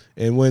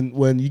 And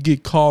when you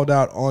get called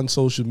out on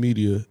social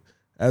media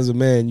as a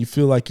man, you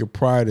feel like your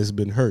pride has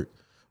been hurt.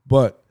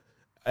 But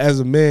as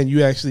a man, you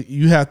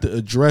have to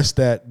address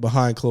that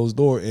behind closed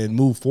door and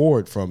move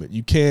forward from it.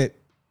 You can't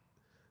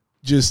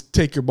just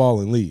take your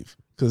ball and leave,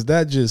 because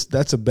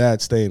that's a bad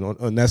stain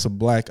and that's a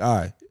black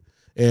eye.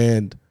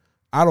 And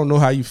I don't know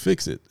how you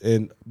fix it.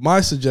 And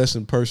my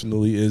suggestion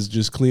personally is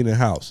just clean the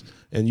house.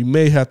 And you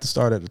may have to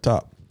start at the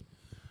top.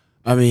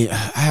 I mean, I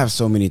have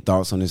so many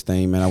thoughts on this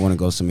thing, man. I want to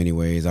go so many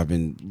ways. I've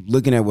been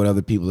looking at what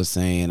other people are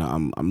saying.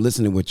 I'm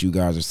listening to what you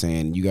guys are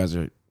saying. You guys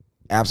are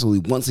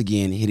absolutely, once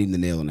again, hitting the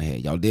nail on the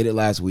head. Y'all did it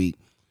last week.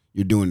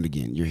 You're doing it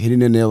again. You're hitting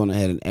the nail on the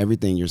head in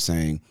everything you're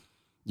saying.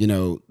 You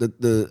know,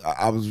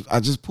 I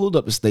just pulled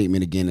up the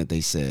statement again that they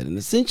said. And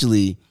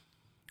essentially,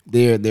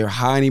 they're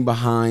hiding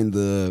behind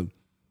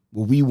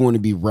we want to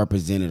be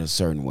represented a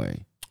certain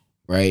way,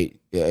 right?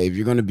 If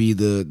you're going to be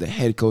the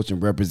head coach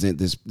and represent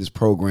this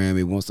program,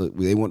 they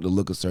want to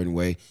look a certain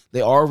way.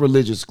 They are a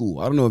religious school.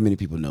 I don't know if many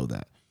people know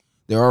that.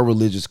 They are a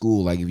religious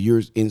school. Like if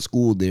you're in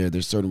school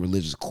there's certain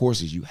religious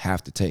courses you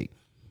have to take.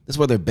 That's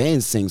why their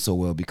band sings so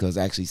well, because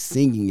actually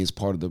singing is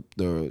part of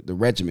the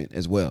regiment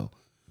as well,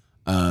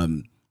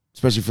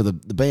 especially for the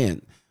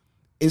band.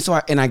 And so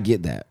I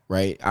get that,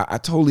 right? I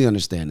totally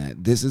understand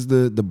that. This is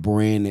the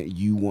brand that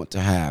you want to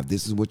have.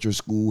 This is what your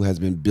school has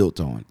been built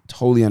on.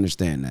 Totally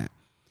understand that.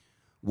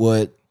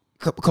 A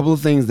couple of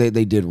things that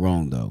they did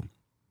wrong, though.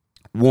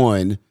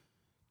 One,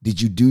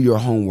 did you do your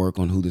homework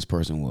on who this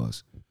person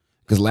was?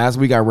 Because last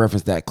week I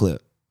referenced that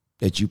clip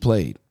that you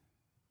played.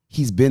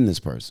 He's been this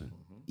person.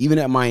 Even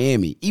at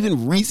Miami,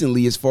 even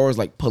recently as far as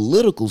like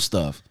political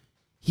stuff,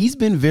 he's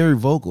been very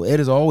vocal. Ed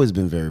has always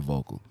been very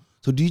vocal.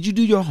 So did you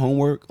do your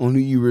homework on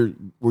who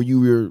you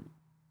were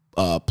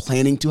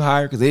planning to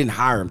hire? Because they didn't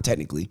hire him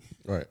technically.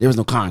 Right. There was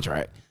no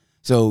contract.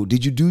 So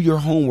did you do your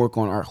homework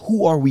on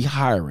who are we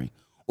hiring?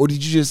 Or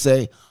did you just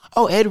say,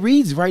 oh, Ed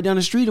Reed's right down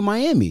the street in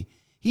Miami.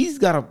 He's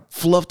got a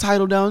fluff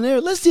title down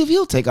there. Let's see if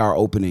he'll take our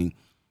opening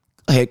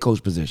head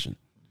coach position.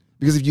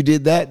 Because if you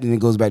did that, then it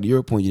goes back to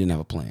your point, you didn't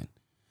have a plan.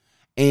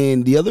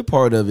 And the other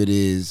part of it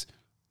is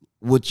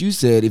what you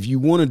said, if you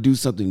want to do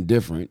something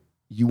different,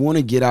 you want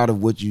to get out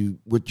of what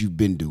you've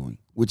been doing,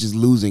 which is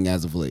losing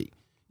as of late.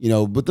 You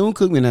know,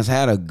 Bethune-Cookman has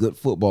had a good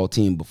football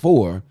team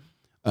before,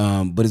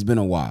 but it's been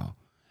a while.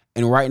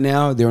 And right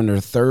now, they're on their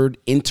third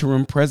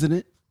interim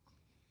president.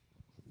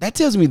 That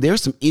tells me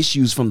there's some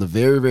issues from the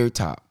very, very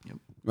top,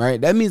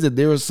 right? That means that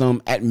there are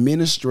some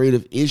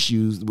administrative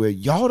issues where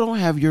y'all don't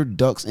have your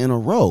ducks in a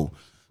row.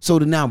 So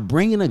to now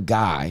bring in a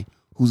guy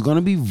who's going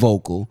to be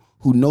vocal,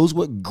 who knows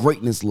what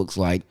greatness looks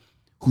like,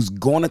 who's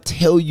going to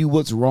tell you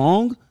what's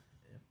wrong,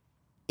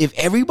 if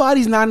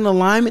everybody's not in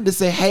alignment to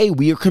say, hey,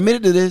 we are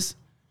committed to this,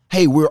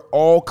 hey, we're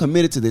all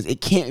committed to this.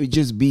 It can't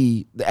just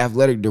be the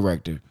athletic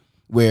director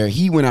where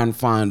he went out and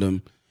found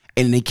them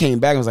and they came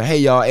back and was like, hey,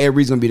 y'all,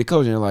 everybody's going to be the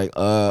coach. And they're like,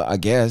 I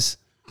guess.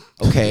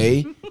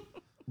 Okay.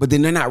 But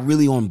then they're not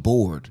really on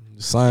board.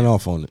 Sign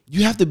off on it.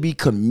 You have to be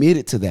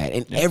committed to that.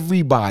 And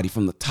everybody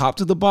from the top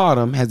to the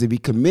bottom has to be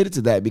committed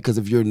to that, because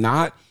if you're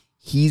not,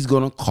 he's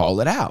going to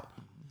call it out.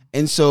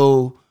 And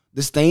so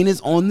the stain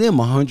is on them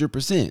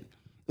 100%.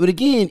 But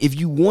again, if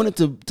you want it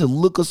to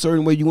look a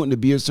certain way, you want it to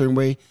be a certain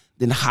way,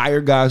 then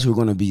hire guys who are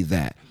going to be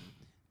that.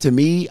 To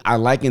me, I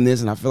liken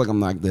this, and I feel like I'm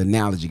like the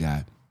analogy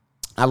guy.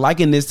 I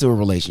liken this to a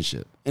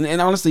relationship. And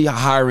honestly,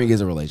 hiring is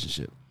a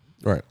relationship.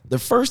 Right. The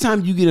first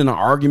time you get in an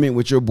argument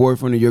with your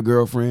boyfriend or your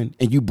girlfriend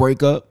and you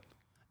break up,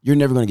 you're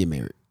never going to get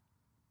married.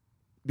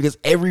 Because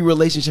every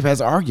relationship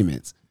has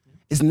arguments.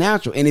 It's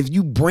natural. And if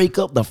you break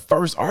up the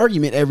first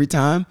argument every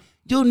time,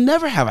 you'll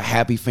never have a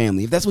happy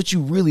family if that's what you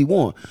really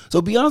want.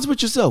 So be honest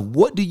with yourself.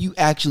 What do you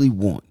actually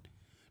want?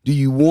 Do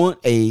you want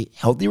a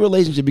healthy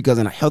relationship? Because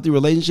in a healthy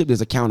relationship,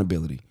 there's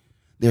accountability.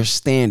 There's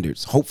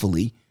standards,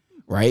 hopefully,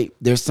 right?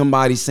 There's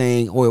somebody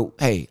saying, oh,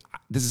 hey,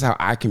 this is how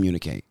I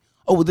communicate.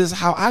 Oh, well, this is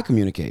how I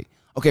communicate.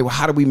 Okay, well,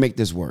 how do we make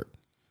this work?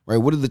 Right?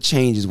 What are the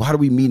changes? How do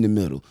we meet in the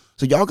middle?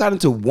 So y'all got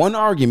into one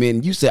argument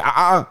and you said,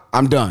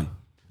 I'm done.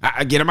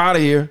 I get him out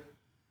of here.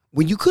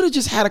 When you could have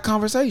just had a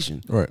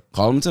conversation. Right.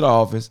 Call him to the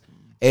office.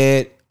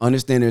 Ed,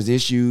 understand there's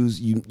issues.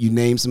 You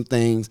name some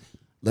things.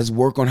 Let's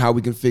work on how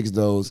we can fix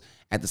those.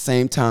 At the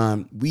same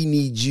time, we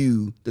need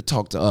you to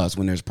talk to us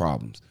when there's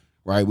problems,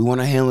 right? We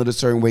want to handle it a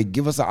certain way.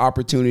 Give us an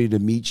opportunity to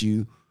meet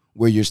you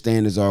where your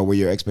standards are, where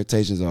your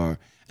expectations are,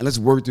 and let's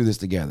work through this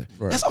together.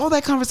 Right. That's all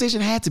that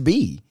conversation had to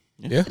be.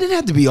 Yeah. It didn't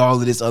have to be all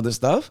of this other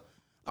stuff.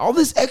 All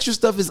this extra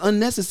stuff is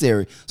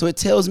unnecessary. So it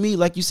tells me,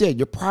 like you said,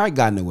 your pride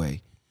got in the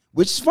way,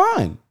 which is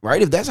fine,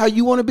 right? If that's how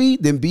you want to be,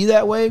 then be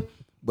that way.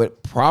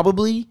 But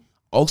probably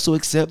also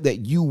accept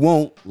that you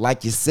won't,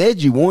 like you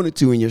said you wanted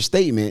to in your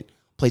statement,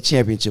 play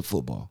championship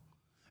football.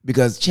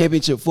 Because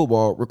championship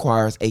football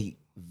requires a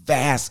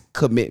vast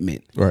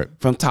commitment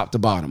from top to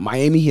bottom.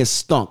 Miami has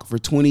stunk for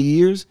 20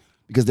 years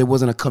because there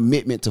wasn't a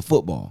commitment to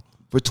football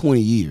for 20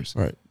 years.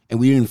 Right.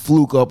 And we didn't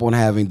fluke up on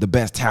having the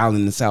best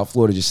talent in South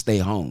Florida just stay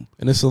home.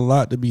 And it's a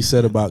lot to be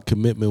said about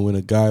commitment when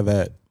a guy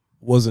that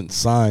wasn't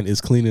signed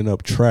is cleaning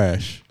up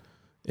trash.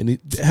 And he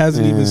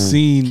hasn't even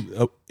seen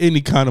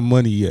any kind of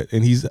money yet,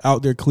 and he's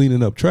out there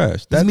cleaning up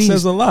trash. That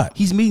says a lot.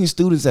 He's meeting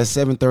students at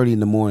 7:30 in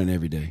the morning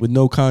every day with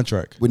no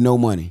contract, with no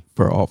money.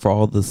 For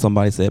all the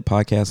Somebody Said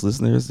podcast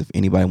listeners, if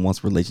anybody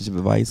wants relationship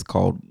advice,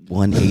 call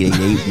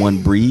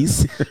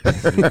 1-888-1-BREEZE.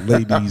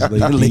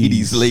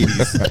 ladies.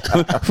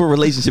 For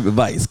relationship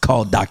advice,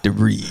 call Dr.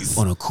 Breeze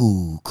on a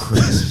cool,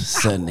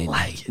 crisp Sunday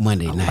night,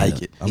 Monday night. I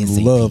like it. I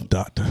love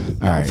Doctor.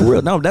 All right, for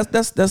real. No,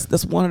 that's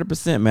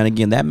 100%, man.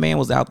 Again, that man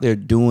was out there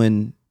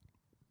doing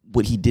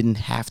what he didn't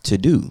have to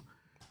do,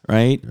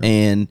 right? Yeah.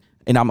 And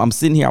I'm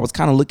sitting here. I was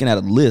kind of looking at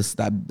a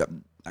list. I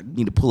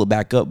need to pull it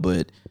back up,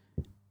 but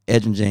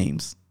Edgerrin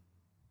James,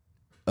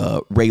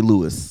 Ray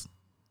Lewis,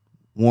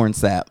 Warren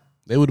Sapp,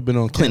 they would have been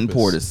on Clinton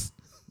campus. Portis,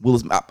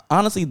 Willis.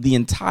 Honestly, the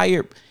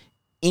entire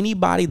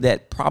anybody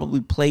that probably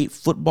played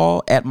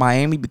football at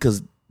Miami,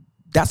 because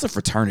that's a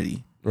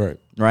fraternity,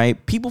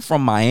 right? People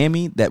from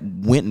Miami that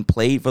went and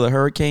played for the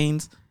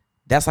Hurricanes,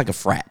 that's like a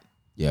frat,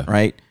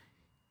 right?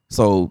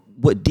 So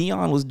what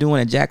Deion was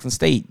doing at Jackson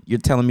State, you're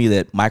telling me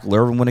that Michael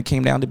Irvin when it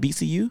came down to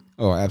BCU?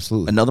 Oh,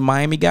 absolutely. Another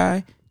Miami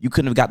guy? You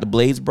couldn't have got the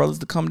Blades brothers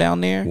to come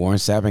down there? Warren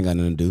Sapp ain't got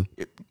nothing to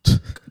do.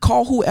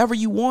 Call whoever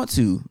you want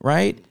to,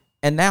 right?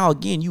 And now,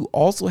 again, you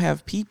also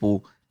have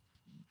people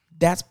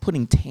that's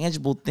putting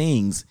tangible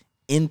things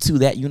into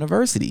that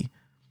university.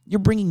 You're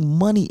bringing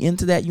money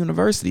into that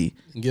university.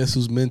 And guess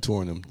who's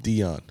mentoring them?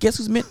 Deion. Guess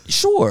who's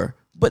sure.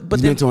 But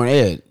he's then, mentoring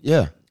Ed,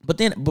 yeah.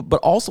 But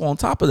also on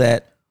top of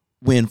that,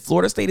 when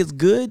Florida State is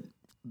good,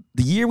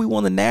 the year we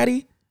won the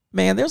Natty,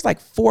 man, there's like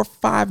 4 or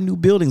 5 new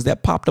buildings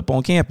that popped up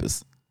on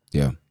campus.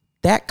 Yeah.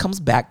 That comes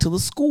back to the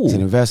school. It's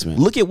an investment.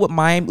 Look at what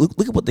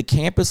the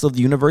campus of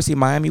the University of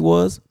Miami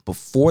was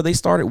before they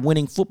started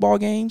winning football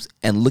games,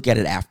 and look at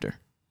it after.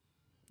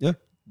 Yeah.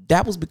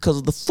 That was because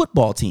of the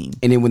football team.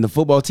 And then when the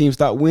football team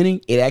stopped winning,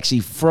 it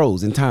actually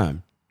froze in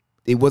time.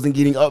 It wasn't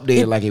getting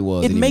updated like it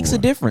was. It makes a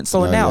difference.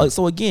 So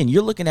so again,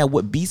 you're looking at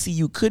what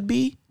BCU could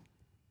be.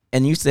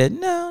 And you said,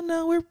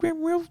 no,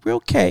 we're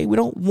okay. We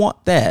don't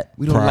want that.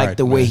 We don't like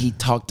the way he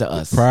talked to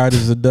us. Pride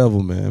is the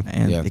devil, man.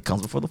 And it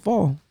comes before the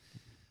fall.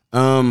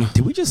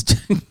 Did we just?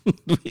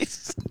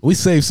 We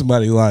saved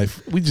somebody's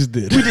life. We just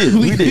did.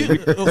 We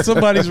did.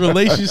 Somebody's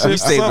relationship. We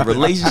saved the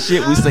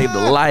relationship. We saved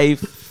the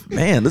life.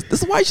 Man, this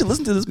is why you should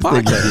listen to this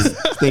podcast.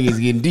 This thing is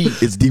getting deep.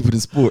 It's deeper than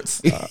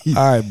sports. All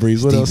right,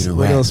 Breeze. What else? Steven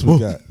What Rat. else we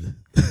got?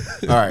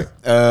 All right.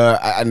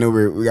 I know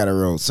we got to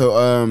roll. So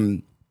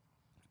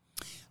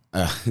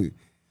I'm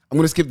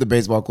gonna skip the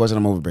baseball question.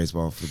 I'm over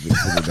baseball for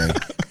the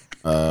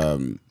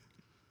day.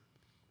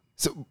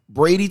 So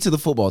Brady to the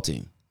football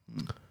team.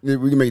 We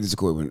can make this a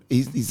quick one.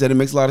 He said it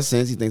makes a lot of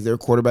sense. He thinks they're a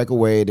quarterback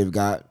away. They've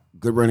got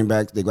good running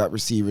backs. They've got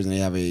receivers, and they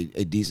have a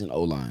decent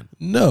O-line.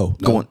 No.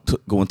 Going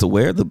to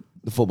where? The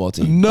football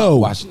team. No.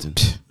 Washington.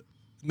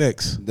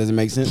 Next. Doesn't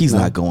make sense. He's No.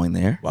 not going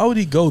there. Why would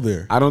he go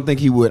there? I don't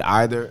think he would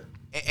either.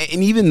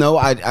 And even though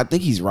I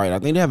think he's right, I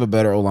think they have a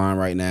better O-line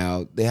right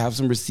now. They have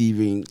some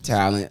receiving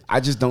talent. I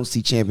just don't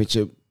see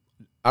championship.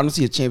 I don't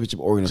see a championship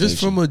organization.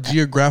 Just from a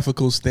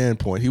geographical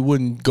standpoint, he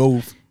wouldn't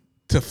go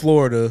to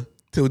Florida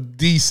to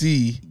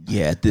DC.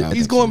 Yeah,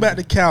 He's going back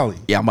to Cali.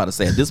 Yeah, I'm about to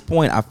say at this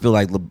point, I feel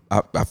like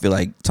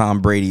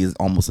Tom Brady is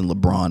almost in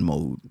LeBron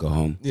mode. Go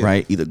home.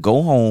 Right? Either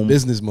go home,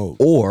 Business mode.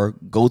 or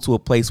go to a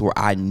place where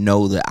I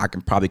know that I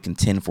can probably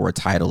contend for a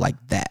title like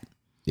that.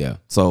 Yeah.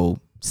 So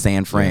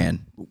San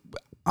Fran,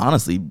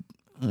 honestly,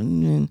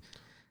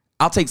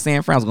 I'll take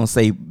San Fran. I was going to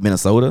say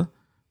Minnesota,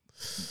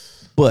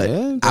 but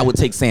Yeah, I would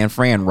take San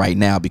Fran right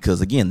now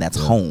because again, that's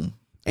home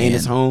And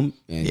it's home.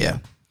 And Yeah.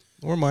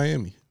 Or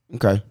Miami.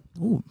 Okay.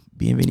 Ooh,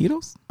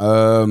 bienvenidos.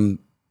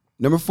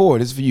 Number 4,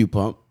 this is for you,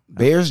 Pump.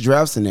 Bears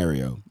draft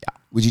scenario. Yeah.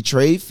 Would you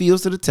trade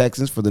Fields to the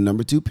Texans for the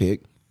number 2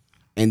 pick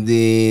and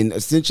then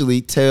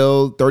essentially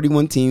tell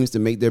 31 teams to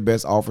make their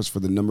best offers for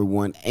the number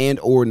 1 and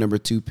or number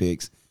 2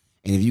 picks?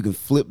 And if you can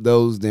flip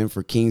those then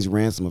for King's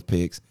ransom of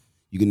picks,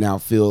 you can now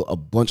fill a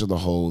bunch of the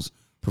holes,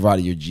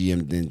 provided your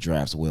GM then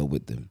drafts well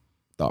with them.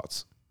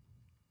 Thoughts?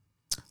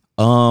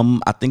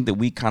 I think that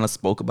we kind of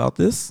spoke about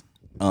this.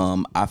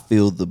 I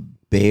feel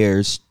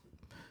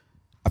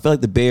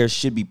like the Bears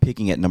should be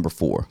picking at number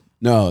 4.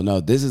 No.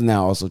 This is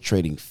now also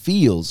trading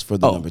Fields for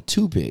the number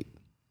 2 pick.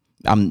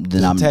 I'm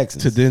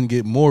Texans. To then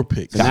get more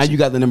picks. So now you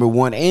got the number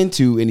 1 and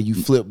 2, and then you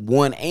flip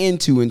 1 and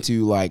 2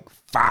 into like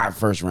 5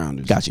 first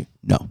rounders. got you.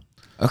 No.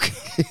 Okay.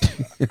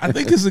 I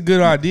think it's a good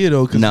idea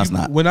though. Cause No, it's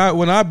not. When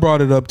I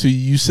brought it up to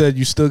you, you said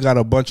you still got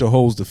a bunch of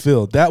holes to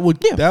fill. That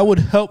would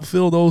help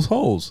fill those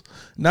holes.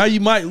 Now you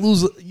might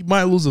lose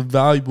a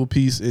valuable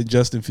piece in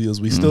Justin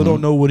Fields. We still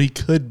don't know what he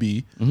could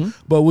be.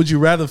 But would you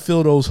rather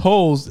fill those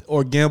holes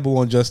or gamble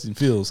on Justin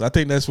Fields? I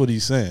think that's what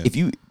he's saying. If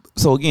you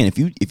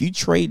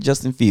trade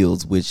Justin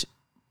Fields, which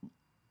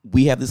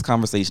we have this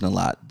conversation a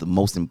lot, the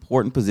most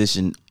important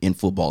position in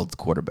football is the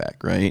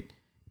quarterback, right?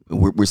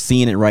 We're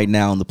seeing it right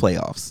now in the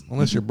playoffs.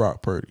 Unless you're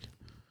Brock Purdy.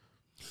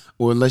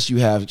 Or unless you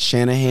have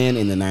Shanahan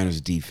in the Niners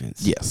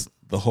defense. Yes.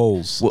 The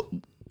holes. Well,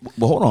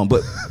 hold on,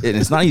 but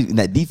it's not even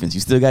that defense. You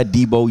still got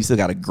Debo. You still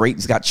got you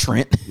got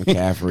Trent,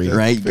 McCaffrey.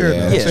 right? Fair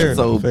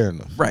enough, fair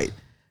enough. Right.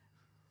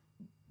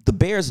 The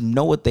Bears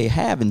know what they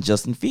have in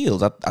Justin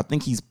Fields. I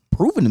think he's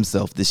proven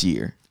himself this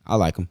year, I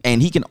like him.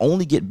 and he can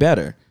only get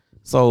better.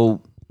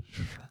 So,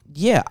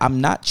 yeah,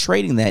 I'm not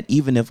trading that.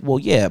 Even if,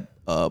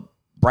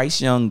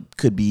 Bryce Young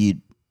could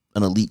be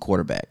an elite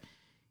quarterback.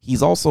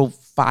 He's also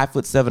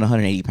 5'7",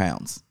 180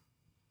 pounds.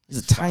 He's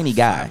a tiny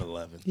guy.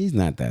 5'11". He's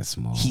not that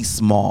small. He's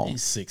small.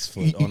 He's 6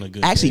 foot on a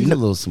good Actually, day. He's a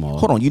little small.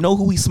 Hold on. You know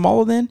who he's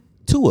smaller than?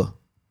 Tua.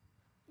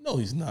 No,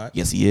 he's not.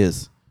 Yes, he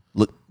is.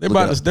 Look, They're look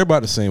about it up. they're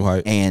about the same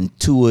height. And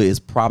Tua is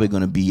probably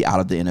going to be out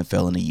of the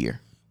NFL in a year.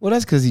 Well,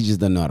 that's because he just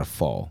doesn't know how to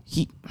fall.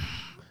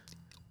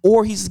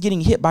 Or he's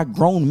getting hit by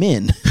grown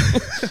men.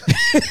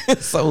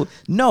 So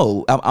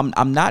no,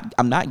 I'm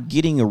not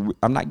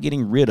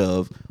getting rid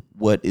of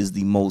what is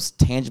the most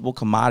tangible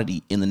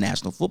commodity in the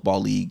National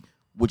Football League,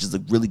 which is a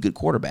really good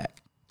quarterback.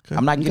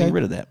 I'm not getting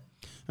rid of that.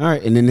 All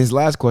right, and then his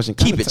last question.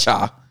 Keep it,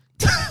 Cha.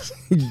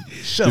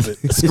 Shove it.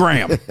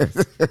 Scram.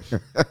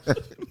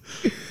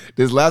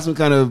 This last one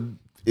kind of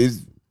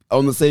is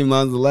on the same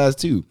lines as the last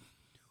two.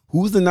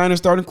 Who's the Niners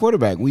starting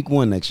quarterback week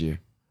 1 next year?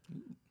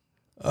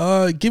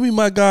 Give me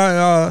my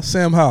guy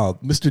Sam Howell,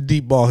 Mr.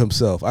 Deep Ball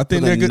himself. I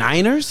think For they're the good.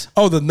 Niners?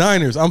 Oh, the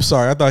Niners. I'm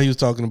sorry. I thought he was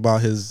talking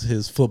about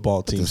his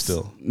football team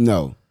still.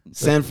 No.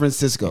 San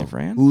Francisco. San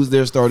Fran? Who's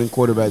their starting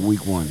quarterback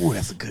week 1? Ooh,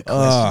 that's a good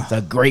question. That's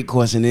a great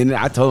question. And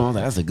I told him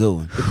that's a good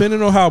one.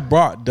 Depending on how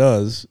Brock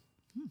does,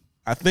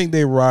 I think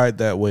they ride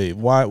that wave.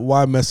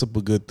 Why mess up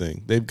a good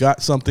thing? They've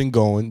got something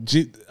going.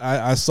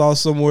 I saw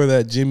somewhere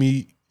that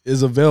Jimmy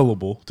is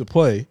available to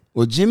play.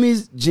 Well,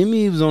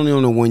 Jimmy was only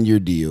on a 1-year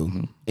deal,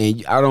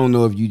 and I don't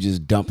know if you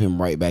just dump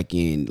him right back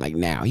in like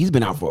now. He's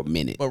been out for a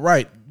minute.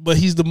 But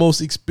he's the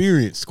most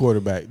experienced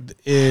quarterback.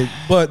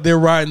 But they're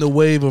riding the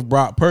wave of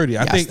Brock Purdy.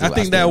 I think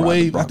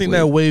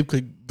that wave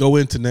could go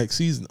into next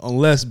season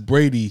unless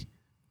Brady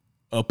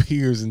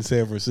appears in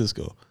San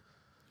Francisco.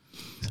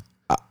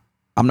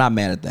 I'm not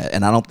mad at that,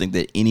 and I don't think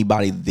that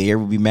anybody there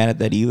would be mad at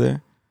that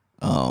either.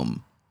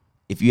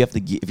 If you have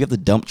to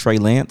dump Trey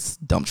Lance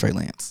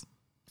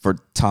for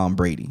Tom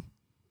Brady.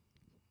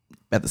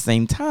 At the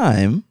same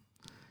time,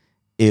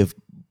 if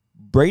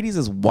Brady's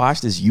as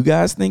washed as you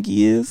guys think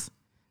he is,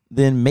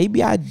 then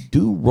maybe I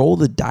do roll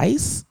the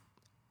dice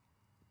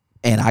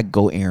and I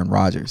go Aaron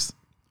Rodgers.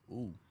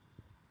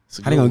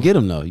 How they gonna get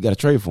him though? You got to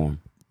trade for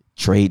him.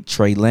 Trade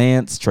Trey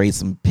Lance, trade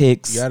some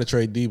picks. You got to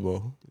trade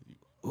Debo.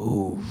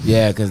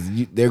 Yeah, because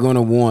they're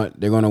gonna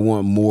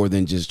want more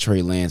than just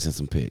Trey Lance and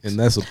some picks. And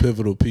that's a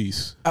pivotal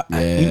piece.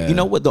 You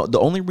know what? The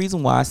only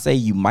reason why I say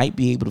you might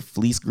be able to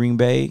fleece Green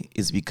Bay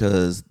is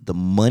because the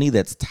money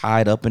that's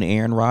tied up in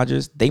Aaron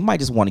Rodgers, they might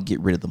just want to get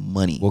rid of the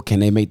money. Well, can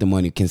they make the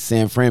money? Can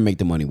San Fran make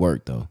the money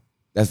work though?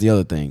 That's the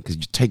other thing because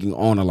you're taking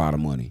on a lot of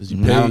money.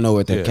 And I don't know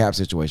what their cap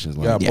situation is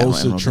You like. got Yeah, I don't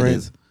Bosa, know what it Trent.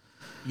 is.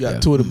 You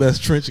got two of the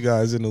best trench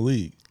guys in the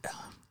league.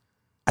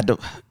 I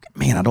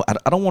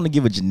don't want to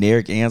give a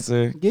generic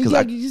answer because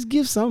You just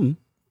give something.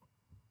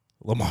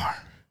 Lamar.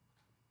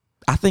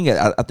 I think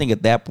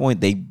at that point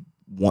they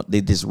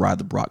just ride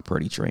the Brock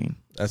Purdy train.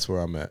 That's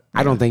where I'm at.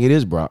 I don't think it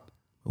is Brock.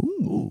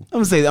 Ooh.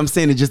 I'm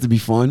saying it just to be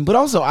fun, but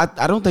also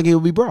I don't think it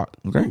will be Brock.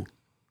 Okay.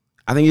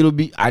 I think it'll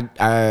be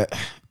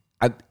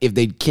if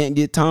they can't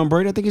get Tom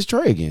Brady, I think it's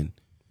Trey again.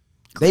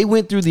 They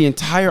went through the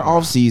entire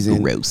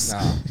offseason. Gross.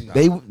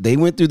 They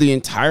went through the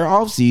entire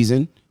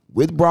offseason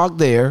with Brock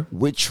there,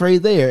 with Trey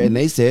there, and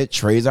they said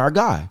Trey's our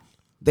guy.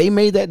 They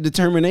made that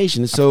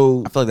determination.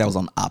 So I feel like that was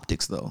on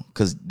optics though,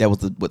 because that was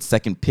the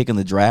second pick in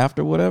the draft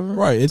or whatever.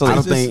 Right. So I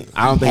don't they think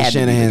had to be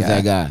Shanahan's the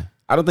that guy.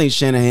 I don't think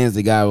Shanahan's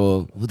the guy.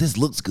 Well, this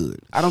looks good.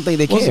 I don't think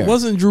they care.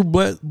 Wasn't Drew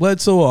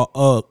Bledsoe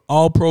a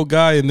all-pro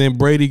guy, and then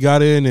Brady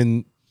got in,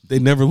 and they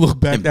never looked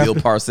back And Bill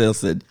after? Parcells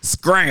said,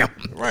 "Scram."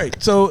 Right.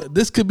 So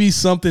this could be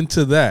something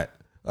to that.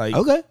 Like,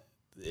 Okay.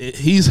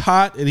 he's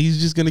hot, and he's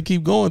just going to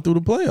keep going through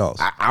the playoffs.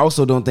 I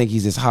also don't think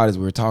he's as hot as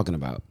we were talking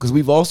about because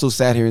we've also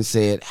sat here and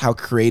said how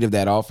creative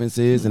that offense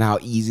is and how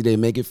easy they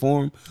make it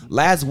for him.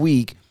 Last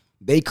week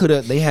they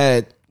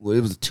had it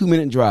was a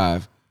 2-minute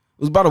drive.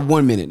 It was about a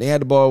 1 minute. They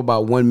had the ball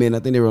about 1 minute. I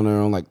think they were on their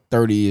own like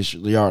 30-ish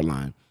yard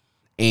line,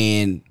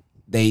 and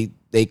they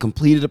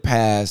completed a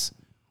pass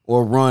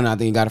or a run. I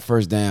think got a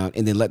first down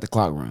and then let the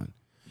clock run,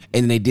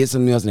 and then they did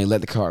something else and they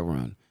let the clock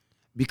run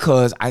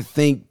because I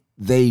think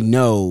they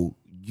know.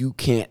 You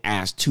can't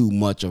ask too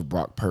much of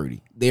Brock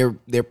Purdy. They're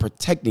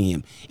protecting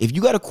him. If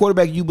you got a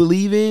quarterback you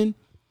believe in,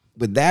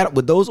 with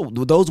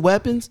those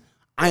weapons,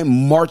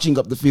 I'm marching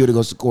up the field to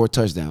go score a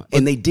touchdown,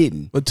 and they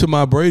didn't. But to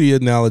my Brady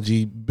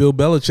analogy, Bill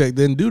Belichick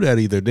didn't do that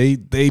either.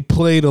 They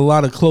played a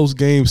lot of close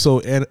games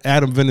so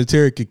Adam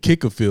Vinatieri could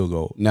kick a field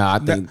goal. No, I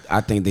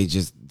think they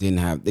just didn't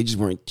have. They just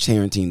weren't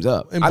tearing teams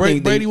up. And I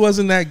think Brady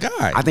wasn't that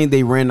guy. I think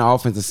they ran the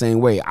offense the same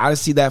way. I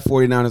see that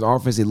 49ers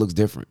offense. It looks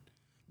different.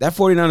 That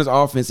 49ers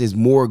offense is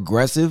more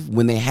aggressive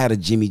when they had a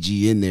Jimmy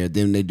G in there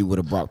than they do with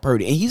a Brock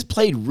Purdy. And he's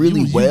played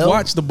really well. You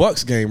watched the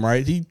Bucs game,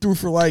 right? He threw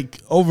for like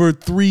over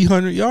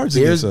 300 yards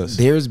against us.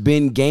 There's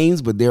been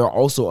games, but there are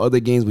also other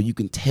games where you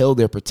can tell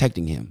they're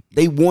protecting him.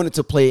 They wanted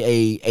to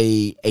play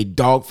a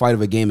dogfight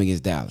of a game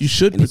against Dallas. You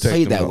should and protect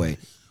played him, that though. way.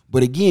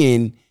 But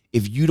again,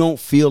 if you don't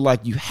feel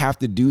like you have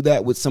to do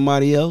that with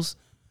somebody else,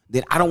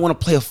 then I don't want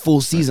to play a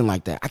full season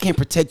like that. I can't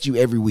protect you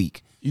every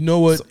week. You know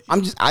what? So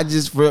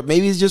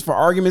maybe it's just for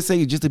argument's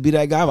sake, just to be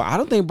that guy. But I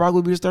don't think Brock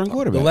would be the starting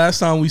quarterback. The last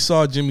time we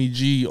saw Jimmy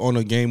G on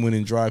a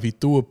game-winning drive, he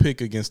threw a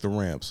pick against the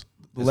Rams.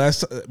 The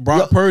last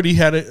Brock Purdy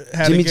had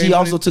Jimmy G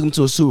also took him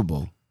to a Super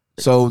Bowl.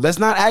 So let's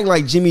not act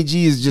like Jimmy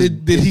G is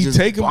just. Did he just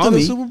take him to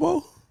the Super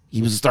Bowl?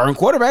 He was a starting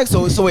quarterback.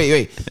 So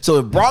wait. So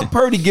if Brock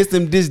Purdy gets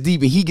them this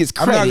deep and he gets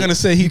credit, I'm not gonna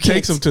say he you can't-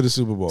 takes him to the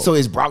Super Bowl. So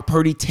is Brock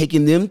Purdy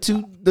taking them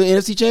to the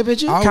NFC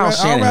Championship? Kyle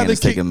Shanahan rather is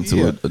taking kick-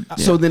 them to it.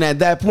 So then at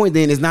that point,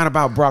 then it's not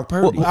about Brock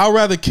Purdy. I'd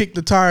rather kick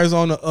the tires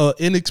on an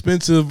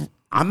inexpensive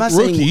I'm not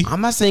rookie.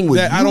 saying what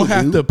that you I don't would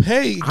have do. to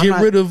pay. I'm Get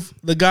not- rid of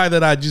the guy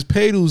that I just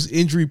paid who's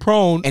injury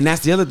prone. And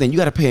that's the other thing. You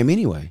got to pay him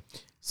anyway.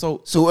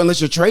 So So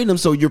unless you're trading him,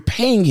 so you're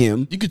paying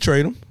him. You could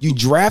trade him. You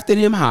drafted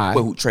him high.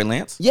 wait, who, Trey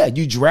Lance? Yeah,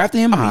 you drafted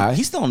him I mean, high.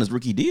 he's still on his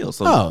rookie deal.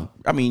 So Oh.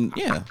 I mean,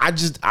 yeah. I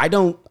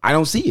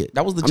don't see it.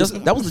 That was the I'm-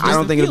 Justin I don't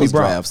Fields think it'll be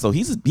Brock. draft. So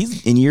he's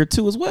in year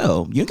 2 as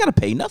well. You ain't got to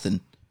pay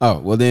nothing. Oh,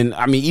 well then,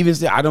 I mean, even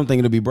still, I don't think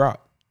it'll be Brock.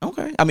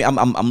 Okay. I mean,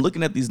 I'm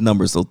looking at these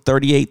numbers. So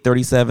 38,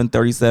 37,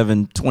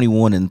 37,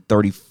 21, and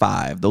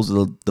 35. Those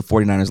are the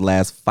 49ers'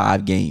 last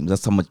 5 games.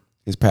 That's how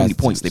many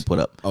points they put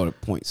up. Oh, the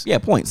points. Yeah,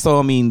 points. So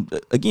I mean,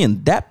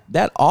 again,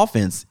 that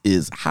offense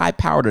is high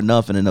powered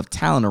enough and enough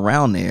talent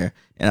around there,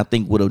 and I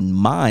think with a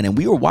mind. And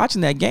we were watching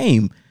that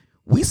game.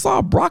 We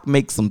saw Brock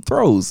make some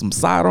throws, some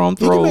sidearm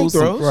He can make throws.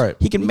 throws. Right.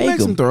 He can make them.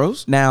 some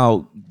throws.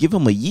 Now, give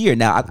him a year.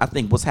 Now, I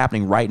think what's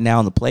happening right now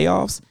in the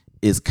playoffs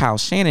is Kyle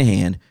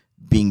Shanahan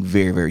being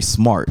very, very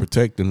smart.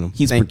 Protecting him.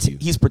 Thank you.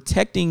 He's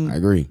protecting. I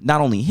agree.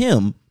 Not only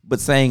him, but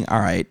saying, all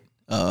right,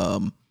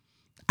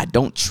 I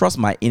don't trust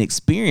my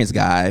inexperienced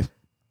guy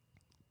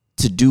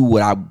to do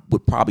what I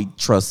would probably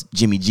trust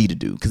Jimmy G to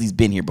do because he's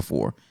been here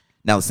before.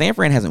 Now, San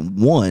Fran hasn't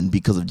won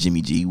because of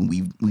Jimmy G.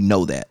 We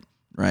know that,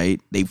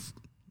 right? They've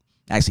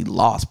actually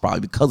lost probably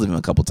because of him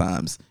a couple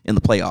times in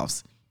the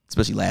playoffs,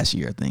 especially last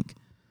year, I think.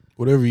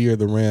 Whatever year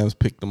the Rams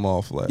picked them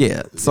off last.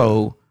 Yeah.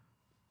 So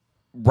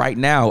right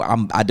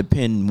now I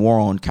depend more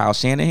on Kyle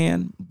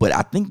Shanahan, but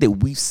I think that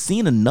we've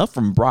seen enough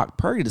from Brock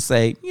Purdy to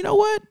say, you know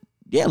what?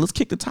 Yeah, let's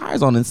kick the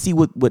tires on and see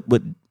what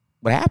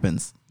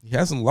happens. He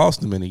hasn't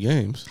lost in many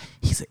games.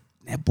 He's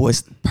that boy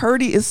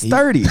Purdy is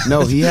sturdy.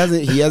 No, he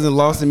hasn't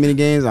lost in many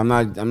games. I'm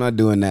not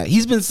doing that.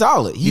 He's been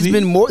solid. He's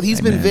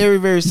been very,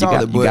 very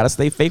solid. You got to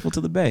stay faithful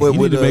to the Bay. You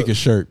need to make a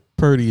shirt.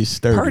 Purdy is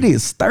sturdy. Purdy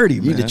is sturdy,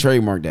 man. You need to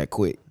trademark that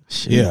quick.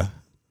 Shit. Yeah.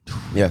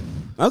 Yeah.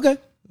 Okay.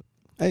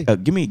 Hey,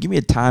 give me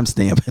a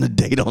timestamp and a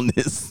date on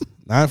this.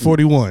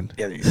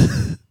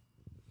 9:41.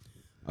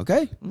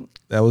 Okay.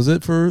 That was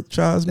it for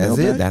Child's That's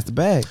mailbag? it. That's the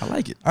bag. I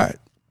like it. All right.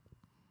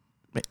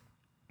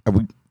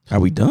 Are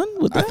we done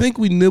with that? I think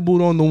we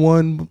nibbled on the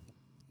one.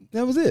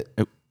 That was it.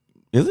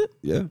 Is it?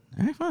 Yeah.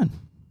 All right, fine.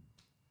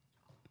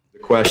 The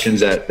questions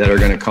that are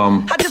going to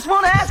come. I just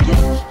want to ask you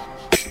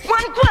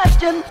one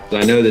question.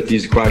 I know that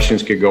these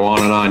questions could go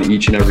on and on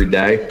each and every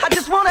day. I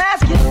just want to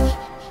ask you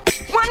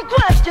one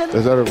question.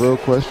 Is that a real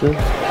question?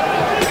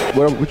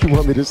 What you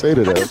want me to say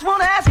to that? I just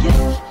want to ask you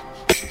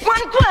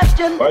one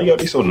question. Why you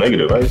gotta be so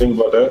negative? How you think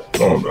about that?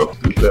 Come on, bro.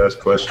 You could ask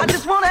questions. I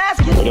just want to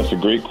ask you. Well, that's a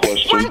great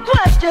question. One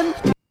question.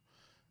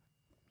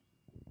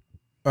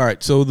 All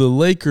right, so the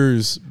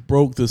Lakers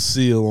broke the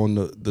seal on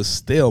the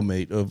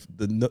stalemate of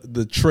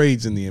the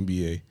trades in the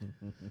NBA.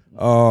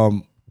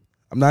 I'm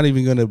not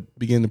even going to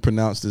begin to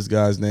pronounce this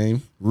guy's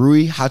name.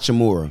 Rui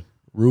Hachimura.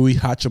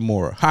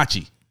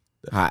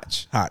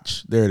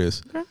 Hach. There it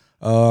is. Okay.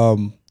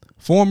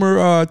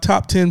 Former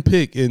top 10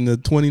 pick in the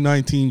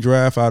 2019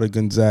 draft out of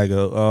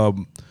Gonzaga.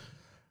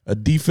 A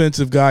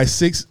defensive guy,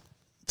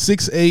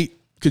 6'8",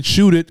 could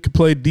shoot it, could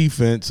play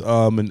defense,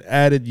 an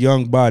added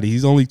young body.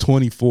 He's only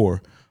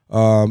 24.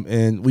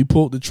 And we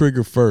pulled the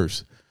trigger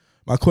first.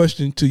 My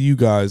question to you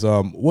guys,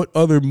 what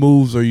other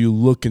moves are you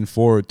looking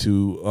forward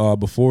to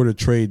before the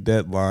trade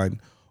deadline?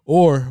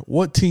 Or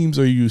what teams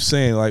are you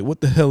saying, like,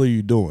 what the hell are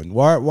you doing?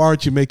 Why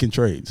aren't you making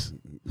trades?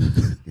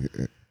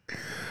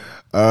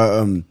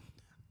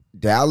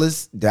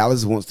 Dallas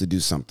wants to do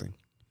something.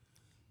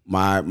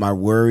 My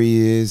worry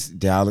is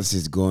Dallas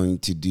is going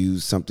to do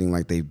something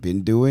like they've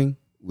been doing,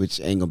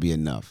 which ain't gonna be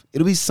enough.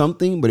 It'll be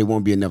something, but it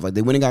won't be enough. Like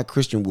they went and got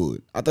Christian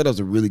Wood. I thought that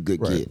was a really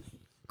good kid.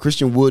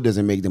 Christian Wood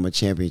doesn't make them a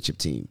championship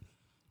team.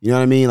 You know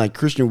what I mean? Like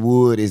Christian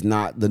Wood is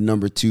not the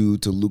number 2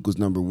 to Luka's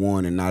number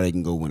 1, and now they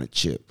can go win a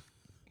chip.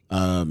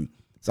 So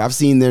I've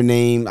seen their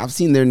name. I've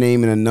seen their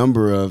name in a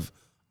number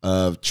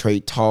of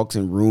trade talks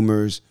and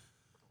rumors.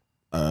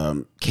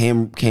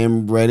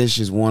 Cam Reddish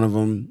is one of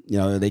them. You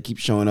know, they keep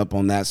showing up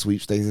on that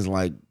sweepstakes. It's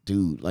like,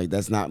 dude, like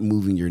that's not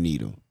moving your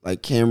needle.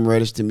 Like Cam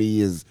Reddish to me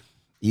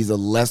he's a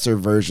lesser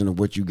version of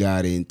what you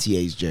got in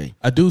THJ.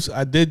 I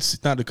did,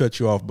 not to cut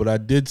you off, but I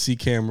did see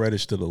Cam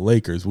Reddish to the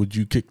Lakers. Would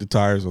you kick the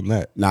tires on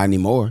that? Not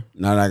anymore.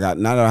 Now that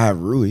I have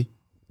Rui.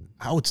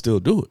 I would still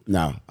do it.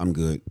 No, I'm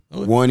good.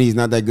 One, he's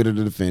not that good of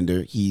a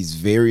defender. He's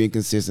very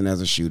inconsistent as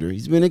a shooter.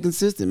 He's been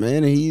inconsistent,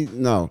 man. And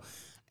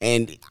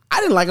and I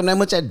didn't like him that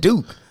much at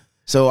Duke.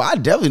 So I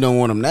definitely don't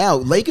want him now.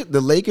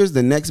 The Lakers,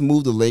 the next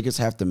move the Lakers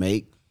have to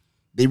make,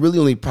 they really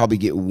only probably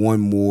get one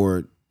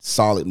more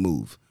solid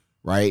move,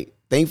 right?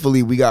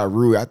 Thankfully, we got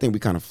Rui. I think we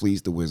kind of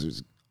fleeced the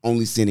Wizards,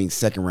 only sending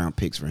second-round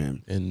picks for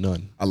him. And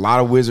none. A lot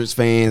of Wizards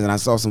fans, and I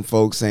saw some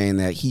folks saying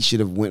that he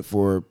should have went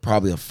for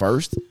probably a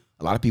first.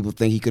 A lot of people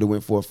think he could have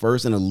went for a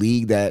first in a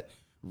league that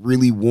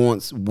really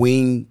wants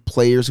wing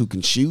players who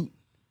can shoot,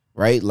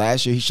 right?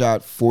 Last year, he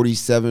shot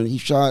 47. He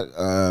shot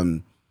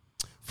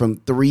from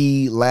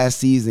 3 last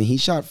season. He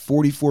shot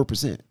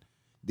 44%.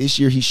 This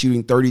year, he's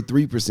shooting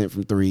 33%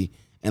 from 3.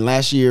 And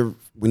last year,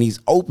 when he's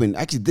open,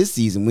 actually this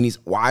season, when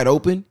he's wide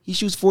open, he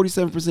shoots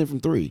 47% from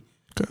 3.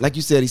 Okay. Like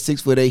you said, he's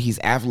 6'8". He's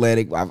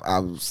athletic.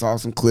 I saw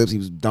some clips. He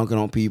was dunking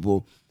on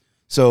people.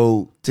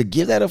 So to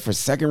give that up for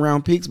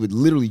second-round picks, but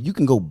literally you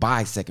can go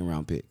buy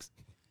second-round picks.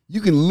 You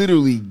can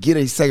literally get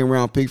a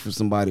second-round pick for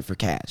somebody for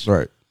cash.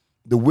 Right.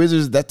 The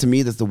Wizards, to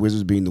me, that's the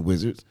Wizards being the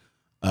Wizards.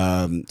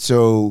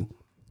 So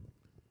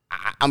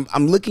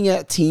I'm looking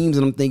at teams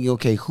and I'm thinking,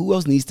 okay, who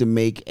else needs to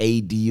make a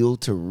deal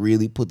to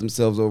really put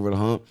themselves over the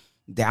hump?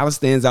 Dallas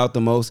stands out the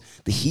most.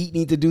 The Heat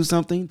need to do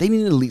something. They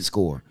need an elite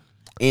scorer.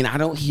 And I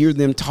don't hear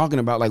them talking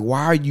about, like,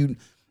 why are you,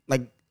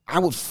 like, I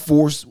would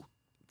force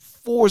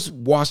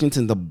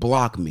Washington to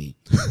block me.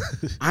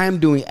 I am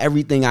doing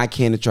everything I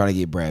can to try to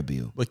get Brad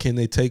Beal. But can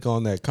they take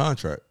on that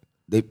contract?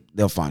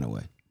 They'll find a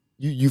way.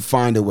 You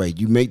find a way.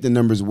 You make the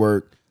numbers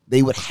work.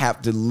 They would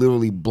have to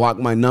literally block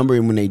my number,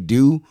 and when they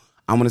do,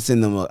 I'm going to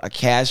send them a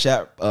Cash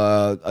App,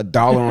 $1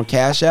 on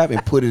Cash App,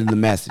 and put it in the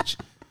message.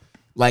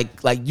 Like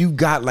you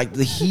got, like,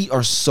 the Heat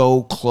are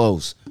so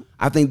close.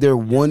 I think they're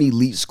one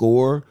elite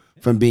scorer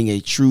from being a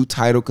true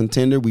title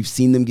contender. We've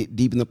seen them get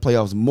deep in the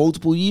playoffs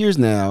multiple years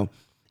now,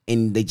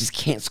 and they just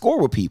can't score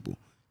with people.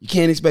 You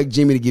can't expect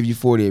Jimmy to give you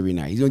 40 every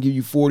night. He's going to give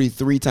you 40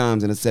 3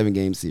 times in a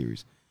 7-game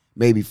series,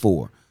 maybe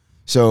 4.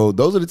 So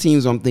those are the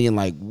teams I'm thinking,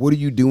 like, what are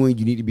you doing?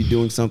 You need to be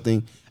doing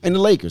something. And the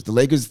Lakers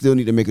still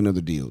need to make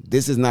another deal.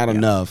 This is not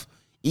enough.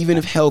 Even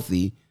if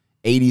healthy,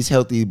 AD's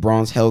healthy,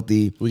 Bron's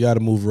healthy. We got to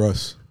move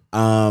Russ.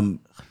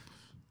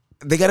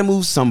 they got to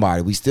move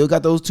somebody. We still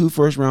got those 2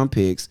 first-round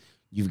picks.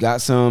 You've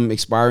got some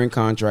expiring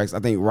contracts. I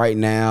think right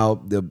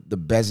now the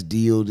best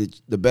deal,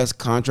 the best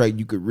contract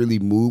you could really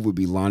move would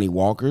be Lonnie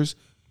Walker's,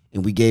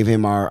 and we gave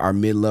him our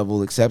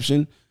mid-level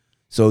exception.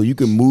 So you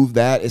can move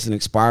that. It's an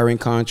expiring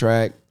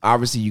contract.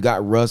 Obviously, you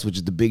got Russ, which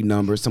is the big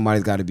number.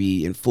 Somebody's got to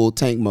be in full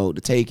tank mode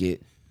to take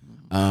it.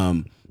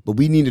 But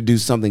we need to do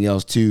something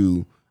else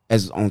too,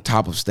 as on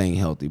top of staying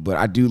healthy. But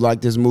I do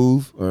like this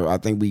move. Or I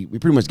think we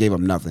pretty much gave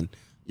him nothing.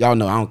 Y'all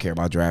know I don't care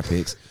about draft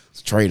picks.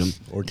 Let's trade him.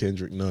 Or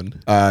Kendrick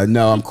Nunn.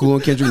 No, I'm cool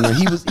on Kendrick Nunn.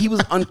 He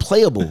was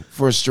unplayable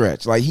for a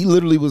stretch. Like he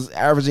literally was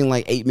averaging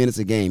like 8 minutes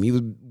a game. He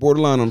was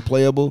borderline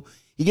unplayable.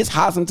 He gets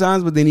hot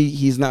sometimes, but then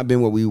he's not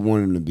been what we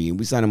wanted him to be. And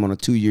we signed him on a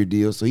 2-year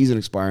deal, so he's an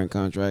expiring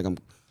contract. I'm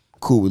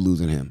cool with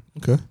losing him.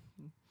 Okay.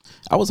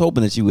 I was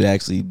hoping that you would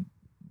actually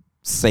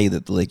say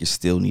that the Lakers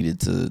still needed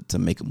to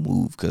make a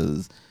move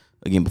because,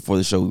 again, before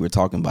the show we were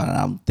talking about it.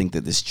 I don't think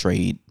that this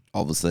trade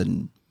all of a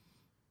sudden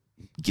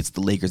gets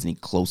the Lakers any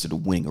closer to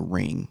winning a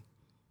ring.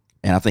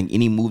 And I think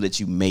any move that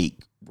you make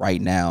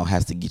right now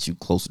has to get you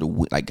closer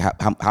to like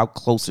how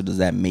closer does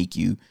that make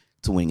you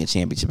to winning a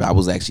championship? I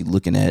was actually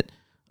looking at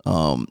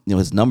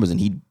his numbers, and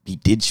he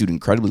did shoot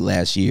incredibly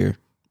last year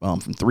from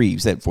 3. He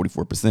said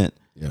 44%.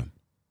 Yeah.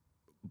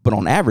 But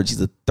on average,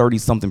 he's a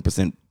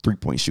 30-something%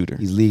 3-point shooter.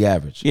 He's league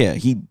average. Yeah,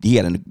 he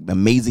had an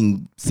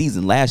amazing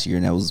season last year,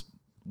 and that was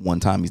one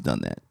time he's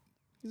done that.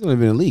 He's only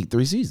been in the league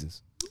 3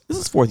 seasons. This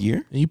is 4th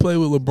year. And you play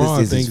with LeBron,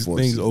 This is his fourth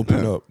things season.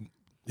 open up.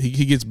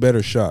 He gets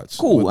better shots.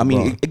 Cool. I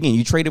mean, LeBron. again,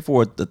 you traded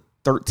for the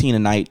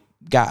 13-a-night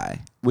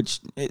guy, which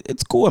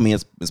it's cool. I mean,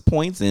 it's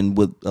points, and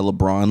with a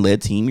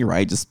LeBron-led team, you're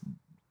right. Just,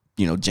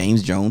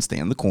 James Jones, stay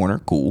in the corner.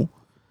 Cool.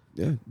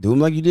 Yeah, do him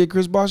like you did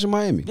Chris Bosh in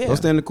Miami. Yeah. Go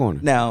stand in the corner.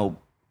 Now,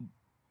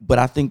 but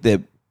I think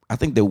that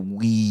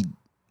we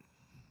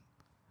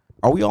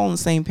are we all on the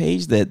same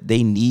page that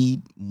they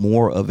need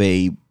more of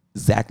a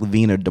Zach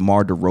LaVine or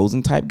DeMar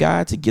DeRozan type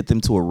guy to get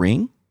them to a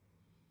ring.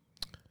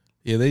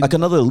 Yeah, they Like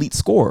another elite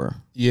scorer.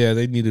 Yeah,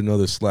 they need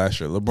another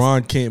slasher.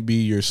 LeBron can't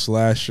be your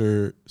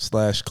slasher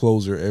 /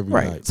 closer every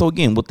night. So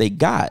again, what they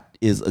got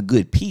is a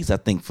good piece, I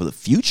think, for the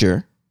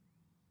future,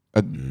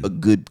 a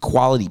good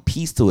quality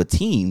piece to a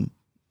team,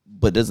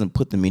 but doesn't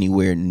put them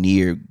anywhere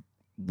near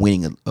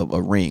winning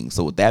a ring.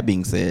 So with that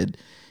being said,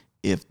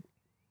 if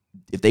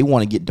they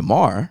want to get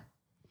DeMar,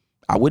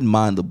 I wouldn't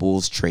mind the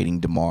Bulls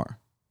trading DeMar.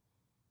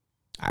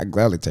 I'd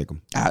gladly take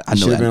him. I He know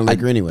should have been a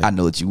Laker anyway. I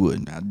know that you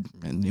would,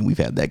 and we've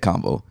had that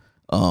combo.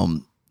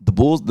 The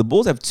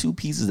Bulls have 2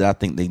 pieces that I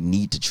think they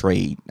need to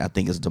trade. I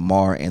think it's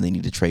DeMar, and they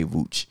need to trade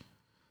Vooch.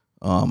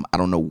 I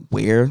don't know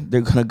where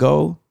they're gonna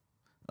go.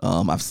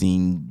 I've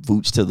seen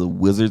Vooch to the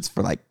Wizards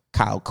for like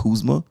Kyle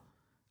Kuzma.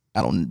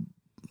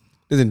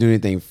 Doesn't do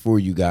anything for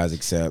you guys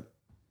except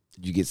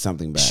you get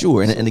something back.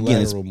 Sure, and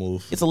again, lateral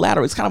move. It's a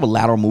lateral. It's kind of a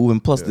lateral move,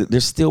 and plus they're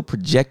still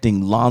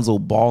projecting Lonzo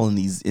Ball in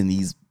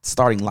these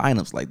starting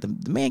lineups. Like the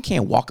man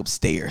can't walk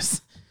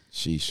upstairs.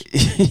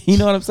 Sheesh. You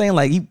know what I'm saying?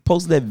 Like he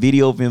posted that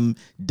video of him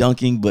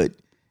dunking, but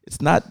it's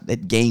not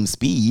at game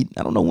speed.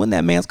 I don't know when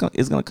that man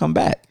is going to come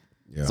back.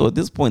 Yeah. So at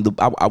this point,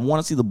 I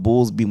want to see the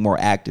Bulls be more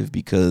active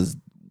because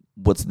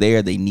what's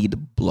there, they need to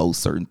blow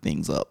certain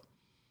things up.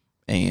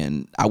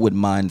 And I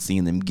wouldn't mind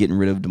seeing them getting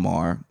rid of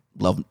DeMar.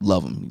 Love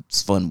him.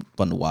 It's fun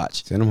to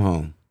watch. Send him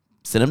home.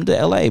 Send him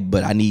to LA,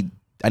 but I need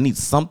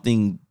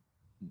something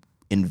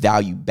in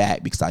value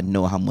back because I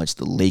know how much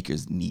the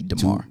Lakers need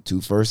DeMar. 2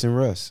 firsts and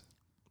Russ.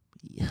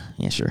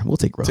 Yeah, sure. We'll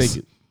take Russ. Take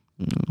it.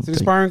 It's an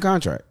expiring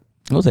contract.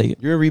 We'll take it.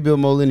 You're in rebuild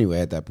mode anyway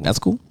at that point. That's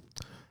cool.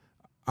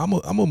 I'm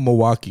a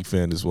Milwaukee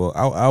fan as well.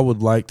 I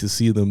would like to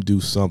see them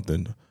do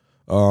something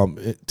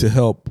to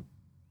help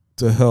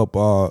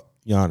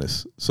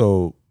Giannis.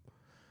 So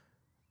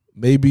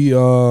maybe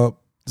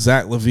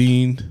Zach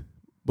LaVine,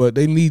 but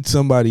they need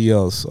somebody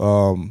else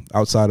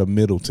outside of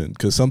Middleton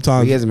because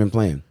sometimes He hasn't been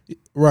playing.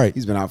 Right.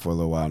 He's been out for a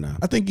little while now.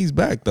 I think he's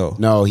back though.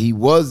 No, he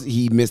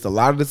missed a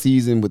lot of the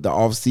season with the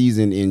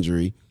off-season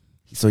injury.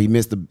 So he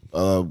missed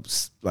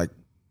the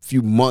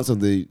few months of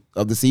the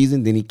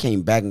season. Then he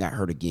came back and got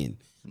hurt again.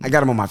 I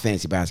got him on my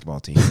fantasy basketball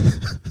team.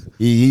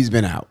 He's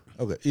been out.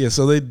 Okay. Yeah,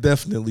 so they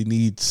definitely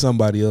need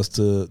somebody else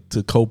to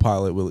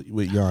co-pilot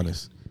with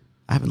Giannis.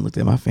 I haven't looked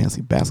at my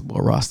fantasy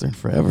basketball roster in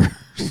forever.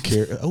 Who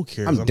cares? Who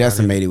cares? I'm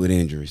decimated with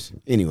injuries.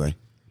 Anyway.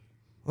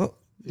 Well,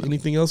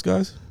 anything else,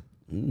 guys?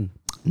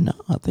 No,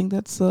 I think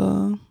that's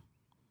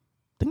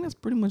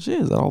pretty much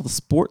it. Is that all the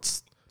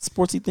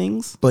sportsy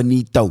things?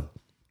 Bonito.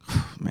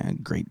 Man,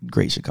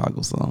 great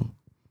Chicago song.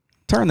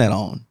 Turn that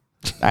on.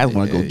 I just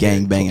want to go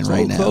gang banging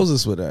right now. Close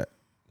us with that.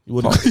 You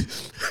want to?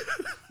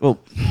 Well,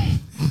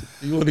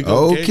 you want to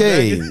go?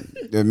 Okay,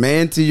 the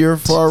man to your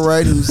far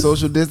right who's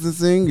social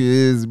distancing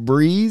is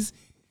Breeze.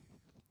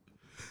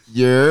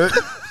 Yeah.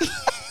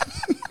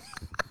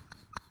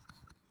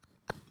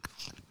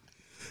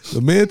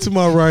 The man to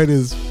my right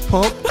is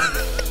Pump.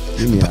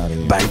 Get me out of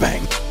here. Bang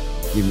bang.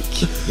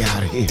 Get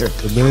out of here.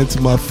 The man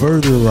to my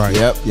further right.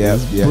 Yep.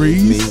 is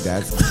Breeze. Me.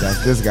 That's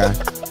this guy.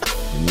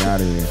 Get me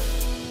out of here.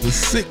 The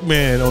sick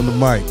man on the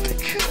mic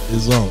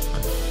is on.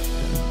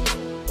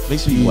 Make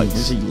sure you like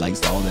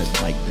all that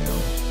mic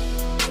down.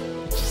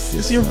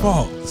 It's your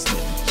fault.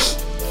 Snip.